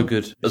 that's so Fucking-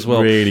 good as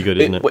well. Really good,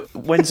 isn't it?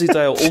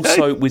 Wensleydale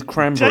also with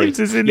cranberry. James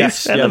is in Yes,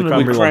 his yeah, the element.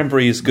 cranberry With one.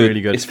 cranberry is good.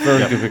 Really good. It's very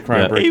Yeah. good with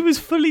cranberry. He was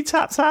fully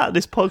tapped out of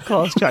this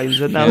podcast,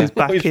 James, and now he's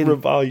back He's in.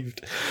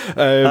 revived.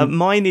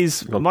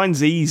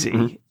 Mine's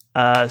easy.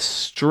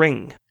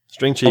 String.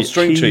 String Oh, cheese.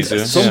 string cheese.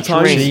 Yeah.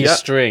 Sometimes, Cheese yeah.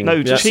 string. No,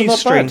 Yeah. cheese It's not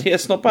string. bad. Yeah,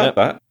 it's not bad.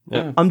 That.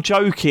 Yeah. I'm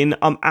joking.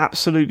 I'm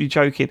absolutely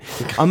joking.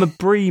 I'm a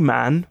brie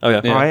man. Oh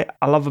yeah. Yeah. Right?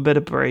 I love a bit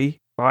of brie,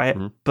 right?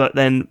 But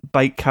then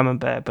baked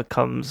camembert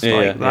becomes Yeah,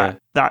 like that. yeah.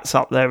 That's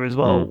up there as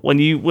well. When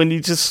you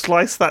just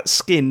slice that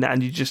skin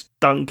and you just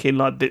dunk in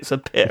like bits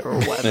of pita or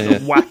whatever, Yeah.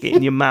 and whack it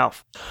in your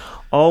mouth.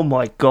 Oh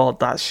my god,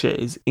 that shit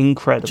is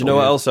incredible. Do you know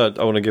what else I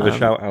want to give a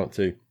shout out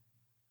to?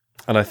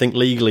 And I think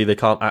legally they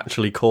can't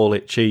actually call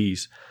it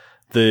cheese.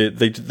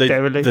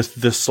 Verily?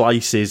 The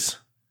slices,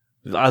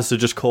 as to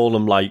just call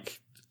them like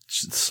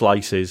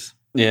slices,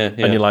 Yeah,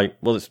 yeah. and you're like,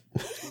 well, it's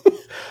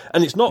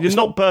and it's not. You're It's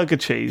not burger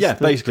cheese. Yeah,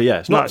 basically, yeah.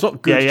 It's not. No. It's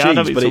not good Yeah, I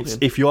know what cheese, you're but it's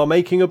talking. if you are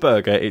making a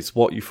burger, it's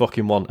what you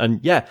fucking want. And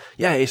yeah,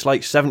 it's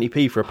like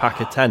 70p for a pack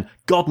of 10.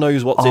 God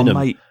knows what's in them,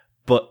 mate.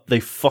 but they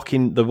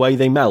fucking the way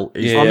they melt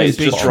is. Yeah, I'm in it's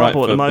big just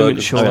trouble right at the for moment,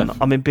 burgers. Sean. Yeah.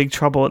 I'm in big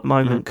trouble at the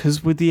moment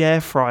because with the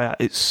air fryer,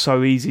 it's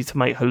so easy to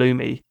make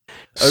halloumi.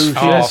 Oh,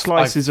 Four shit.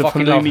 slices I of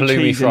fucking love halloumi halloumi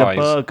cheese fries. in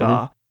a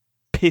burger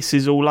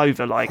pisses all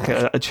over like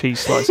a cheese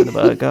slice in a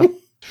burger.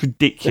 It's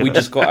ridiculous. We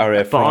just got our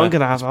air but fryer. I'm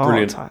going to have a heart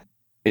Brilliant. attack.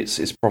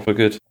 It's proper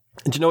good.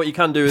 Do you know what you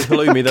can do with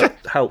halloumi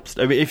that helps?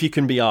 I mean, if you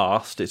can be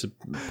arsed, it's a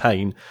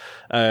pain.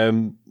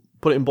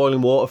 Put it in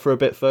boiling water for a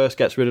bit first,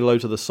 gets rid of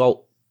loads of the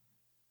salt.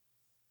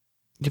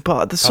 Yeah,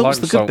 but the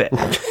salt's like the good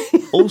salt.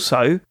 bit.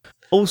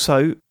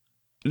 Also,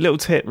 little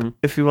tip: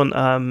 if you want,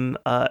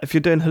 if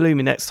you're doing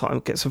halloumi next time,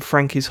 get some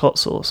Frankie's hot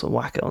sauce and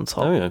whack it on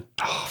top. Oh yeah,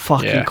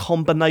 Fucking Yeah.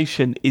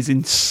 combination is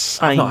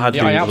insane. I've not had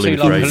Yeah, I halloumi absolutely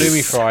love fries.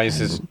 halloumi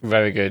fries. Is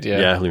very good. Yeah.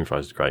 Yeah, halloumi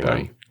fries is great.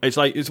 Very. Man. It's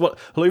halloumi's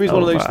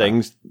one of those wow.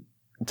 things.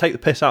 Take the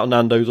piss out of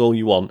Nando's all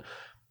you want,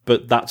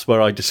 but that's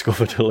where I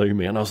discovered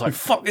halloumi, and I was like,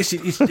 "Fuck, this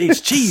is it's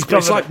cheese, but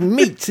it's like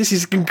meat. This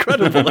is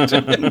incredible."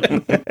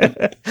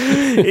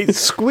 It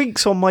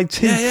squeaks on my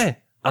teeth. yeah,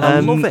 and I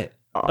love it.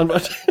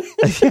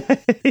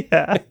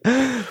 Yeah.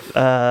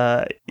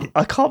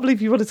 I can't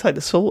believe you want to take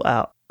the salt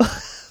out.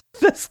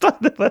 That's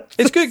not the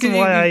It's good that's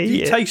why I because you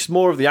eat it. taste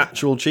more of the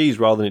actual cheese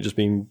rather than it just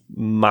being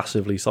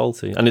massively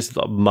salty, and it's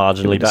like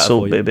marginally better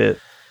salt for you. bit.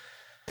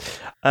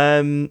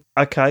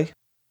 Okay,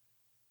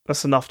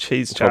 that's enough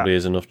cheese chat. Probably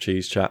is enough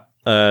cheese chat.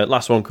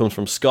 Last one comes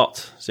from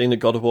Scott. Seeing that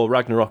God of War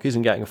Ragnarok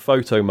isn't getting a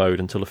photo mode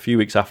until a few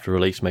weeks after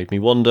release made me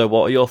wonder,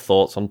 what are your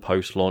thoughts on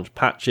post-launch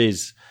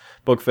patches?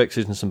 Bug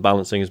fixes and some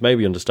balancing is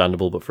maybe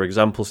understandable, but for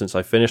example, since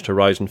I finished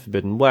Horizon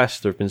Forbidden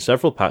West, there have been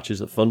several patches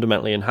that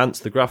fundamentally enhance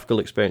the graphical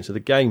experience of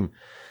the game.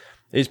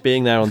 Is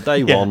being there on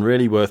day one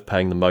really worth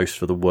paying the most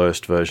for the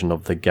worst version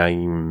of the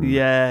game?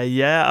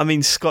 Yeah. I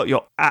mean, Scott,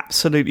 you're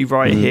absolutely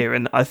right here,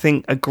 and I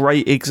think a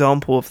great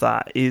example of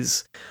that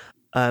is,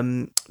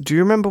 do you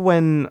remember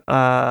when?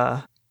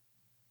 It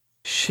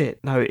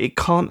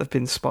can't have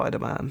been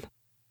Spider-Man.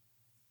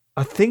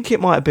 I think it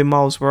might have been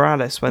Miles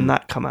Morales when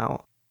that came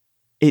out.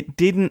 It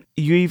didn't.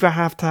 You either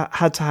had to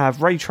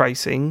have ray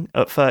tracing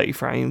at 30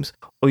 frames,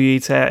 or you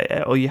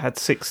had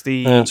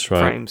 60 That's right.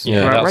 frames.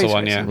 Yeah, for that's ray the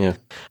one, tracing. Yeah.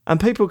 And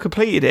people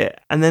completed it,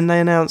 and then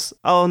they announced,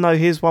 "Oh no,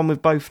 here's one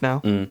with both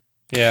now."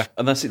 Yeah.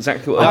 And that's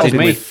exactly what That I was did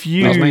me. with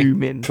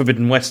Fuming.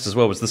 Forbidden West as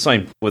well. Was the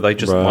same, where they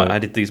just Right. like,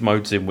 added these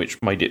modes in which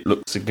made it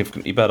look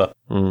significantly better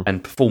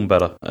and perform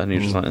better. And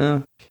you're just like,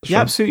 that's You're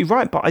right. absolutely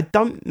right, but I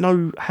don't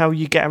know how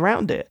you get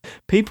around it.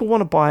 People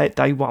want to buy it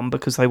day one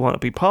because they want to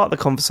be part of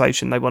the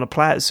conversation. They want to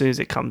play it as soon as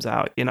it comes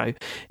out. You know,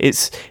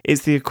 it's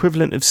the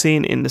equivalent of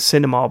seeing it in the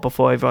cinema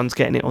before everyone's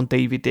getting it on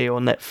DVD or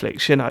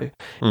Netflix. You know,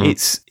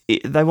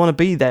 they want to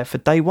be there for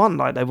day one,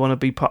 like they want to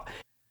be part.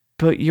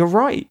 But you're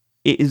right,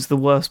 it is the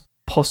worst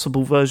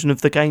possible version of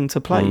the game to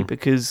play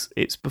because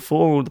it's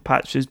before all the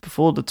patches,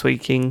 before the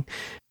tweaking,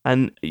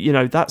 And, you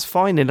know, that's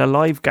fine in a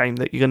live game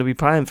that you're going to be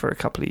playing for a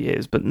couple of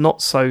years, but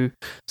not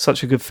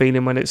such a good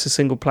feeling when it's a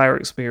single-player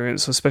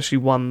experience, especially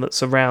one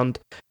that's around,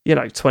 you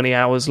know, 20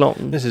 hours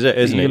long. This is it,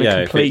 isn't it?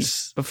 Yeah,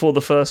 complete before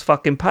the first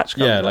fucking patch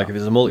comes out. Like if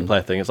it's a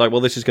multiplayer thing, it's like,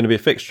 well, this is going to be a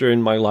fixture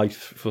in my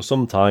life for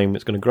some time.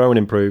 It's going to grow and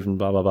improve and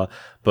blah, blah, blah.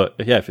 But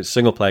yeah, if it's a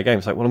single-player game,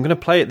 it's like, well, I'm going to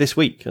play it this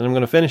week and I'm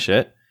going to finish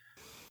it.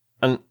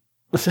 And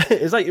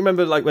it's like, you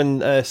remember like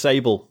when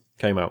Sable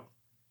came out?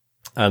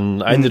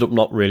 And I ended up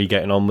not really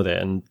getting on with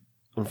it. And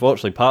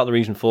unfortunately, part of the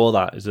reason for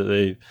that is that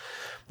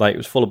it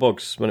was full of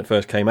bugs when it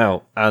first came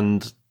out,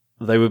 and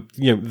they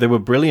were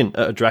brilliant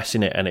at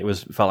addressing it. And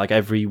felt like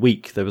every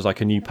week there was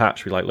like a new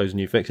patch with like loads of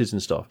new fixes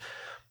and stuff.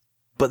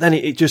 But then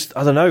it just,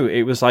 I don't know,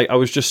 it was like I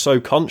was just so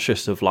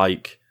conscious of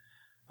like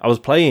I was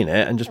playing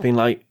it and just being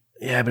like,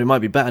 yeah, but it might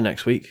be better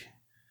next week,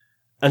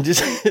 and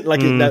just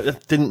like I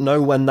didn't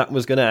know when that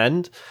was going to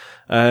end.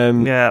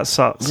 Yeah, it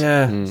sucks.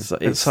 Yeah,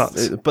 it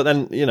sucks. But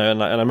then, you know,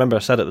 and I remember I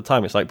said at the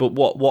time, it's like, but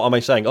what am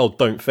I saying? Oh,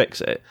 don't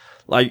fix it.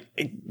 Like,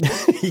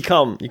 you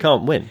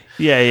can't win.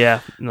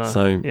 Yeah. No.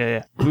 So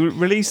yeah.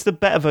 Release the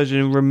better version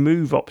and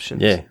remove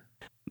options. Yeah.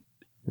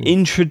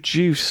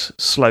 Introduce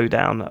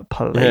slowdown,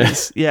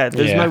 please. Yeah,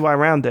 there's no way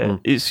around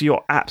it.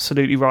 You're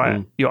absolutely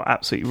right. You're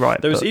absolutely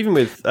right. There was even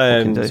with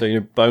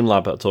Bone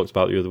Lab that I talked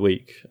about the other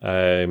week.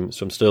 So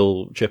I'm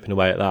still chipping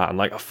away at that, and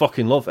like I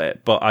fucking love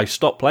it. But I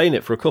stopped playing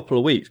it for a couple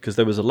of weeks because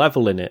there was a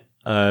level in it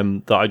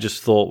that I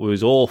just thought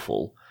was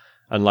awful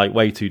and like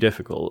way too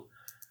difficult.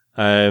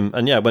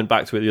 And yeah, I went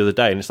back to it the other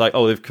day, and it's like,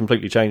 oh, they've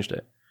completely changed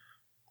it.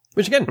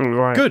 Which again,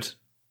 good.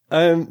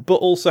 But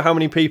also, how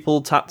many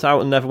people tapped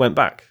out and never went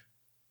back?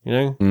 You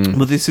know?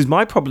 Well, this is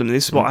my problem.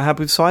 This is what I had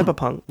with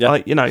Cyberpunk. Yeah.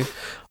 Like, you know,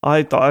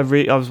 I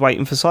was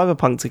waiting for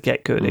Cyberpunk to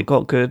get good. It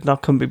got good, and I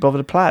couldn't be bothered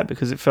to play it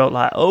because it felt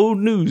like old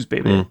news,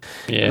 baby.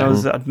 Yeah,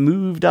 and I'd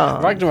moved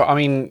on. Ragnarok. I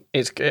mean,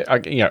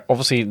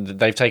 obviously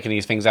they've taken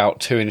these things out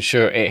to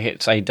ensure it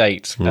hits a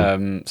date.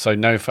 So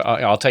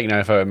I'll take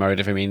no photo mode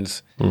if it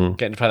means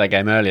getting to play that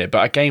game earlier.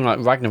 But a game like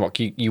Ragnarok,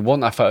 you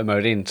want that photo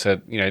mode in to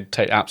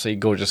take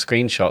absolutely gorgeous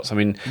screenshots. I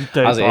mean,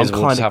 as it is,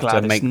 we'll just have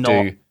to make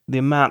do. The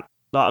amount.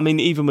 Like, I mean,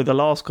 even with the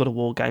last God of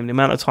War game, the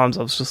amount of times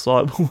I was just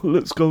like,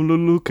 let's go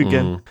look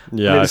again.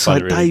 Yeah, and it's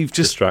like, really Dave,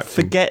 just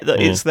forget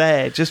that it's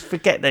there. Just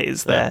forget that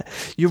it's there.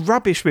 You're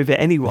rubbish with it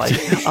anyway.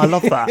 I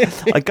love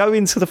that. I go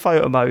into the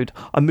photo mode,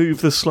 I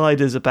move the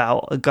sliders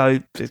about, I go,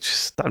 it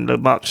just don't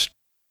look much.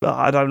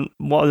 I don't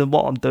what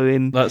I'm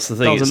doing. That's the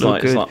thing. It's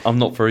like I'm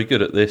not very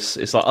good at this.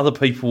 It's like other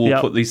people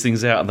will put these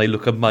things out and they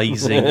look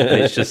amazing.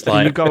 And it's just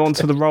like you go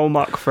onto the roll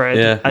muck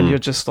thread and you're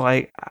just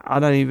like,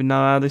 I don't even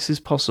know how this is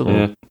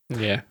possible.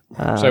 Yeah.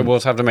 So we'll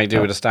have to make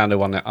do with a standard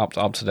one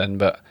up to then.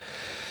 But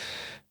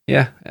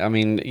yeah, I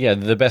mean,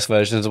 the best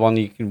version is the one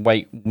you can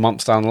wait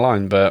months down the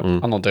line. But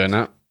I'm not doing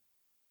that.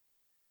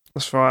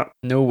 That's right.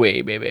 No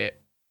way, baby.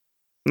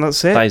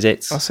 That's it.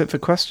 That's it for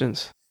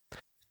questions.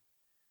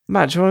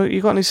 Matt,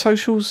 you got any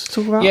socials to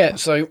talk about? Yeah,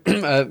 so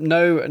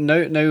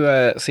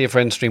no See a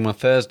Friend stream on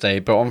Thursday,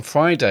 but on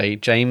Friday,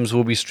 James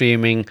will be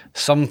streaming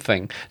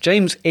something.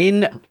 James,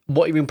 in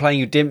what you've been playing,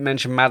 you didn't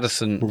mention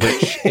Madison,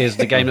 which is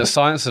the game that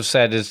science have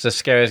said is the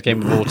scariest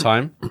game of all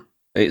time.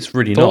 It's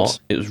really not.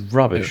 It was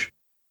rubbish.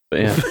 But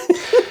yeah.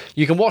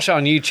 You can watch it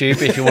on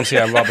YouTube if you want to see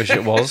how rubbish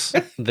it was.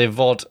 The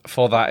VOD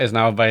for that is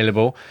now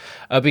available.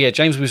 But yeah,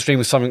 James will be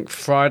streaming something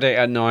Friday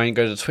at 9.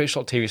 Go to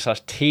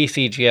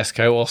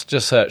twitch.tv/TCGSco or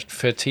just search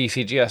for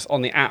TCGS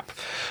on the app.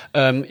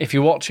 If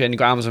you watch it and you've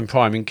got Amazon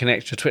Prime, you can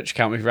connect your Twitch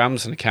account with your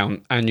Amazon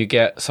account and you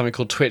get something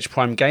called Twitch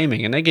Prime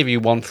Gaming. And they give you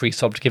one free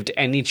sub to give to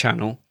any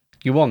channel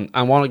you want.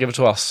 And why not give it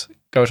to us?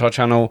 Go to our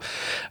channel,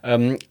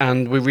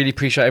 and we really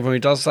appreciate everyone who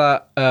does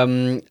that.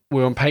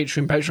 We're on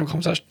Patreon,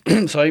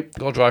 patreon.com/ sorry,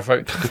 got a dry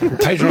throat.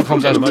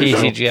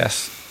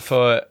 patreon.com/TCGS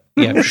for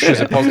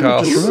just a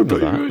podcast. Remember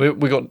that?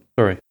 We got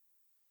sorry.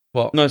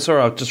 What? No,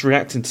 sorry. I'm just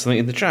reacting to something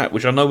in the chat,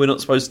 which I know we're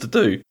not supposed to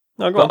do.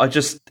 No, go on. I've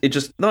just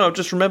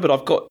remembered.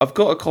 I've got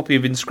a copy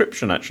of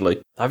Inscription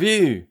actually. Have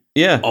you?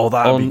 Yeah. Oh,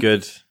 that'd be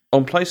good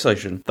on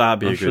PlayStation. That'd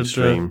be a good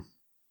stream.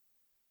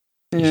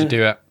 You should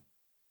do it.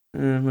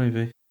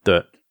 Maybe do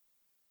it.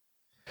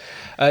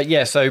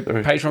 So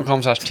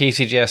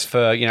patreon.com/TCGS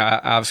for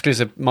our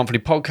exclusive monthly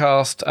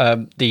podcast.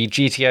 The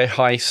GTA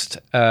heist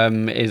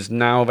is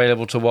now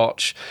available to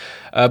watch.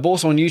 But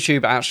also on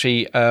YouTube,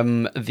 actually,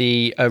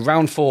 the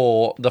round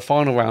 4, the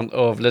final round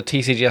of the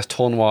TCGS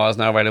Tournoi is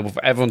now available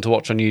for everyone to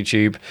watch on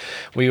YouTube.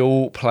 We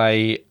all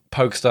play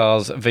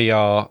PokeStars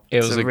VR.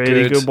 It was a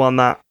really good one.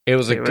 It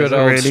was a good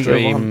old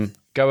stream.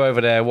 Go over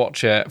there,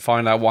 watch it,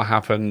 find out what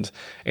happened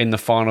in the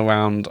final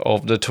round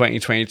of the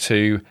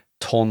 2022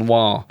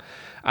 Tournoi.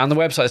 And the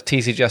website is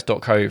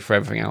tcgs.co for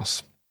everything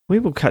else. We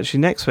will catch you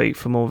next week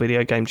for more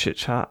video game chit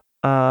chat.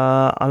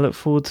 I look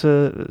forward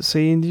to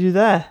seeing you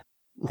there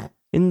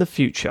in the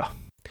future.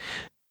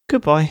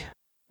 Goodbye.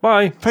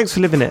 Bye. Thanks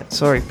for living it.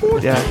 Sorry.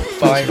 Yeah.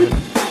 Bye.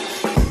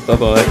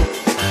 Bye-bye.